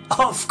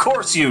 Of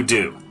course you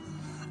do.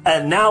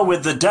 And now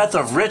with The Death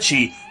of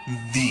Richie,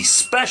 the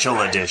Special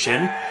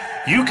Edition,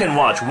 you can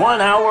watch 1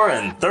 hour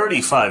and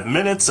 35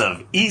 minutes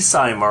of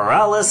Esai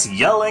Morales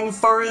yelling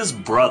for his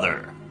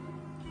brother.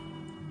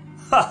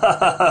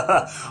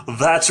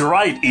 That's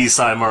right,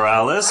 Esai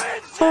Morales.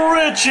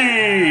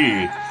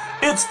 Richie!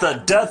 It's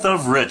The Death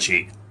of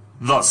Richie,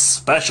 the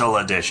Special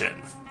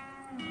Edition.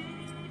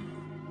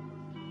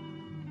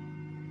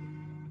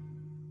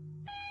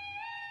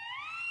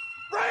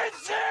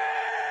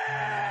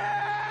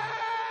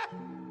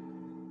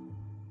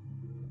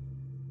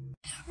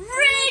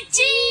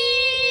 Richie!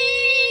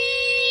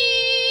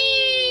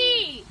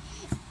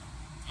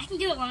 I can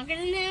do it longer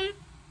than him.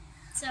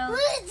 So.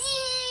 Richie!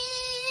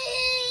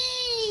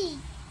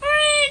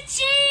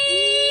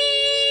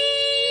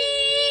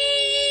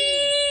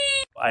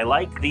 I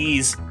like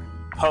these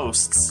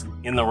posts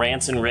in the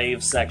rants and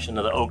raves section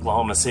of the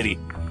Oklahoma City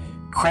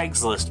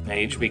Craigslist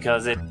page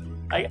because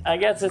I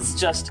guess it's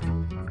just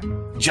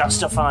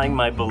justifying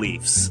my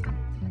beliefs.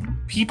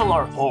 People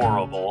are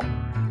horrible.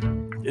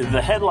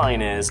 The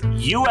headline is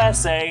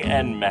USA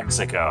and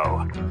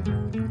Mexico.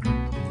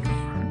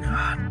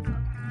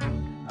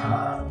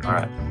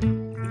 Alright,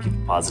 keep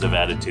a positive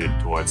attitude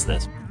towards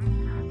this.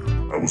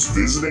 I was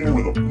visiting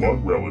with a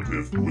blood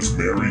relative who was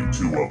married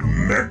to a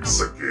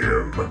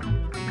Mexican.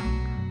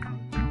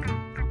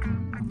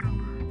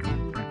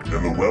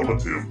 And the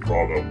relative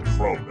brought up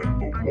Trump and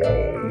the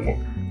wall.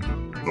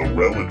 The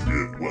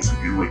relative was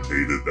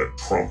irritated that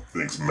Trump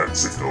thinks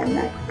Mexico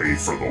will pay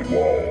for the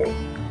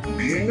wall.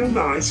 Being a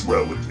nice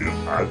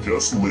relative, I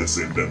just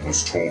listened and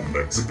was told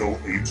Mexico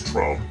hates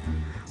Trump.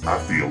 I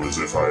feel as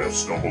if I have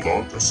stumbled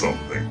onto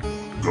something.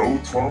 Go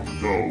Trump,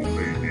 go,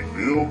 baby,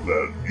 build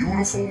that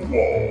beautiful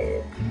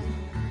wall.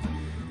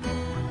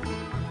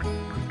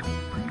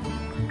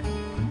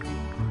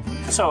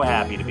 So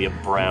happy to be a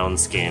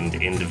brown-skinned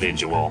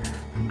individual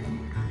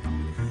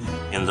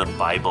in the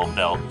Bible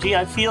Belt. Gee,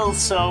 I feel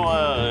so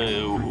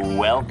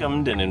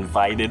welcomed and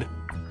invited.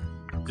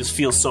 Just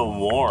feel so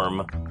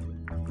warm.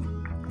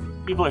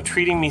 People are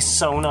treating me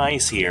so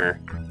nice here.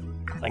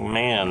 Like,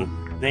 man,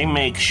 they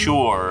make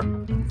sure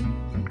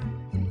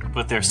to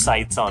put their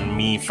sights on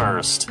me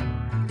first.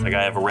 Like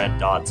I have red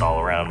dots all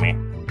around me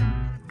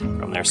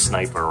from their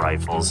sniper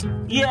rifles.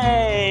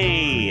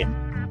 Yay!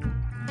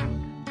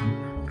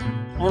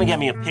 I'm gonna get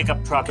me a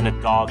pickup truck and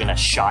a dog and a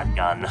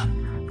shotgun.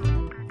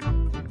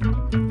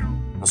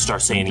 I'll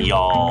start saying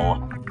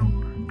y'all.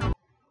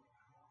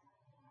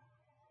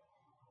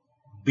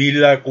 Be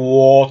like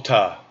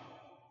water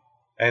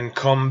and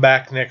come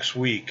back next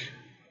week,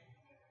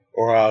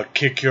 or I'll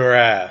kick your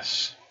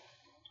ass.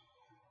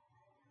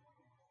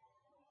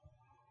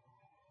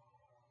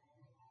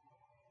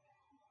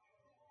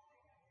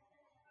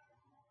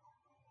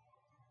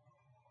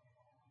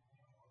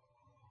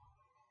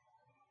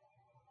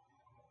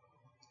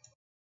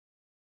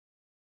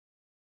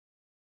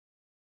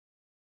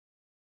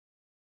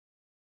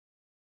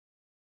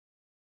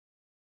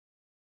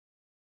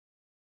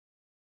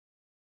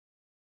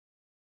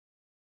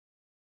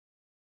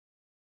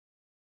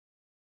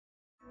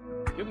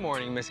 Good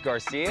morning, Miss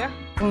Garcia.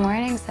 Good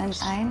morning,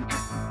 sunshine.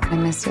 I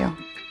miss you.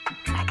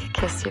 I could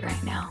kiss you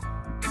right now.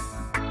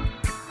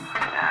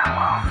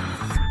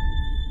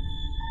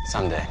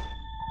 Someday.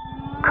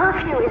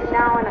 Curfew is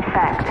now in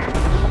effect.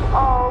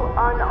 All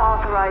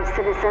unauthorized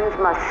citizens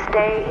must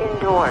stay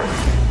indoors.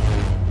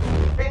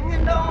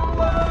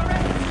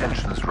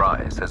 Tensions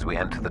rise as we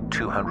enter the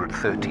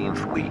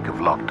 213th week of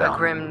lockdown. A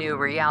grim new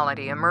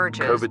reality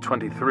emerges.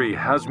 COVID-23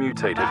 has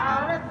mutated.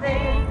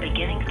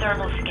 Beginning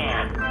thermal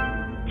scan.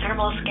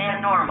 Thermal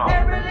scan normal.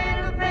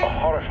 A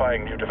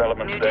horrifying new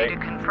development New today.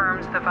 data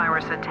confirms the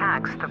virus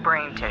attacks the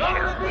brain tissue.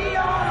 Hey,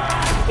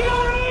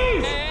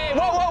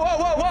 whoa, whoa, whoa,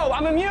 whoa, whoa!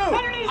 I'm immune!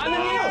 I'm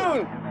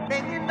immune!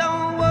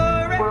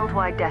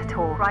 Worldwide death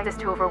toll rises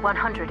to over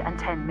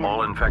 110 million.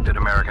 All infected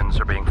Americans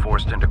are being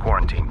forced into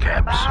quarantine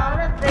camps.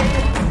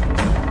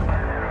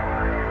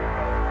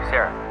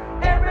 Sarah.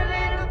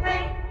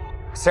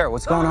 Sarah,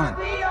 what's going on?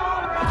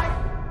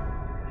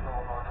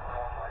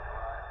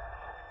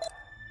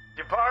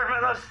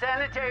 Department of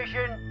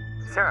Sanitation.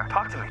 Sarah,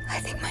 talk to me. I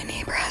think my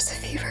neighbor has a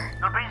fever.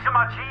 It'll be so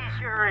much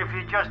easier if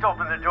you just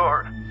open the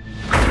door.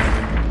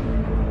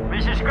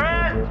 Mrs.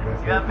 Grant,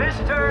 you have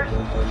visitors.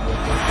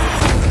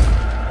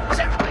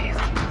 Sarah, please.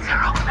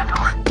 Sarah, open that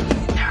door.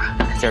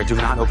 Sarah, do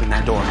not open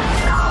that door.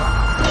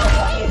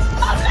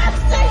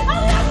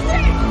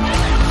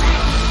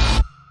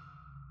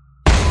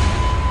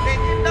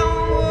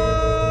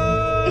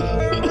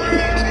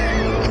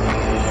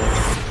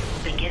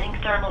 Beginning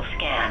thermal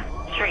scan.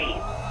 3,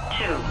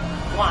 2,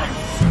 1.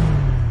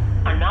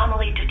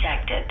 Anomaly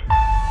detected.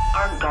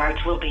 Armed guards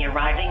will be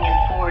arriving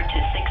in 4 to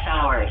 6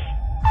 hours.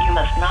 You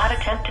must not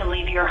attempt to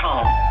leave your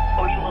home,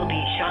 or you will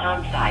be shot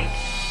on sight.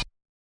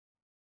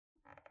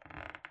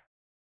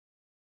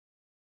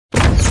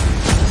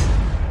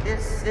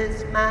 This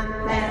is my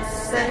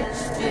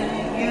message to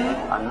you.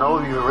 I know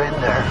you're in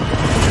there.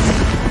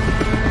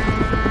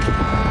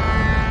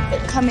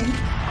 They're coming. I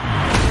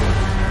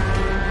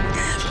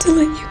have to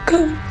let you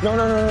go.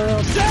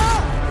 No.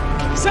 Sarah!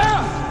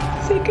 Sarah!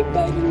 Say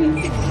goodbye to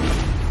me.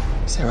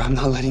 Sarah, I'm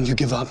not letting you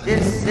give up.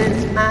 This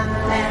is my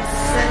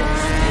message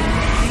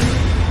to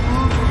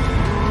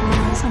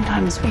you.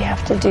 Sometimes we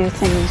have to do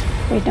things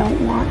we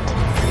don't want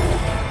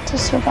to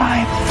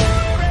survive.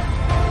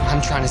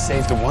 I'm trying to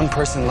save the one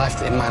person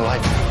left in my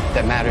life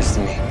that matters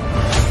to me.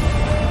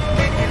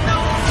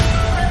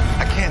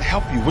 I can't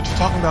help you. What you're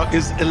talking about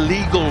is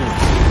illegal.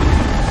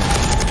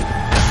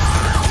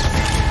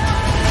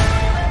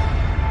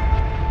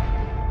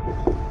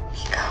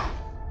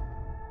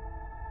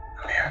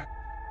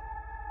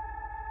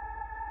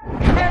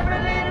 Every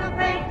little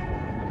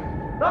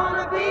thing's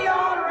gonna be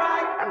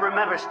alright. And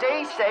remember,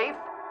 stay safe,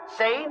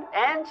 sane,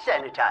 and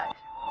sanitized.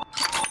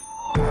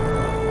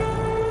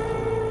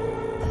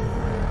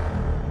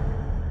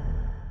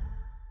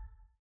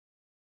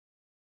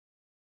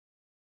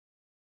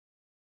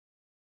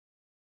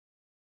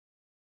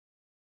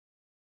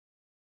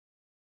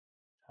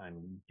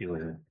 I'm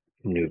doing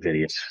new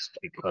videos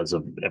because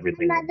of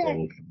everything.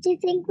 Mother, do you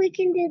think we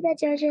can do the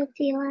JoJo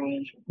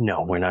feeling?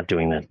 No, we're not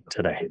doing that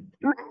today.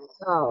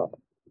 Oh.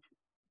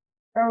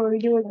 Or we're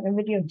doing a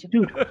video too.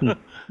 Dude.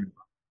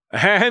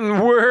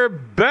 And we're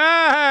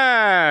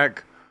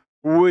back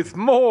with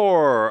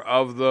more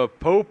of the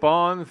Pope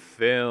on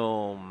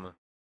Film.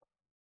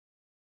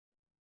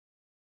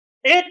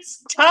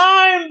 It's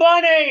time,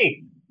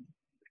 Bunny!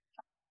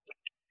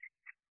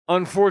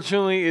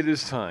 Unfortunately, it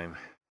is time.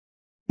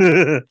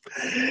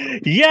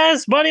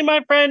 Yes, Bunny,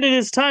 my friend, it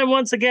is time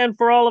once again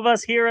for all of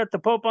us here at the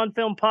Pope on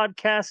Film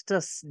podcast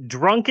to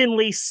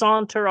drunkenly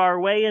saunter our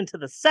way into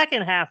the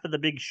second half of the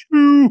big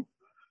show.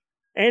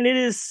 And it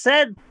is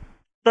said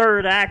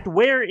third act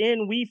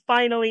wherein we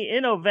finally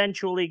and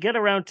eventually get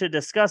around to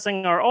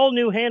discussing our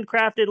all-new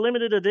handcrafted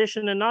limited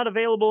edition and not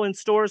available in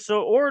stores,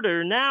 so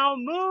order now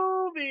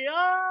movie of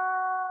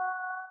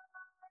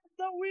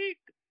the week.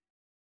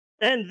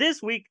 And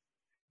this week,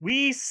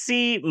 we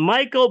see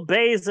Michael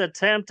Bay's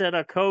attempt at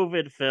a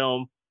COVID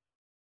film,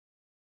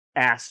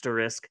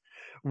 asterisk,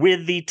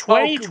 with the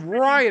 20... Oh,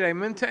 right, I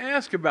meant to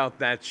ask about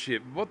that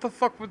shit. What the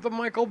fuck with the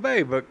Michael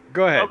Bay? But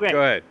go ahead, Okay.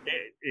 go ahead.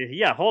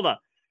 Yeah, hold on.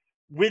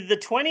 With the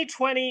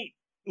 2020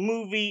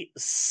 movie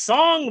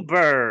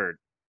Songbird.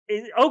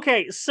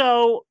 Okay,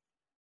 so...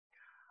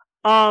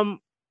 because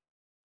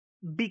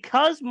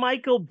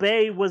Michael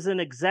Bay was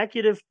an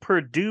executive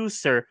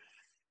producer...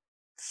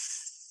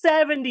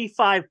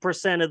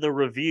 75% of the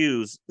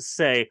reviews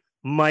say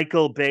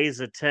Michael Bay's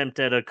attempt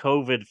at a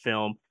COVID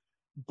film.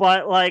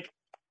 But, like,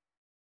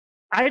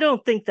 I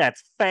don't think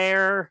that's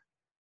fair.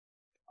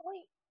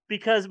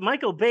 Because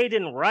Michael Bay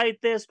didn't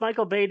write this.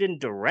 Michael Bay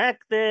didn't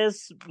direct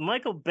this.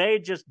 Michael Bay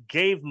just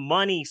gave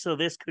money so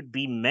this could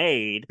be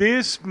made.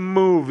 This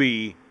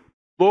movie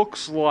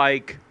looks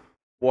like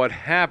what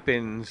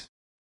happens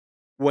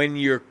when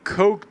your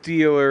Coke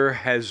dealer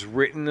has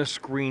written a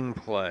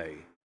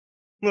screenplay.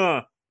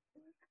 Huh.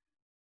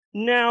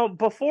 Now,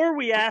 before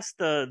we ask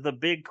the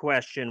big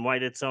question, why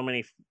did so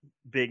many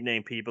big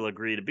name people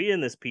agree to be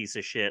in this piece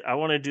of shit, I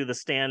want to do the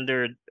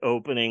standard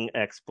opening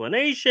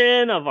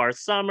explanation of our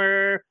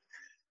summer,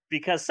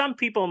 because some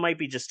people might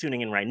be just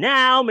tuning in right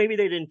now. Maybe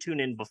they didn't tune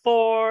in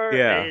before.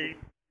 Yeah.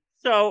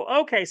 So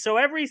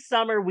every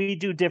summer we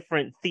do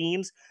different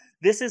themes.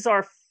 This is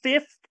our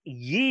 5th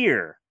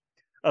year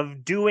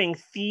of doing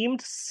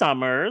themed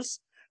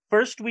summers.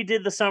 First, we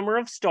did the Summer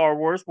of Star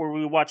Wars, where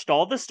we watched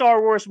all the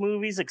Star Wars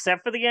movies,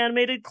 except for the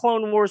animated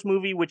Clone Wars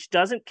movie, which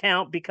doesn't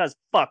count because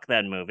fuck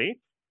that movie.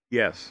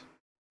 Yes.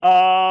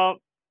 I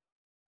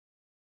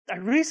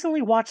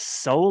recently watched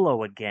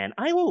Solo again.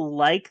 I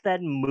like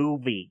that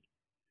movie.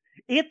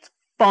 It's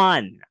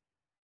fun.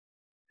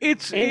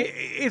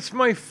 It's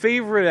my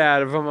favorite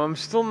out of them. I'm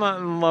still not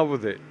in love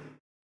with it.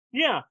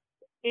 Yeah.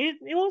 It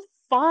was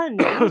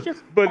fun. It was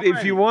just But fun.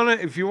 if you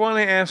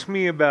wanna ask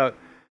me about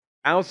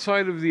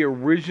outside of the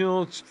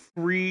original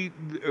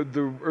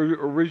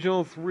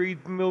original three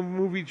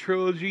movie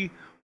trilogy,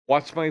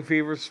 what's my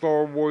favorite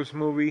Star Wars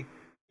movie?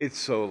 It's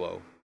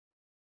Solo.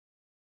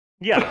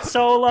 Yeah,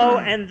 Solo,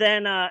 and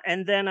then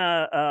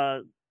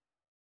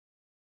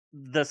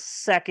the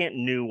second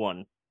new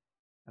one.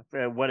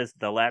 What is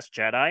The Last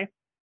Jedi?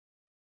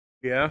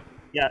 Yeah.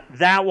 Yeah,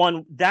 that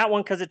one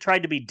because it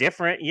tried to be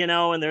different,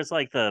 and there's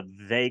like the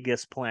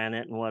Vegas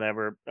planet and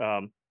whatever.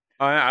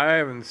 I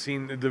haven't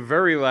seen the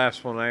very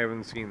last one. I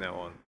haven't seen that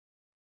one.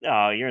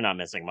 Oh, you're not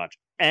missing much.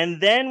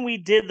 And then we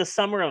did the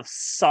summer of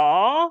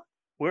Saw,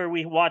 where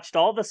we watched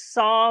all the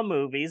Saw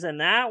movies, and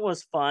that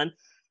was fun.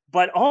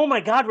 But oh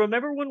my God,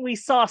 remember when we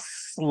saw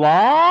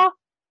Slaw?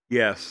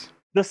 Yes.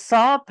 The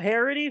Saw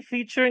parody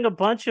featuring a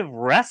bunch of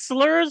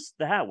wrestlers?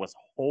 That was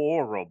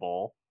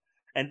horrible.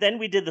 And then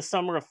we did the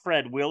summer of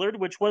Fred Willard,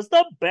 which was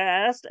the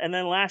best. And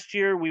then last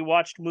year we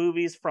watched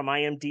movies from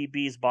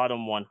IMDb's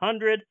bottom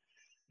 100.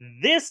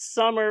 This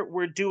summer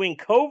we're doing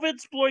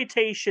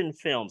COVID-exploitation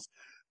films.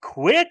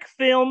 Quick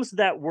films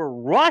that were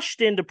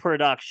rushed into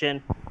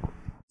production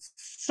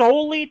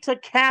solely to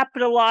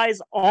capitalize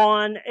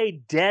on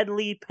a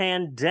deadly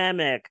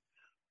pandemic.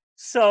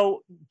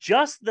 So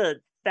just the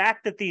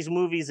fact that these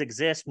movies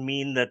exist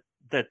mean that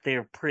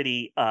they're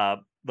pretty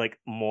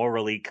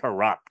morally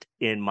corrupt,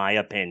 in my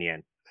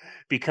opinion,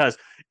 because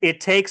it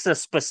takes a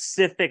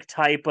specific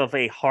type of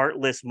a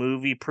heartless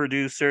movie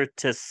producer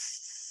to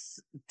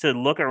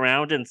look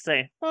around and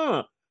say,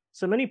 so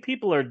many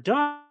people are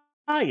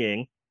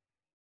dying.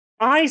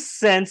 I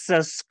sense a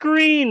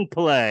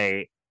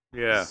screenplay.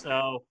 Yeah.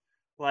 So,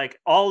 like,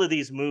 all of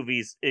these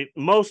movies,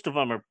 most of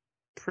them are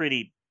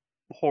pretty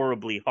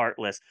horribly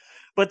heartless.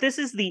 But this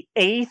is the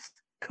 8th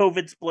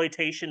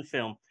COVID-exploitation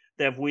film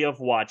that we have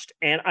watched.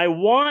 And I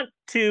want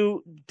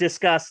to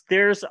discuss,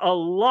 there's a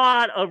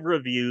lot of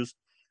reviews,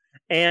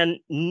 and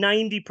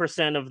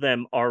 90% of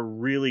them are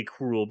really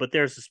cruel. But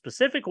there's a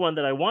specific one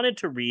that I wanted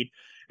to read,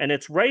 and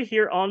it's right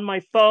here on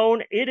my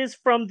phone. It is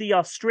from the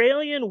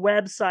Australian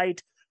website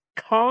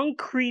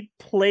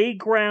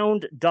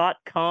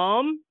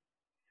concreteplayground.com.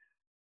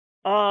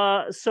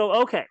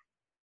 Okay.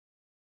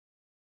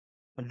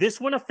 This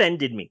one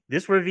offended me.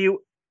 This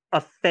review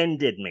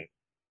offended me.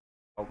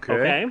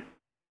 Okay.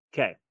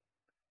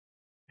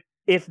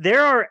 If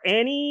there are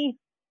any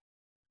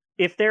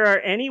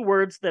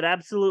words that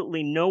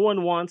absolutely no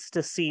one wants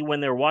to see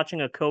when they're watching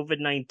a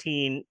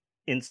COVID-19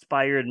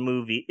 inspired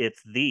movie,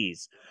 it's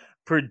these.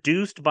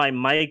 Produced by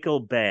Michael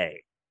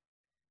Bay.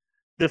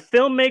 The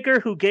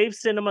filmmaker who gave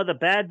cinema the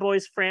Bad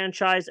Boys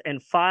franchise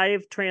and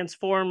 5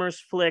 Transformers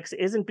flicks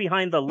isn't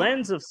behind the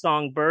lens of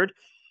Songbird,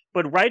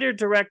 but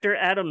writer-director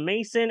Adam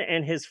Mason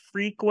and his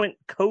frequent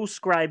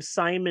co-scribe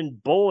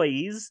Simon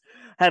Boyes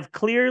have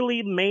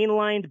clearly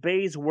mainlined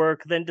Bay's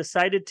work, then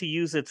decided to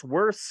use its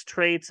worst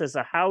traits as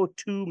a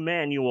how-to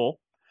manual.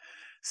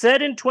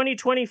 Set in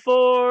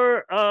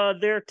 2024,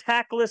 their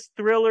tactless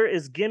thriller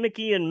is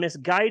gimmicky and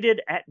misguided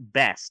at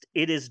best.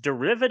 It is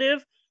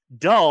derivative,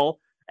 dull,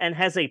 and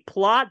has a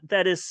plot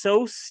that is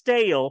so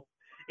stale,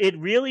 it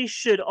really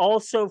should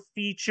also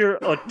feature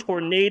a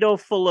tornado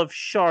full of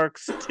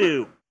sharks,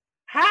 too.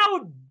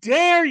 How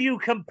dare you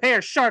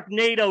compare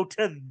Sharknado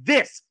to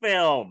this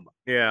film?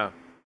 Yeah.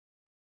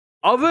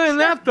 Other than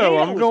that, though,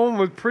 I'm going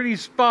with pretty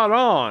spot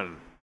on.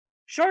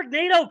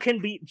 Sharknado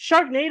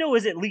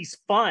is at least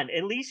fun.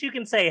 At least you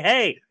can say,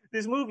 hey,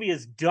 this movie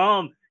is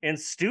dumb and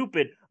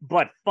stupid,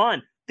 but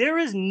fun. There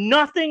is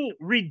nothing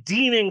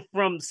redeeming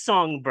from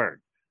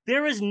Songbird.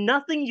 There is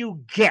nothing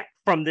you get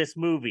from this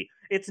movie.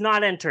 It's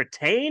not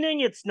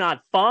entertaining. It's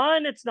not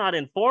fun. It's not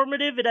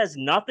informative. It has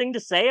nothing to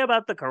say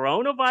about the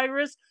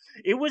coronavirus.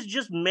 It was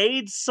just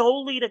made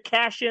solely to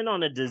cash in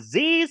on a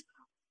disease.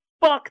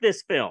 Fuck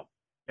this film.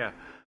 Yeah.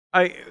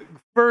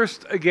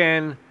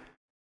 Again,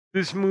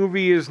 this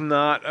movie is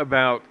not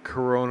about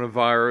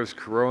coronavirus.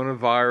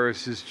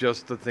 Coronavirus is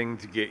just the thing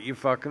to get you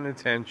fucking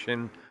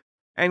attention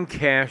and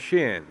cash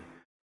in.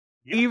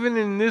 Yep. Even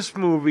in this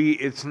movie,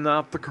 it's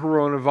not the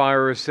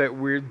coronavirus that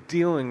we're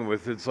dealing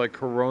with. It's like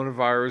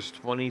coronavirus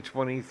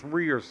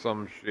 2023 or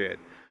some shit.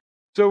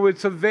 So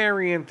it's a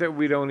variant that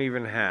we don't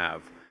even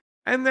have.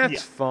 And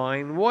that's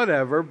fine,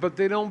 whatever, but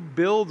they don't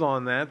build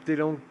on that. They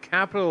don't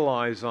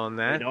capitalize on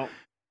that.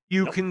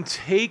 You can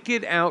take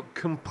it out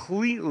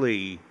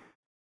completely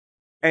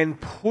and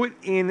put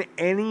in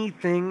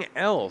anything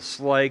else,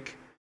 like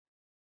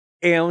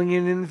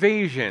alien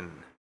invasion.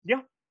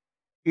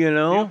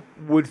 Yeah.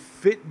 Would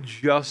fit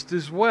just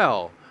as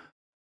well.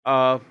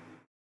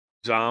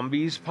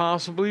 Zombies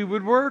possibly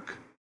would work.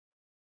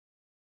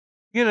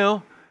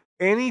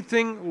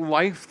 Anything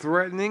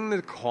life-threatening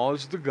that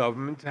caused the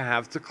government to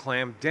have to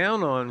clamp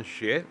down on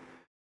shit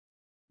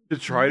to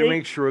try to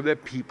make sure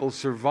that people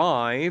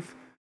survive.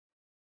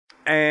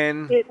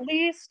 And at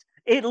least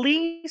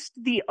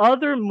the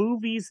other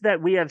movies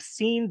that we have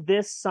seen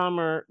this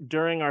summer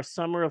during our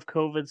summer of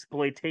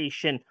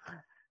COVID-exploitation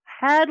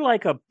had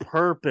like a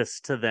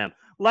purpose to them.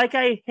 Like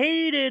I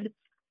hated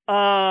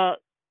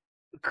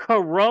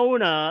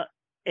Corona,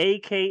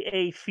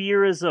 aka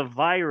fear is a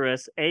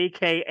virus,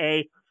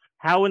 aka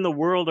how in the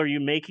world are you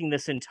making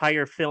this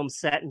entire film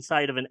set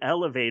inside of an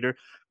elevator?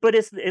 But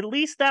it's at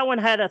least that one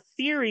had a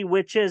theory,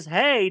 which is,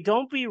 hey,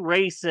 don't be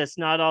racist.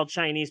 Not all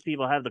Chinese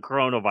people have the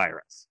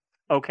coronavirus.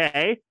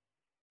 Okay?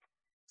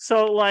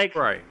 So, like,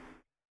 right.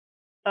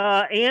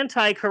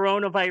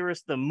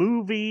 Anti-Coronavirus, the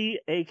movie,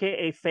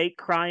 aka Fake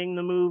Crying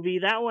the movie,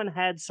 that one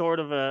had sort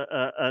of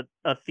a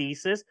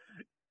thesis.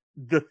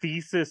 The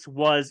thesis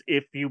was,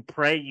 if you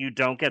pray you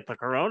don't get the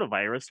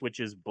coronavirus, which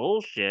is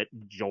bullshit,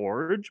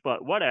 George,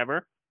 but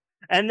whatever.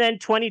 And then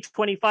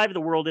 2025,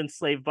 the world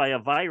enslaved by a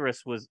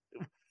virus was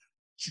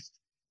just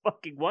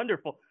fucking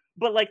wonderful.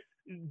 But like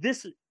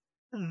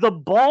the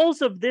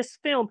balls of this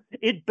film,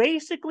 it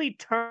basically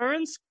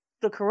turns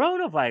the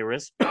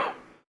coronavirus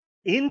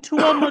into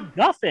a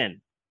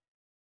MacGuffin.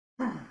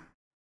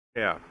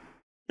 Yeah.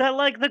 That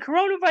like the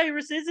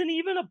coronavirus isn't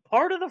even a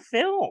part of the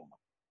film.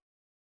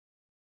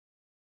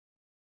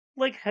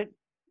 Like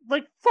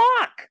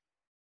fuck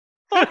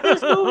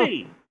this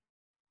movie.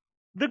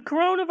 The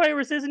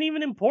coronavirus isn't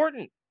even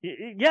important.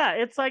 Yeah,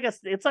 it's like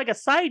a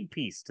side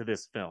piece to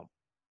this film.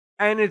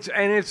 And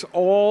it's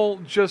all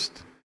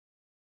just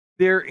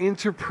their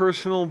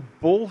interpersonal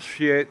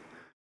bullshit,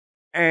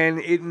 and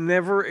it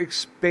never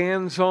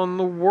expands on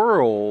the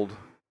world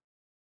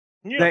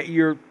that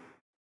you're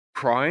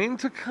trying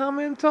to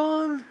comment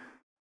on.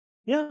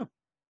 Yeah.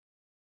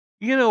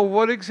 You know,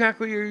 what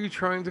exactly are you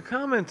trying to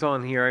comment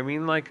on here? I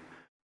mean, like,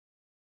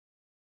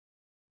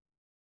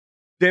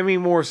 Demi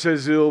Moore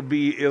says it'll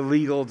be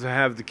illegal to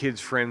have the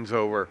kids' friends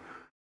over.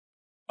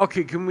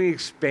 Okay, can we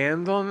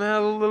expand on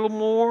that a little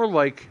more?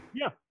 Like,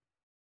 yeah,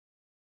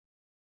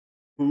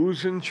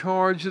 who's in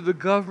charge of the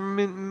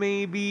government,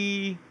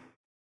 maybe?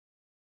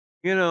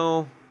 You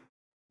know,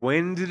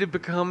 when did it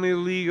become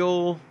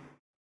illegal?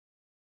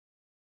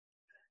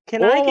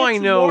 All I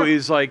know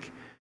is, like,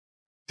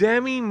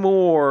 Demi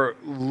Moore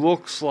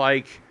looks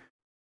like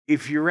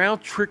if you're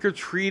out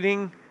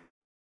trick-or-treating,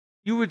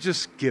 you would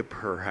just skip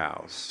her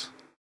house.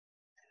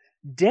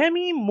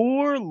 Demi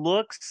Moore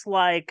looks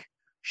like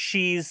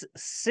she's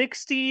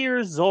 60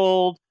 years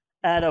old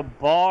at a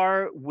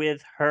bar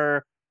with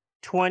her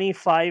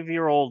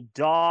 25-year-old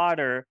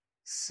daughter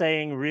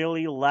saying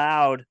really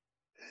loud,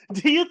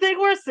 "Do you think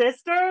we're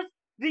sisters?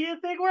 Do you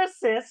think we're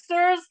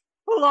sisters?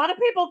 A lot of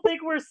people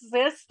think we're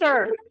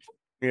sisters."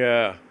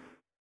 Yeah.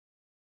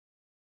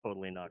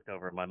 Totally knocked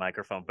over my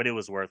microphone, but it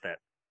was worth it.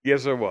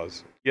 Yes, there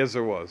was. Yes,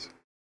 there was.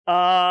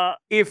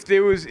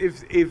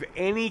 If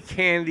any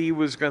candy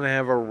was going to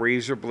have a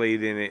razor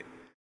blade in it,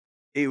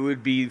 it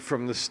would be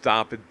from the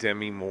stop at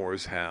Demi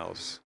Moore's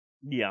house.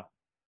 Yeah.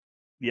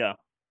 Yeah.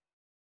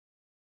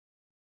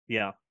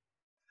 Yeah.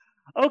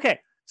 Okay,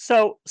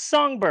 so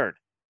Songbird.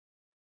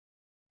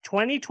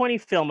 2020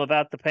 film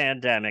about the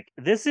pandemic.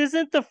 This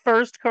isn't the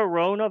first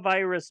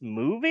coronavirus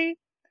movie,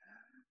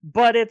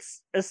 but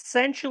it's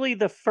essentially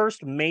the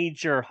first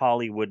major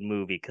Hollywood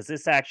movie because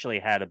this actually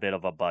had a bit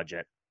of a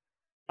budget.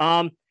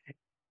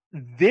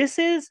 This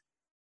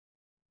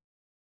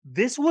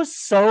was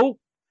so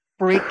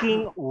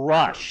freaking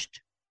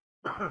rushed.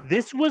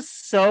 This was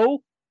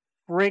so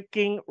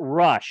freaking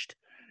rushed.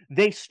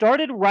 They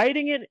started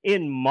writing it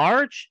in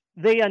March.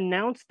 They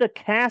announced the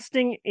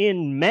casting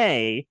in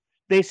May.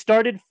 They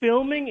started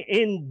filming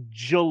in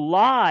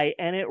July,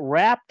 and it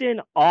wrapped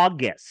in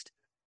August.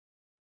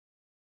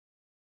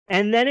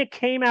 And then it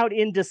came out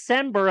in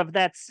December of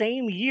that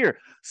same year.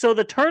 So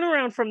the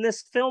turnaround from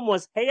this film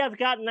was, hey, I've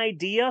got an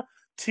idea,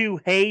 to,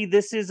 hey,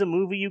 this is a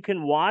movie you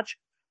can watch,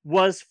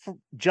 was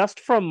just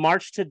from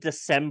March to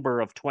December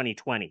of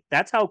 2020.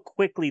 That's how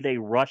quickly they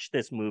rushed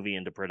this movie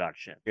into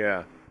production.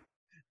 Yeah.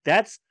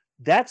 That's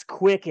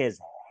quick as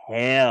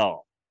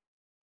hell.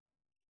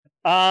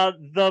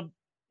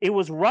 It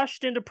was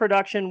rushed into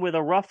production with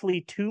a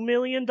roughly $2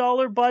 million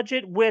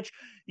budget, which,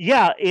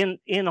 yeah,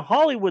 in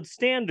Hollywood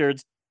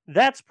standards,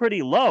 that's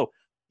pretty low.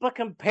 But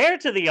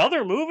compared to the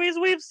other movies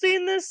we've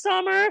seen this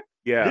summer,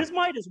 this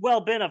might as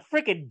well been a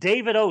freaking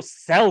David O.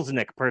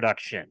 Selznick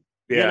production.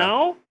 Yeah. You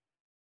know?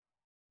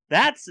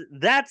 That's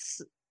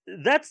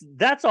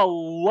a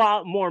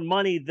lot more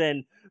money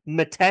than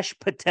Mitesh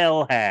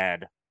Patel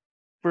had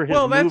for his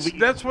movie.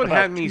 That's what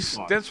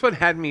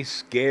had me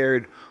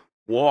scared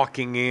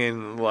walking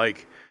in.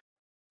 Like,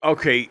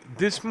 okay,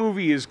 this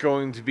movie is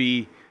going to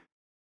be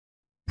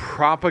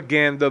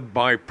propaganda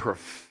by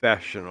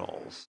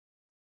professionals.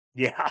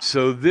 Yeah.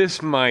 So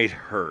this might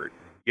hurt.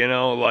 You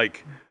know,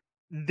 like,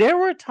 there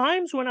were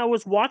times when I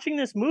was watching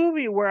this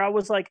movie where I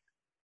was like,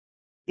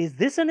 is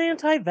this an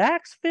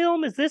anti-vax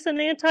film? Is this an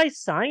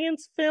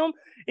anti-science film?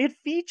 It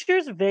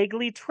features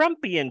vaguely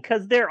Trumpian,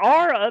 because there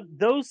are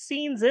those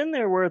scenes in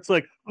there where it's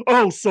like,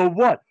 oh, so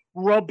what?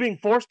 We're all being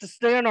forced to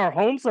stay in our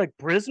homes like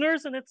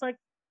prisoners? And it's like,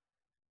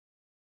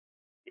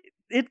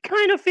 it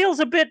kind of feels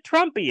a bit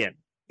Trumpian,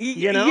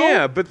 you know?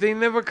 Yeah, but they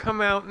never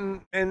come out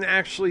and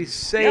actually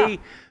say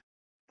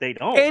they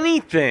don't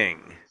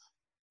anything.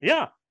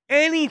 Yeah.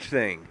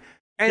 Anything.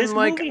 And This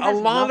like movie a has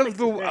lot nothing of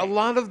the to say. a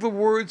lot of the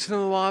words and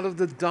a lot of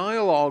the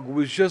dialogue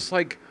was just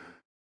like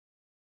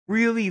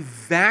really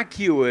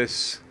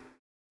vacuous,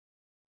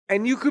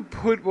 and you could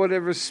put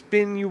whatever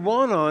spin you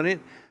want on it.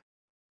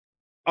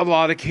 A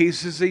lot of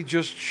cases they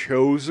just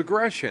chose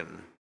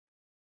aggression.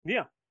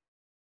 Yeah.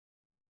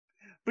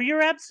 But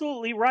you're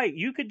absolutely right.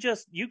 You could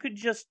just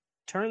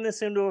turn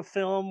this into a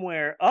film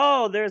where,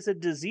 oh, there's a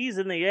disease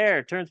in the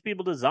air, turns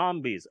people to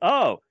zombies.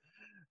 Oh,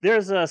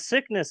 there's a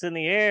sickness in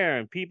the air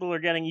and people are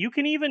getting. You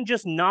can even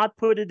just not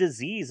put a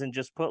disease and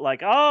just put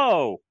like,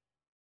 oh,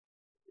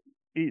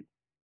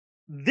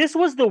 this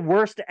was the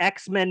worst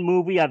X-Men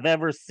movie I've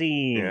ever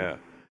seen. Yeah.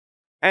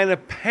 And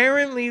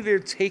apparently they're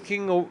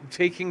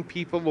taking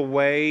people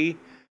away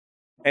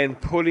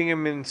and putting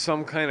them in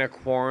some kind of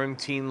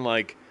quarantine,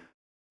 like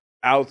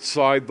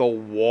outside the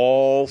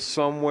wall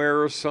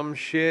somewhere or some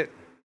shit.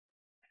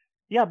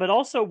 Yeah, but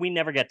also we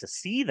never get to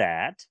see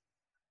that.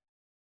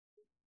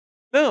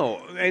 No,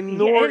 and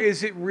nor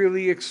is it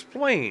really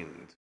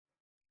explained.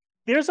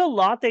 There's a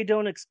lot they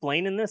don't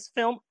explain in this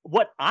film.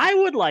 What I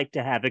would like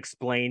to have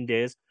explained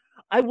is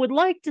I would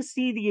like to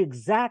see the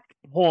exact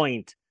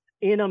point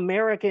in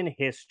American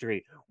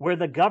history where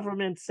the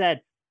government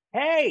said,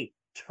 hey,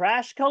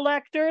 trash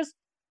collectors,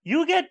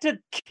 you get to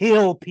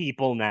kill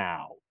people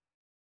now.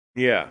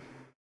 Yeah.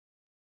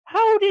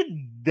 How did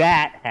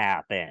that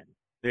happen?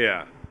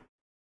 Yeah.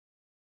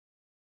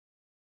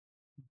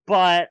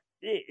 But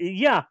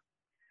yeah,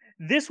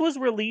 this was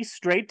released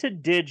straight to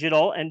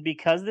digital, and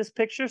because this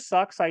picture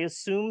sucks, I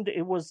assumed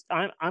it was.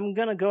 I'm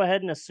gonna go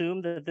ahead and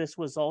assume that this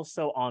was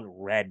also on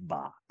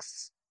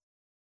Redbox.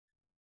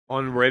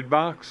 On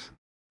Redbox?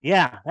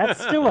 Yeah,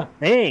 that's still a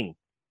thing.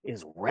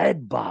 Is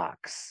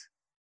Redbox.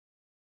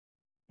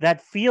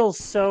 That feels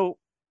so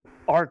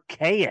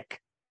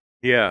archaic.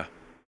 Yeah.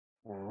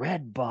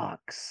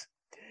 Redbox.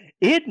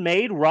 It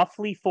made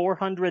roughly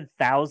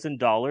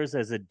 $400,000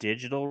 as a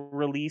digital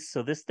release,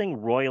 so this thing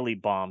royally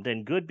bombed,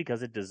 and good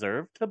because it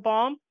deserved to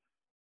bomb.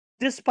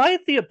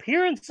 Despite the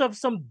appearance of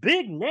some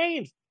big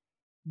names.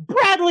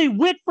 Bradley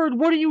Whitford,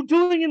 what are you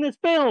doing in this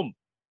film?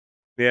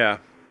 Yeah.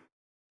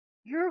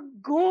 You're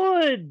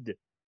good.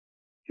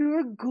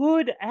 You're a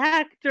good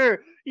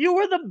actor. You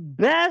were the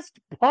best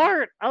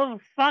part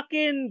of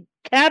fucking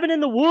Cabin in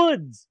the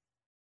Woods.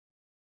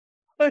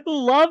 I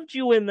loved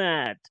you in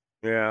that.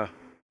 Yeah.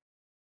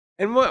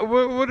 And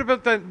what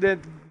about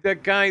that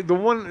guy? The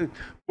one,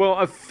 well,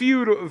 a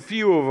few of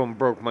them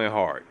broke my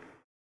heart.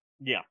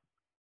 Yeah.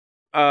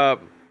 And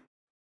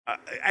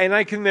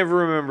I can never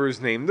remember his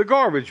name. The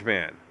Garbage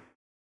Man.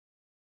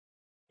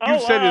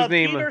 You said his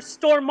name. Peter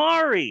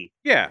Stormare.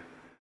 Yeah.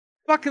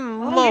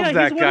 Fucking love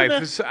that guy.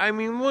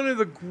 The... One of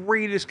the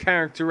greatest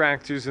character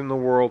actors in the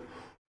world.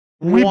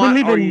 We what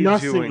believe are in you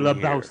nothing, doing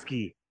Lebowski.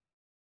 Here?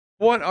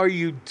 What are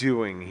you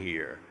doing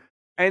here?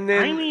 And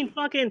then I mean,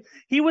 fucking,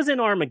 he was in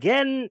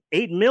Armageddon,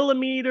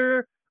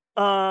 8mm.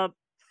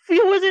 He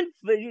was in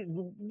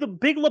the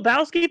Big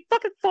Lebowski,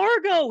 fucking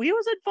Fargo. He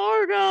was in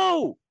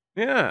Fargo.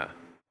 Yeah.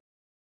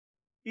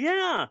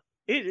 Yeah.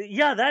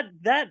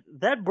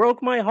 That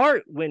broke my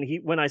heart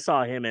when I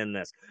saw him in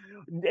this.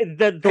 And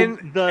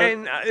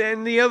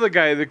the other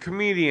guy, the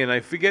comedian, I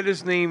forget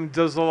his name,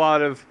 does a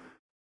lot of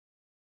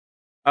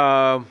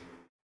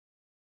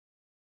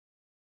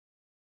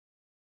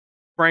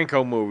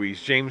Franco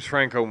movies, James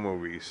Franco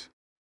movies,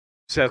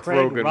 Seth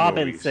Rogen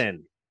Robinson.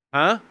 movies.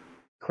 Huh?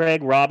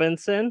 Craig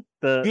Robinson?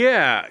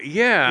 Yeah.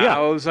 I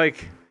was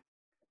like,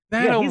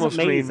 that almost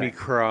made me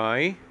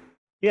cry.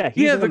 Yeah,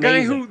 he's the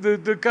guy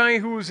the guy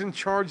who was in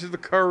charge of the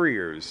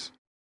couriers.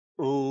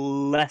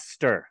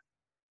 Lester.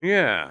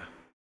 Yeah.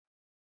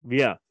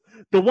 Yeah.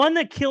 The one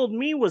that killed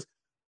me was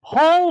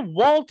Paul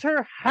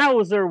Walter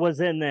Hauser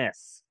was in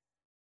this.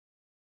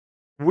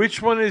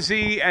 Which one is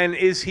he, and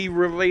is he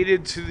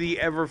related to the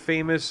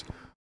ever-famous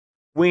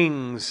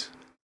Wings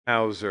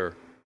Hauser?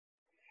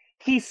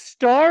 He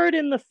starred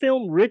in the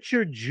film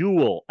Richard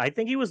Jewell. I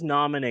think he was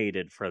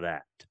nominated for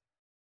that.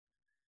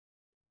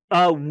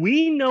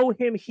 We know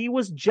him. He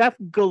was Jeff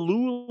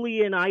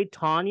Gillooly in I,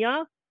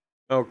 Tonya.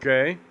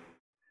 Okay.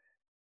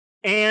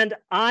 And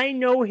I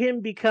know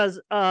him because,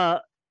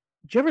 did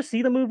you ever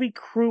see the movie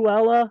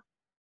Cruella?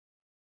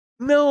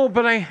 No,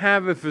 but I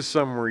have it for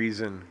some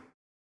reason.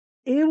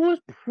 It was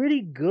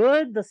pretty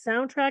good. The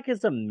soundtrack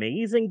is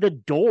amazing. The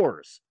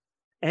Doors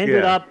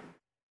ended up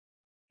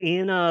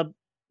in a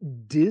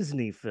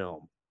Disney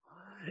film.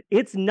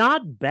 It's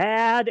not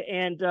bad,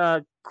 and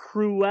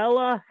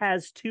Cruella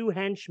has two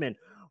henchmen.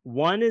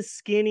 One is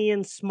skinny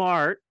and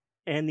smart,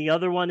 and the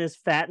other one is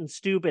fat and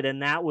stupid,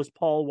 and that was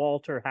Paul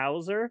Walter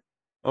Hauser.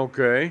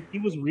 Okay. He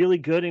was really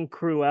good in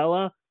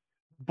Cruella,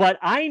 but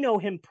I know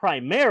him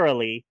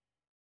primarily.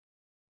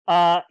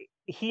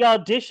 He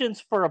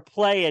auditions for a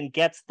play and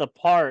gets the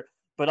part,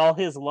 but all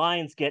his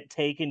lines get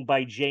taken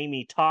by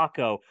Jamie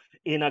Taco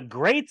in a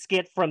great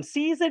skit from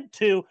season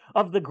 2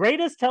 of the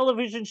greatest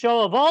television show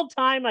of all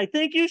time. I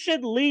Think You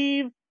Should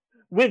Leave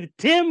with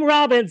Tim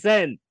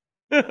Robinson.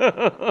 I'm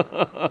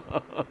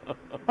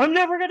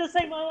never going to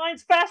say my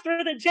lines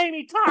faster than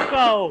Jamie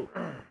Taco.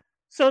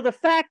 So the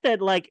fact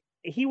that like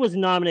he was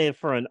nominated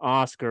for an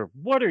Oscar,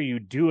 what are you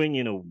doing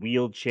in a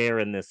wheelchair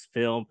in this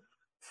film?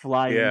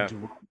 Flying Yeah.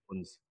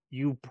 drones,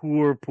 you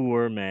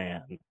poor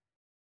man.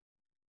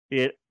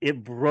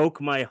 It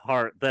broke my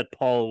heart that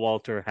Paul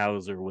Walter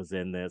Hauser was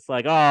in this.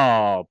 Like,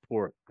 oh,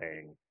 poor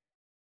thing.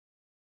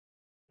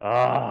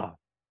 Ah,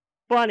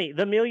 Bunny,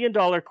 the $1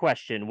 million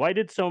question. Why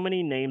did so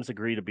many names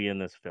agree to be in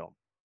this film?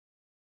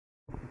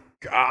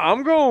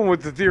 I'm going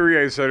with the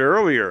theory I said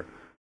earlier.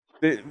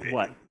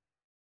 What?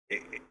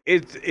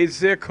 It's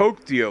their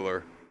coke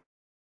dealer.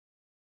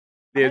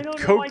 Their don't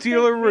know, coke I think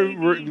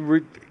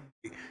dealer.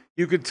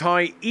 You could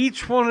tie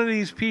each one of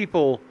these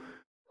people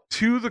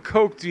to the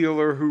coke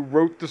dealer who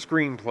wrote the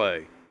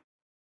screenplay.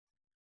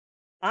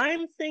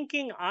 I'm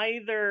thinking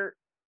either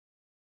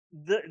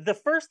the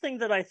first thing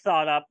that I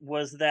thought up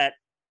was that,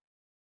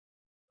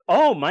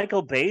 oh,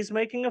 Michael Bay's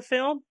making a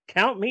film?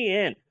 Count me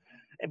in.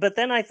 But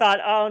then I thought,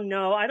 oh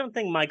no, I don't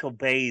think Michael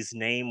Bay's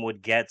name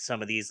would get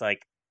some of these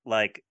like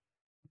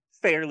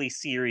fairly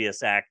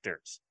serious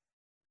actors.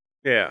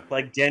 Yeah.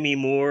 Like Demi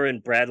Moore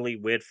and Bradley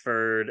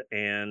Whitford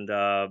and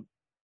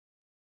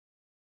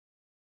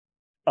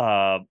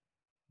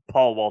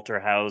Paul Walter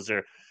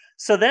Hauser.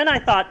 So then I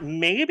thought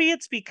maybe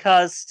it's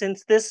because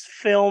since this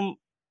film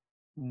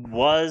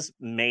was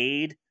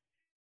made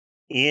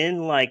in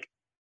like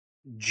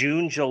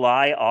June,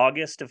 July,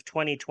 August of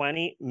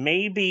 2020,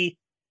 maybe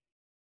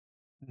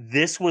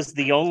this was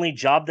the only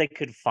job they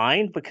could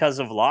find because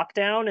of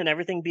lockdown and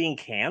everything being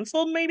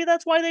canceled. Maybe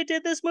that's why they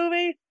did this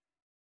movie.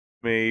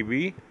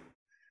 Maybe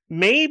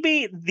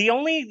The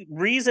only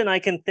reason I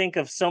can think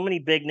of so many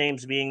big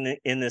names being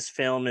in this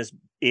film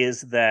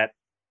is that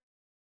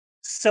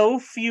so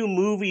few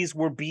movies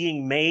were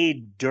being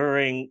made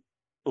during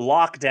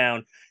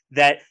lockdown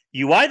that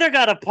you either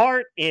got a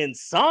part in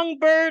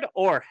Songbird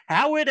or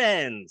How It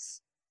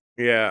Ends.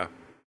 Yeah.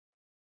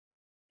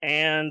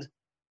 And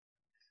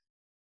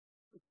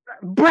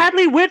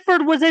Bradley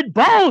Whitford was in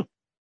both.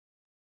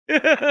 He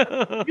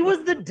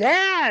was the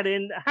dad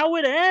in How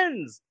It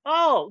Ends.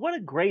 Oh, what a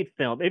great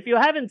film. If you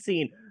haven't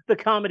seen the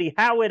comedy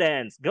How It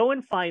Ends, go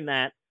and find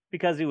that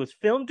because it was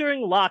filmed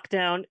during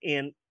lockdown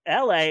in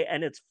LA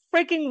and it's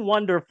freaking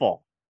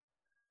wonderful.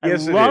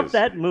 Yes, I love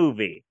that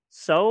movie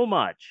so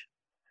much.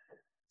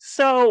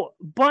 So,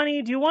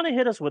 Bunny, do you want to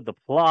hit us with the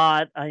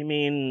plot? I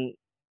mean,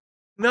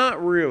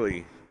 not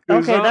really.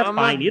 'Cause okay, that's I'm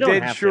fine. not You don't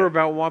dead have sure to.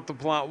 about what the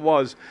plot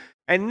was.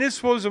 And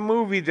this was a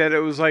movie that it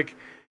was like,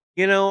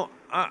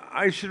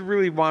 I should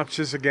really watch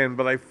this again,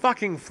 but I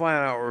fucking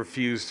flat out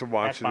refused to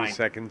watch That's it a fine.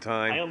 second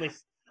time.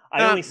 I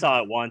only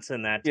saw it once,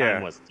 and that time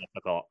Yeah. was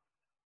difficult.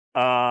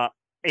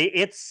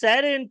 It's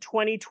set in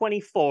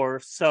 2024,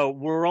 so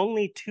we're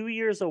only 2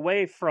 years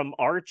away from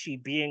Archie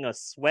being a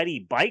sweaty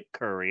bike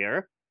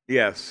courier.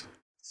 Yes.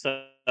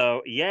 So,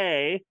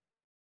 yay.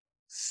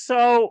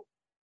 So,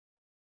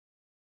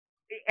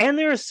 and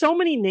there are so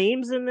many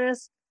names in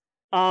this.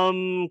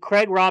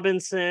 Craig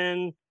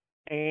Robinson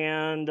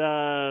and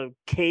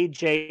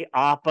KJ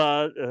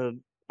Appa,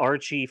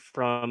 Archie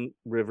from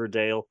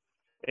Riverdale,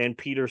 and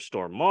Peter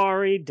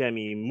Stormare,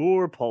 Demi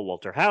Moore, Paul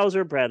Walter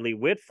Hauser, Bradley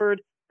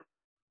Whitford.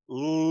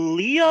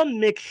 Leah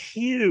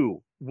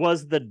McHugh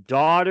was the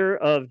daughter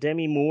of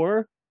Demi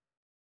Moore.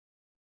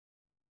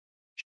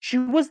 She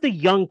was the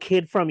young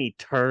kid from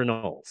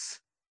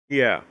Eternals.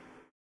 Yeah.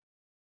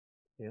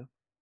 Yeah.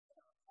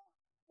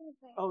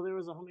 Oh, there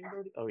was a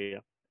hummingbird? Oh, yeah.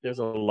 There's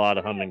a lot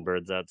of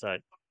hummingbirds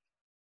outside.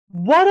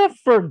 What a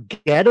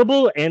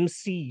forgettable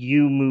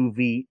MCU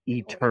movie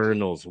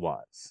Eternals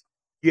was.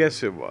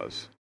 Yes, it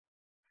was.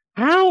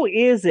 How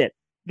is it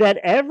that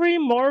every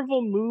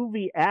Marvel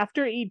movie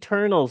after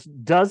Eternals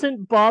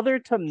doesn't bother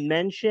to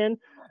mention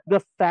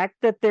the fact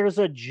that there's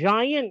a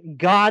giant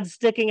god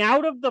sticking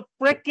out of the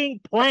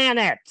freaking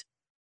planet?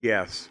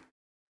 Yes.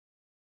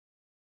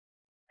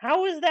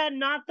 How is that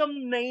not the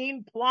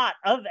main plot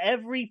of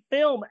every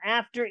film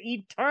after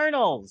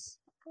Eternals?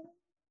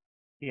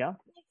 Yeah.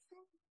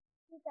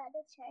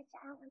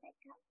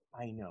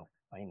 I know,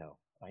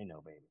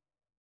 baby.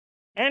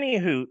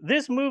 Anywho,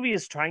 this movie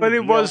is trying But to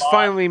it be was a lot...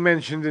 finally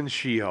mentioned in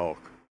She-Hulk.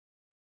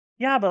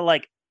 Yeah, but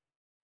like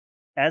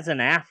as an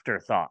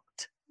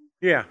afterthought.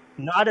 Yeah.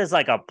 Not as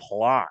like a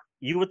plot.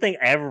 You would think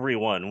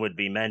everyone would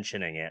be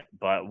mentioning it,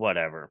 but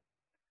whatever.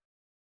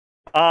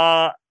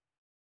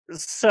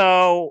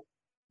 So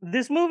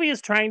this movie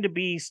is trying to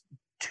be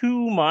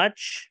too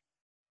much.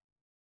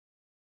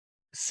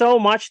 So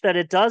much that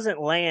it doesn't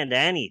land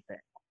anything.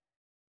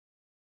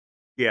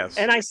 Yes.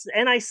 And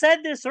I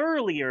said this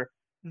earlier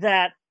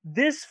that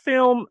this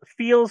film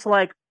feels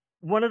like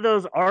one of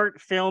those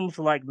art films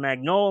like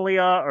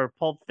Magnolia or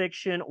Pulp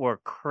Fiction or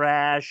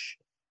Crash,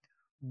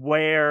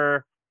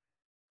 where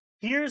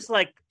here's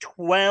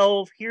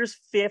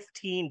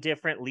 15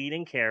 different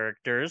leading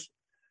characters,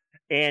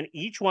 and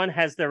each one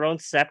has their own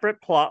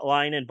separate plot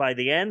line, and by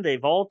the end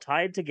they've all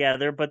tied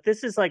together. But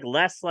this is like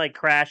less like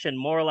Crash and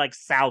more like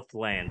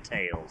Southland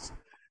Tales.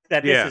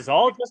 That this is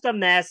all just a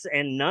mess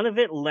and none of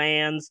it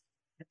lands.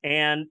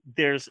 and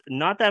there's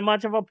not that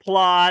much of a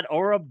plot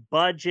or a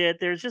budget.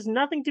 There's just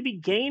nothing to be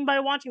gained by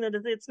watching that.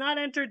 It's not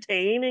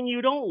entertaining.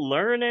 You don't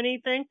learn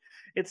anything.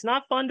 It's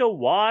not fun to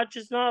watch.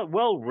 It's not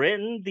well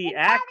written. The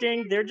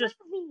acting, they're just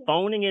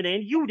phoning it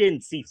in. You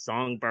didn't see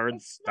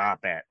Songbird. Stop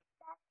it.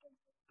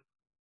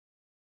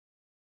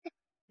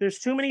 There's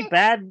too many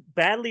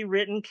badly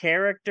written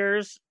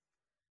characters.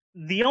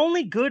 The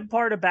only good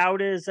part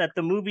about it is that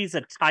the movie's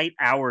a tight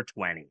hour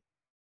 20.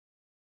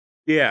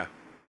 Yeah.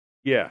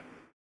 Yeah.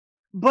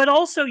 But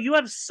also you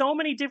have so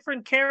many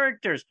different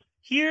characters.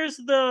 Here's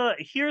the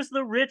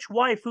rich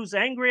wife who's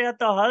angry at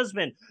the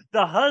husband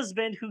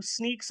who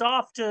sneaks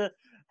off to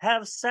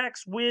have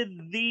sex with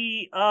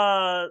the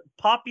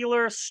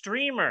popular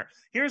streamer.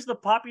 Here's the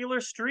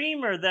popular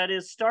streamer that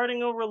is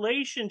starting a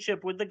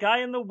relationship with the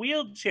guy in the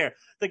wheelchair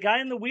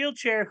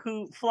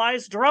who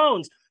flies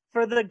drones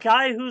for the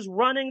guy who's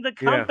running the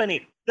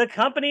company. The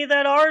company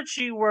that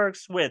Archie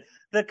works with.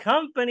 The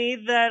company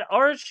that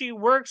Archie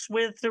works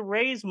with to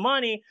raise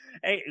money,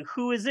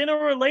 who is in a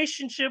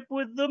relationship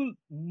with the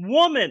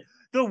woman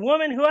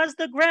who has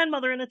the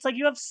grandmother. And it's like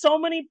you have so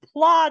many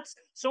plots,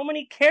 so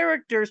many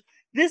characters.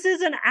 This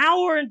is an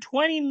hour and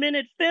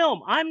 20-minute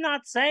film. I'm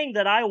not saying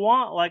that I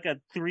want like a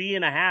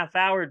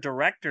 3.5-hour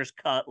director's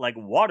cut like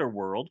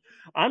Waterworld.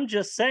 I'm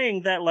just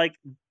saying that like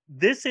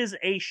this is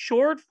a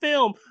short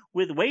film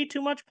with way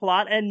too much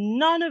plot and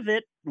none of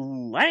it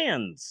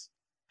lands.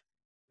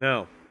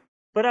 No.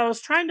 But I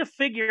was trying to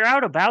figure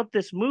out about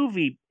this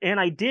movie, and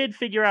I did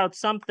figure out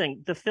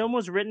something. The film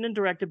was written and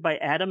directed by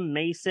Adam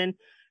Mason.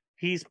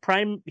 He's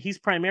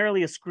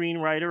primarily a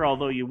screenwriter,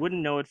 although you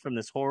wouldn't know it from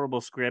this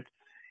horrible script.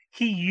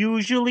 He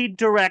usually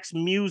directs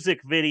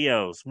music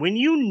videos. When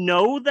you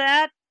know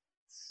that,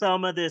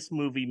 some of this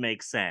movie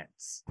makes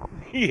sense.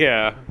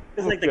 Yeah.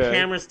 It's like the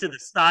camera's to the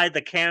side,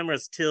 the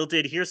camera's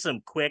tilted. Here's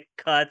some quick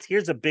cuts.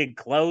 Here's a big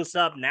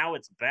close-up. Now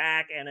it's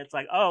back, and it's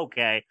like, oh,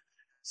 okay.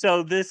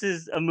 So this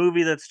is a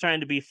movie that's trying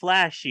to be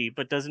flashy,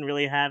 but doesn't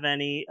really have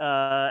any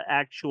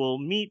actual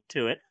meat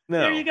to it. No.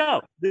 There you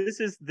go.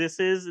 This.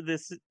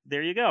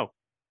 There you go.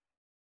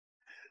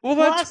 Well,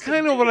 that's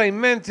kind of what I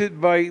meant it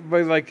by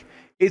like.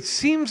 It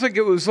seems like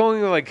it was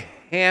only like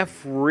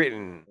half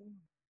written.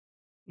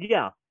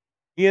 Yeah.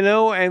 You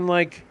know, and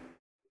like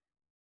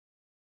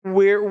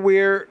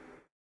where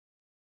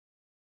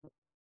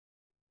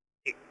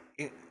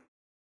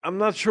I'm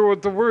not sure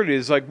what the word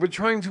is. Like we're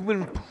trying to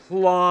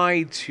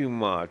imply too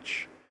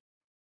much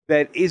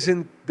that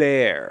isn't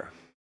there.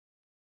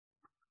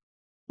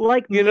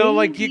 Like you know,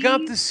 like you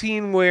got the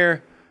scene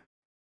where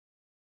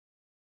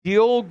the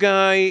old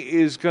guy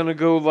is gonna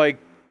go like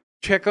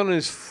check on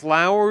his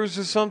flowers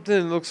or something.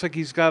 It looks like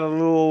he's got a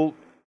little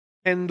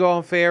end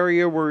off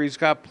area where he's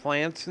got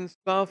plants and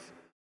stuff.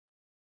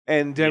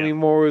 And Demi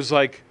Moore was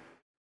like,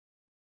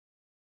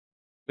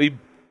 "You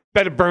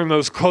better burn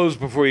those clothes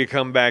before you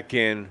come back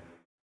in."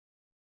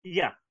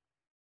 Yeah.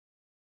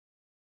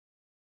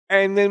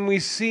 And then we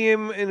see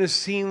him in a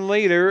scene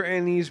later,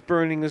 and he's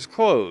burning his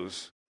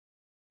clothes.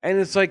 And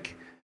it's like,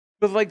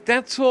 but like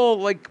that's all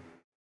like.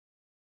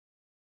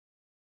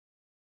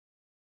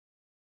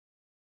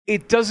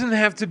 It doesn't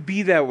have to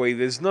be that way.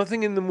 There's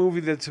nothing in the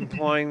movie that's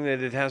implying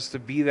that it has to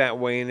be that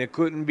way, and it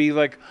couldn't be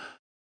like,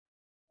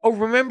 oh,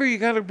 remember you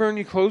got to burn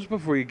your clothes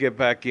before you get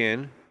back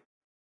in.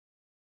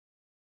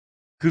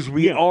 Because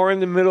we are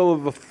in the middle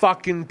of a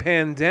fucking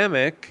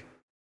pandemic.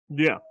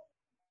 Yeah.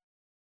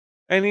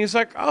 And he's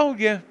like, oh,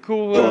 yeah,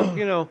 cool.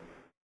 You know,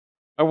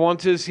 I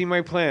want to see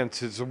my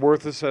plants. It's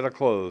worth a set of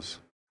clothes.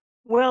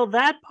 Well,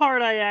 that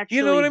part I actually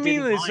You know what I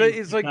mean?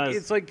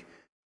 It's like,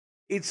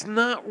 it's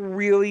not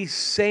really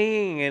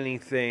saying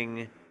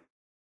anything.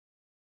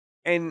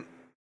 And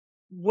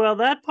well,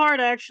 that part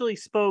actually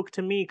spoke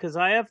to me because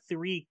I have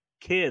 3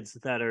 kids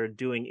that are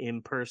doing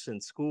in-person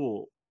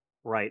school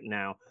right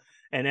now.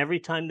 And every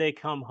time they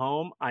come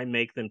home, I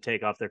make them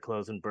take off their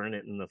clothes and burn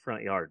it in the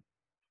front yard.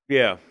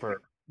 Yeah.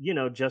 For,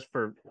 just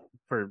for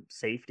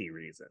safety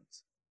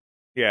reasons.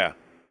 Yeah.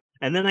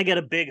 And then I get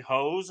a big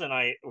hose and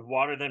I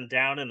water them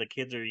down and the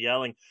kids are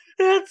yelling,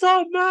 "It's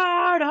a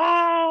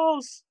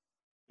madhouse!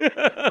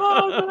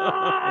 A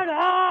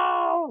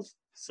madhouse!"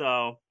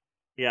 So,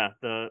 yeah,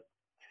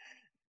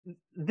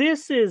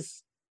 this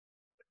is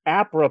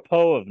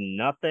apropos of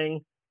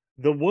nothing.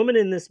 The woman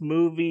in this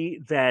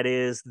movie that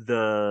is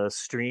the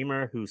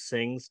streamer who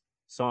sings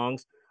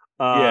songs,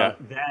 that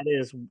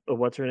is,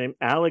 what's her name?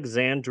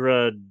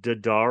 Alexandra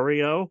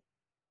Daddario.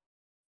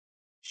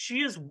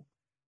 She is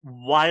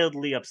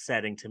wildly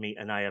upsetting to me,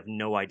 and I have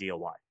no idea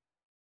why.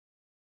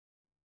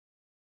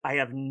 I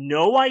have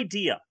no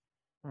idea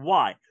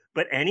why.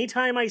 But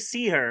anytime I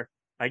see her,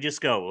 I just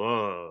go,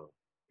 oh,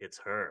 it's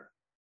her.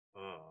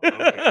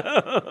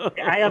 Oh,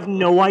 okay. I have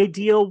no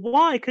idea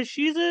why, because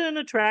she's an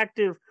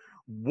attractive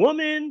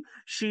woman.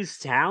 She's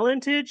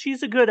talented.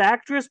 She's a good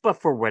actress.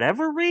 But for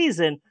whatever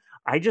reason,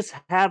 I just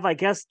have, I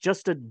guess,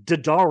 just a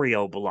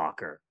Daddario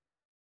blocker.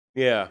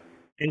 Yeah.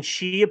 And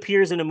she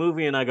appears in a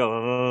movie and I go,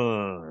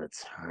 oh,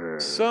 it's her.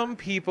 Some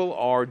people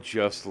are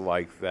just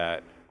like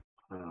that.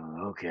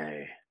 Oh,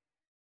 okay.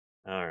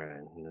 All right.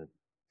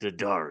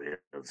 Darius.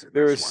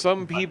 There are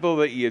some people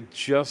that you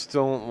just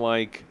don't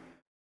like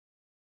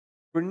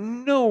for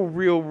no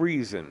real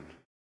reason.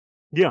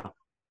 Yeah,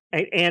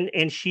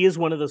 and she is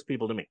one of those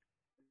people to me.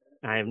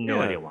 I have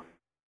no idea why.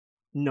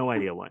 No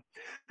idea why.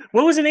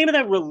 What was the name of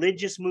that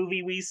religious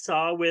movie we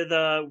saw with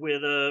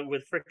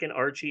frickin'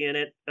 Archie in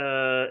it?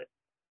 That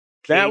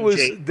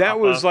KJ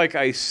was like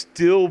I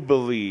Still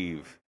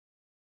Believe,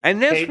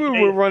 and that's where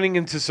KJ we're running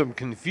into some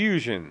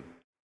confusion,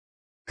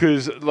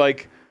 because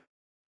like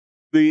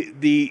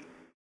the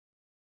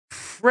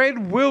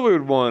Fred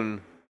Willard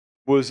one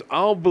was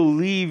I'll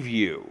Believe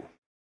You.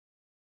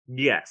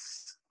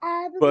 Yes.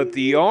 But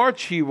the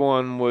Archie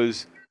one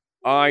was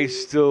I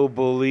Still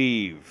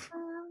Believe.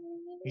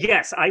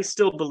 Yes, I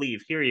Still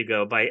Believe. Here you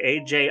go, by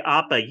A.J.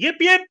 Appa. Yip,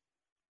 yip!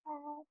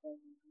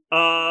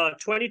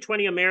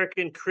 2020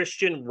 American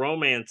Christian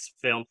romance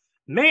film.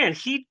 Man,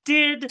 he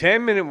did...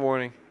 10-minute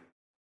warning.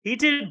 He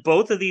did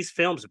both of these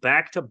films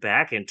back to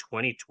back in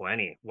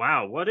 2020.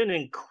 Wow, what an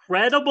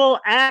incredible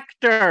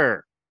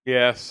actor!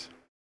 Yes.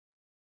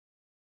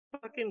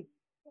 Fucking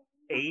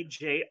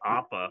A.J.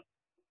 Appa.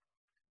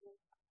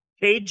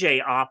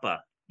 KJ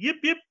Appa. Yip,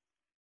 yip.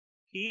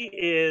 He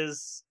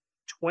is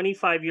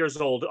 25 years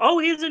old. Oh,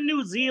 he's a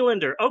New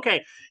Zealander.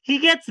 Okay, he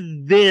gets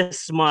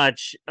this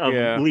much of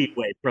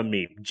leeway from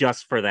me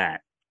just for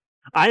that.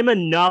 I'm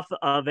enough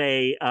of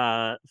a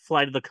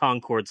Flight of the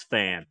Conchords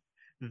fan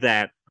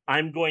that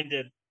I'm going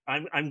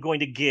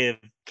to give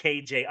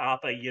KJ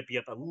Appa Yip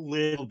Yip a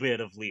little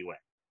bit of leeway.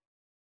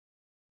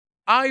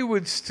 I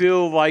would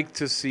still like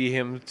to see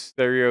him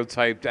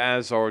stereotyped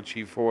as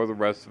Archie for the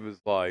rest of his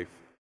life.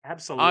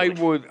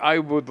 Absolutely. I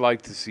would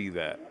like to see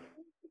that.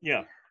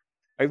 Yeah.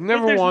 I've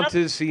never wanted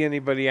to see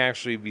anybody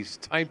actually be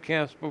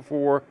typecast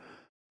before.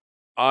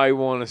 I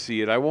want to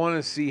see it. I want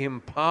to see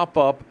him pop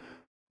up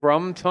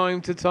from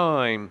time to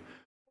time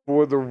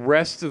for the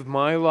rest of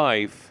my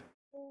life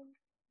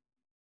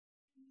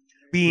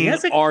being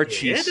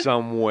Archie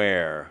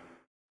somewhere.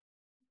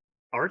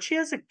 Archie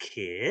has a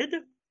kid?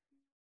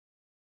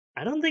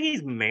 I don't think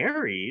he's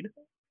married.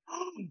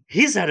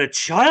 He's had a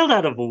child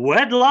out of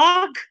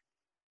wedlock?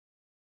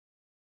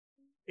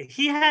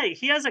 He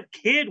has a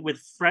kid with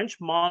French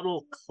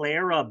model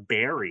Clara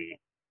Berry.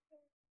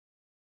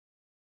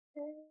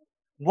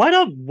 What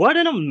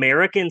an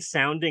American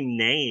sounding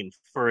name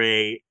for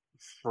a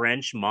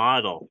French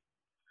model.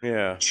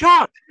 Yeah.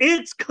 Chuck,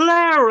 it's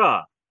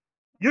Clara.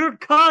 Your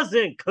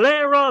cousin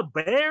Clara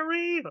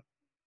Berry.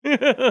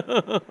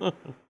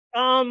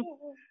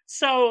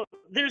 So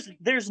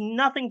there's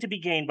nothing to be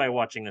gained by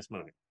watching this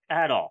movie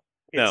at all.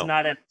 It's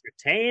not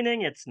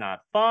entertaining. It's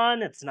not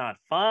fun. It's not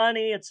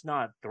funny. It's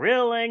not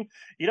thrilling.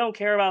 You don't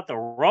care about the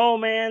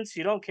romance.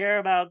 You don't care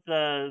about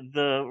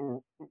the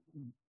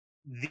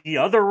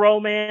other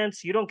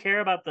romance. You don't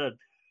care about the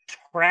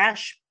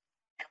trash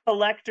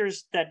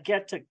collectors that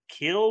get to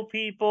kill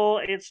people.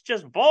 It's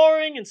just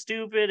boring and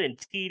stupid and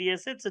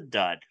tedious. It's a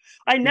dud.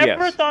 I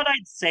never thought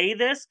I'd say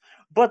this,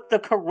 but the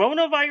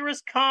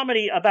coronavirus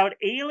comedy about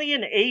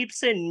alien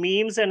apes and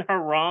memes and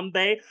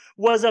Harambe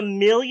was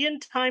 1,000,000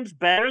 times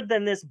better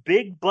than this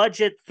big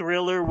budget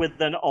thriller with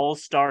an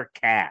all-star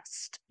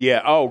cast.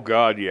 Yeah, oh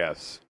god,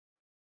 yes.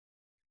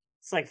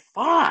 It's like,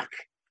 fuck.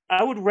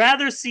 I would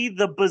rather see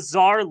the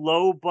bizarre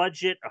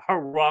low-budget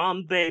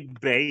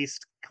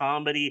Harambe-based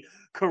comedy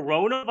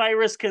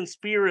coronavirus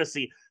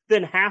conspiracy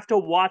than have to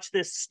watch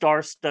this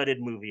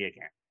star-studded movie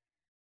again.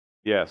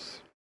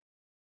 Yes.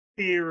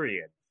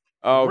 Period.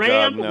 Oh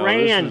Ram god, no,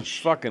 Ranch. this is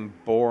fucking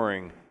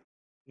boring.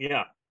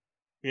 Yeah.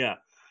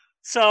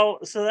 So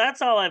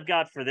that's all I've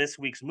got for this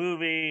week's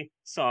movie,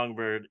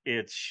 Songbird.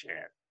 It's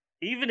shit.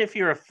 Even if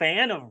you're a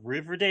fan of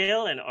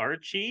Riverdale and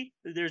Archie,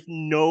 there's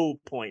no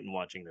point in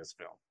watching this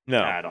film.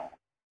 No. At all.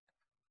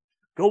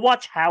 Go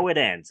watch How It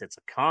Ends. It's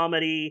a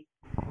comedy.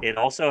 It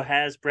also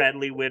has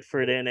Bradley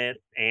Whitford in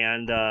it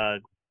and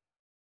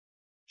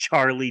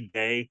Charlie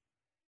Day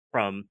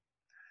from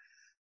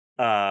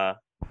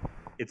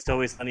It's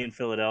Always Sunny in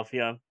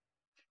Philadelphia.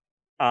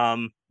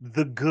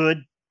 The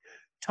Good,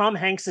 Tom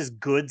Hanks's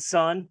good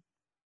son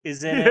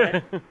is in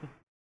it.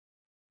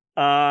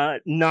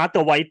 Not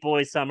the White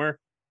Boy Summer.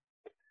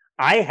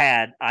 I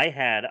had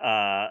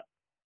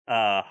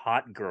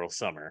Hot Girl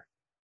Summer,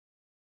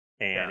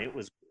 and it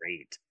was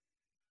great.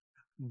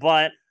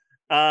 But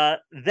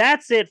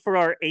that's it for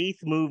our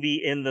 8th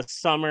movie in the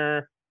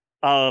summer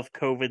of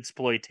COVID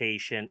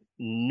exploitation.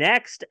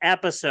 Next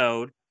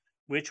episode,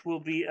 which will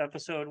be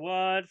episode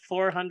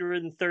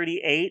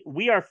 438,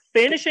 we are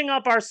finishing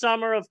up our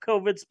summer of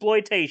COVID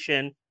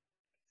exploitation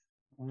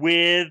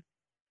with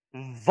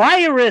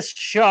Virus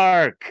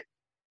Shark.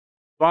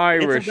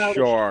 Virus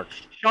Shark.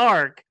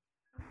 Shark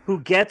who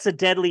gets a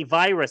deadly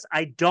virus.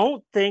 I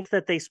don't think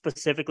that they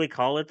specifically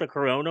call it the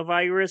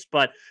coronavirus,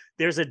 but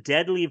there's a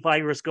deadly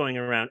virus going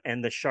around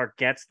and the shark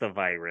gets the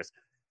virus.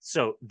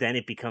 So then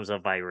it becomes a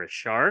virus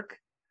shark.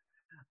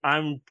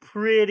 I'm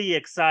pretty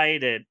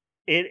excited.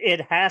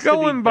 It has to be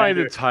going by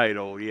better. the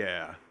title,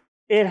 yeah.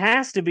 It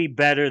has to be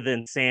better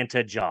than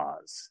Santa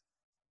Jaws.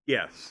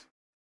 Yes.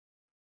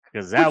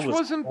 Because that Which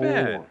wasn't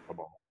horrible.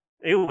 bad.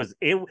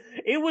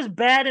 It was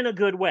bad in a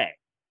good way.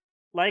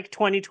 Like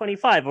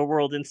 2025, A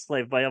World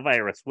Enslaved by a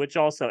Virus, which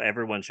also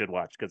everyone should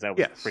watch because that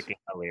was freaking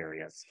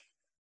hilarious.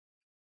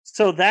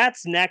 So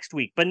that's next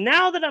week. But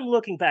now that I'm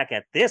looking back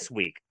at this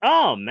week,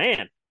 oh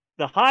man,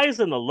 the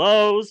highs and the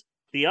lows,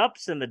 the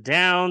ups and the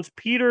downs,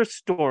 Peter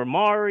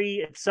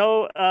Stormare.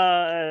 So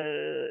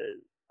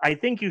I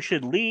think you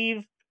should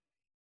leave.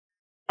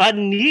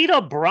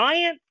 Anita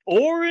Bryant,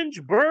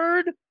 Orange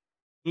Bird.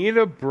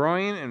 Anita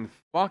Bryant and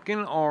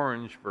fucking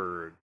Orange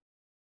Bird.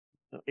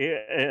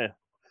 Yeah.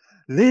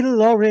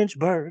 Little Orange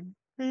Bird,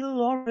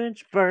 Little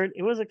Orange Bird.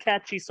 It was a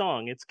catchy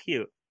song. It's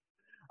cute.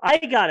 I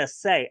gotta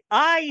say,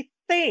 I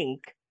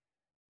think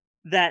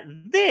that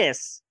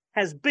this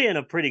has been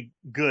a pretty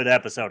good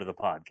episode of the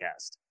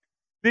podcast.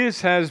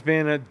 This has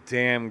been a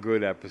damn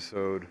good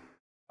episode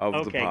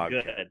of the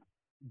podcast.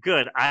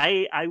 Good.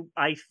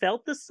 I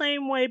felt the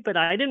same way, but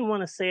I didn't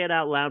want to say it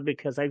out loud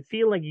because I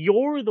feel like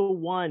you're the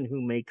one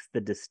who makes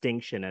the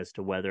distinction as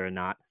to whether or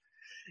not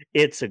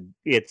it's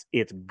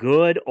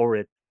good or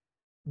it's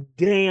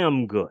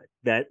damn good.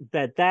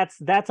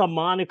 That's a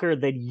moniker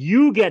that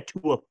you get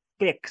to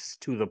affix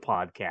to the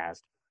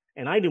podcast,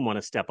 and I didn't want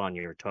to step on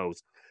your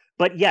toes.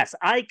 But yes,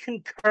 I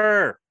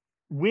concur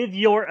with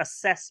your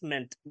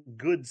assessment,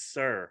 good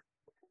sir.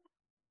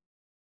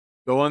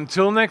 So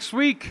until next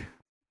week,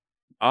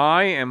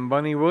 I am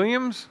Bunny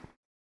Williams.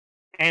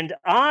 And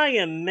I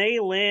am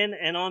Maylin,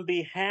 and on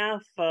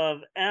behalf of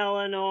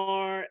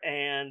Eleanor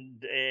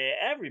and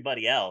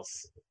everybody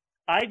else,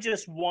 I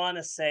just want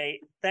to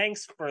say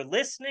thanks for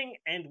listening,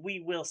 and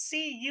we will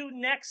see you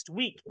next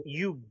week,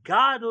 you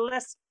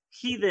godless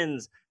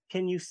heathens.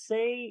 Can you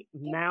say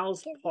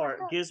Mal's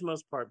part,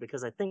 Gizmo's part?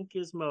 Because I think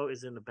Gizmo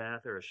is in the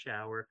bath or a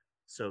shower.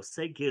 So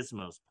say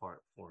Gizmo's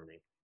part for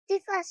me.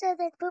 Dishwasher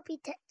and poopy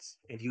tits.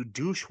 And you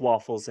douche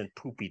waffles and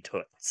poopy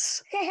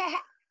toots.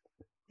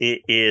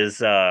 It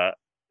is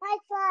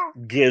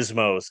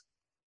Gizmo's.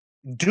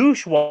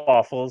 Douche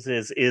waffles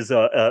is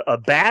a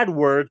bad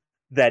word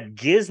that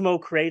Gizmo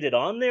created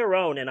on their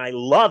own, and I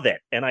love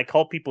it. And I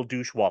call people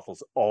douche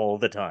waffles all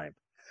the time.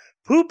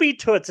 Poopy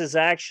Toots is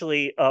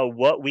actually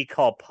what we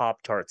call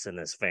Pop-Tarts in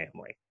this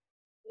family.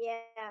 Yeah.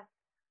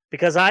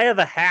 Because I have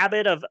a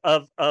habit of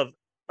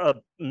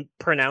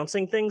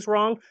pronouncing things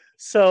wrong.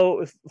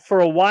 So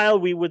for a while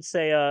we would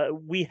say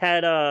we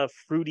had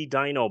fruity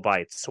dino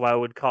bites. So I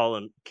would call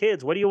them,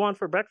 kids, what do you want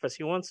for breakfast?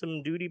 You want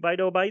some duty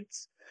bito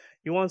bites?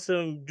 You want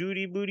some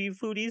duty booty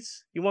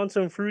foodies? You want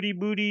some fruity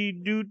booty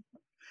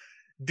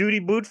duty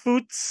boot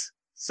foods?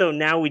 So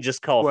now we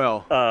just call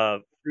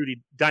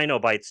fruity dino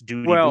bites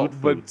duty boot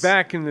foods. But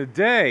back in the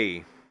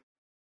day,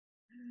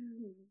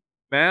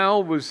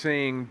 Mal was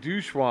saying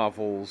douche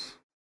waffles,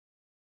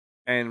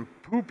 and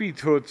Poopy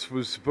Toots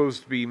was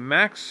supposed to be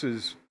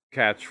Max's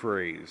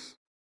catchphrase.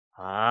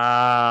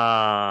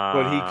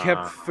 But he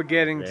kept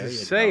forgetting to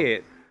say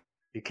it.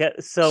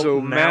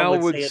 So Mal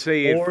would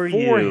say it for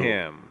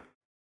him.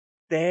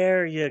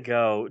 There you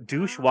go.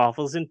 Douche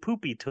waffles and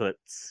Poopy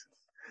Toots.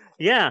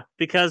 Yeah,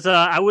 because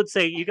I would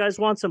say, you guys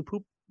want some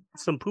poop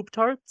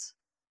tarts?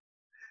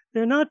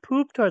 They're not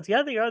poop tarts.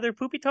 Yeah, they are. They're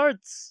poopy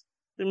tarts.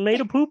 They're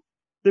made of poop.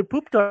 They're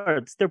poop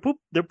tarts. They're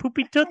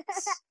poopy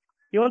toots.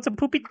 You want some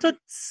poopy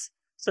toots?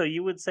 So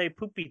you would say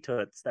poopy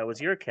toots. That was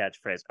your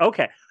catchphrase.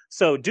 Okay,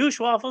 so douche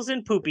waffles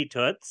and poopy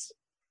toots.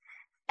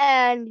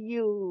 And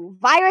you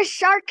virus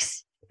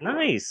sharks.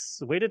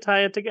 Nice. Way to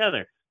tie it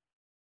together.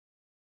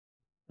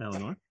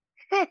 Eleanor.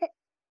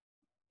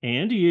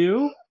 And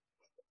you.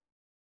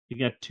 You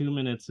got 2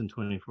 minutes and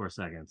 24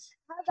 seconds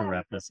to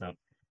wrap this up.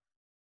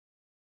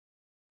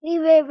 We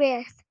Bear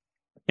Bears.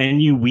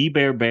 And you We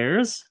Bear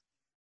Bears?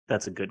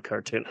 That's a good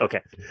cartoon.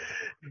 Okay.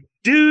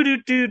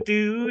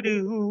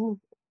 Do.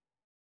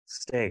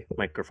 Stay,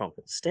 microphone.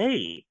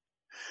 Stay.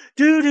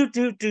 Do.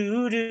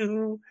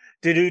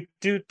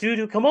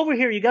 Come over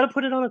here. You got to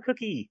put it on a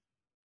cookie.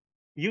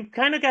 You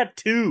kind of got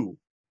 2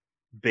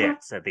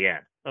 bits at the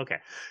end. Okay.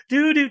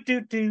 Do.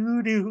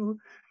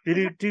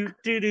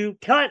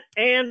 Cut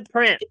and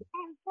print.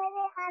 And put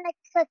it on a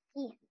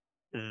cookie.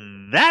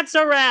 That's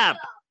a wrap.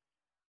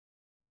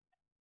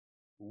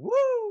 Woo!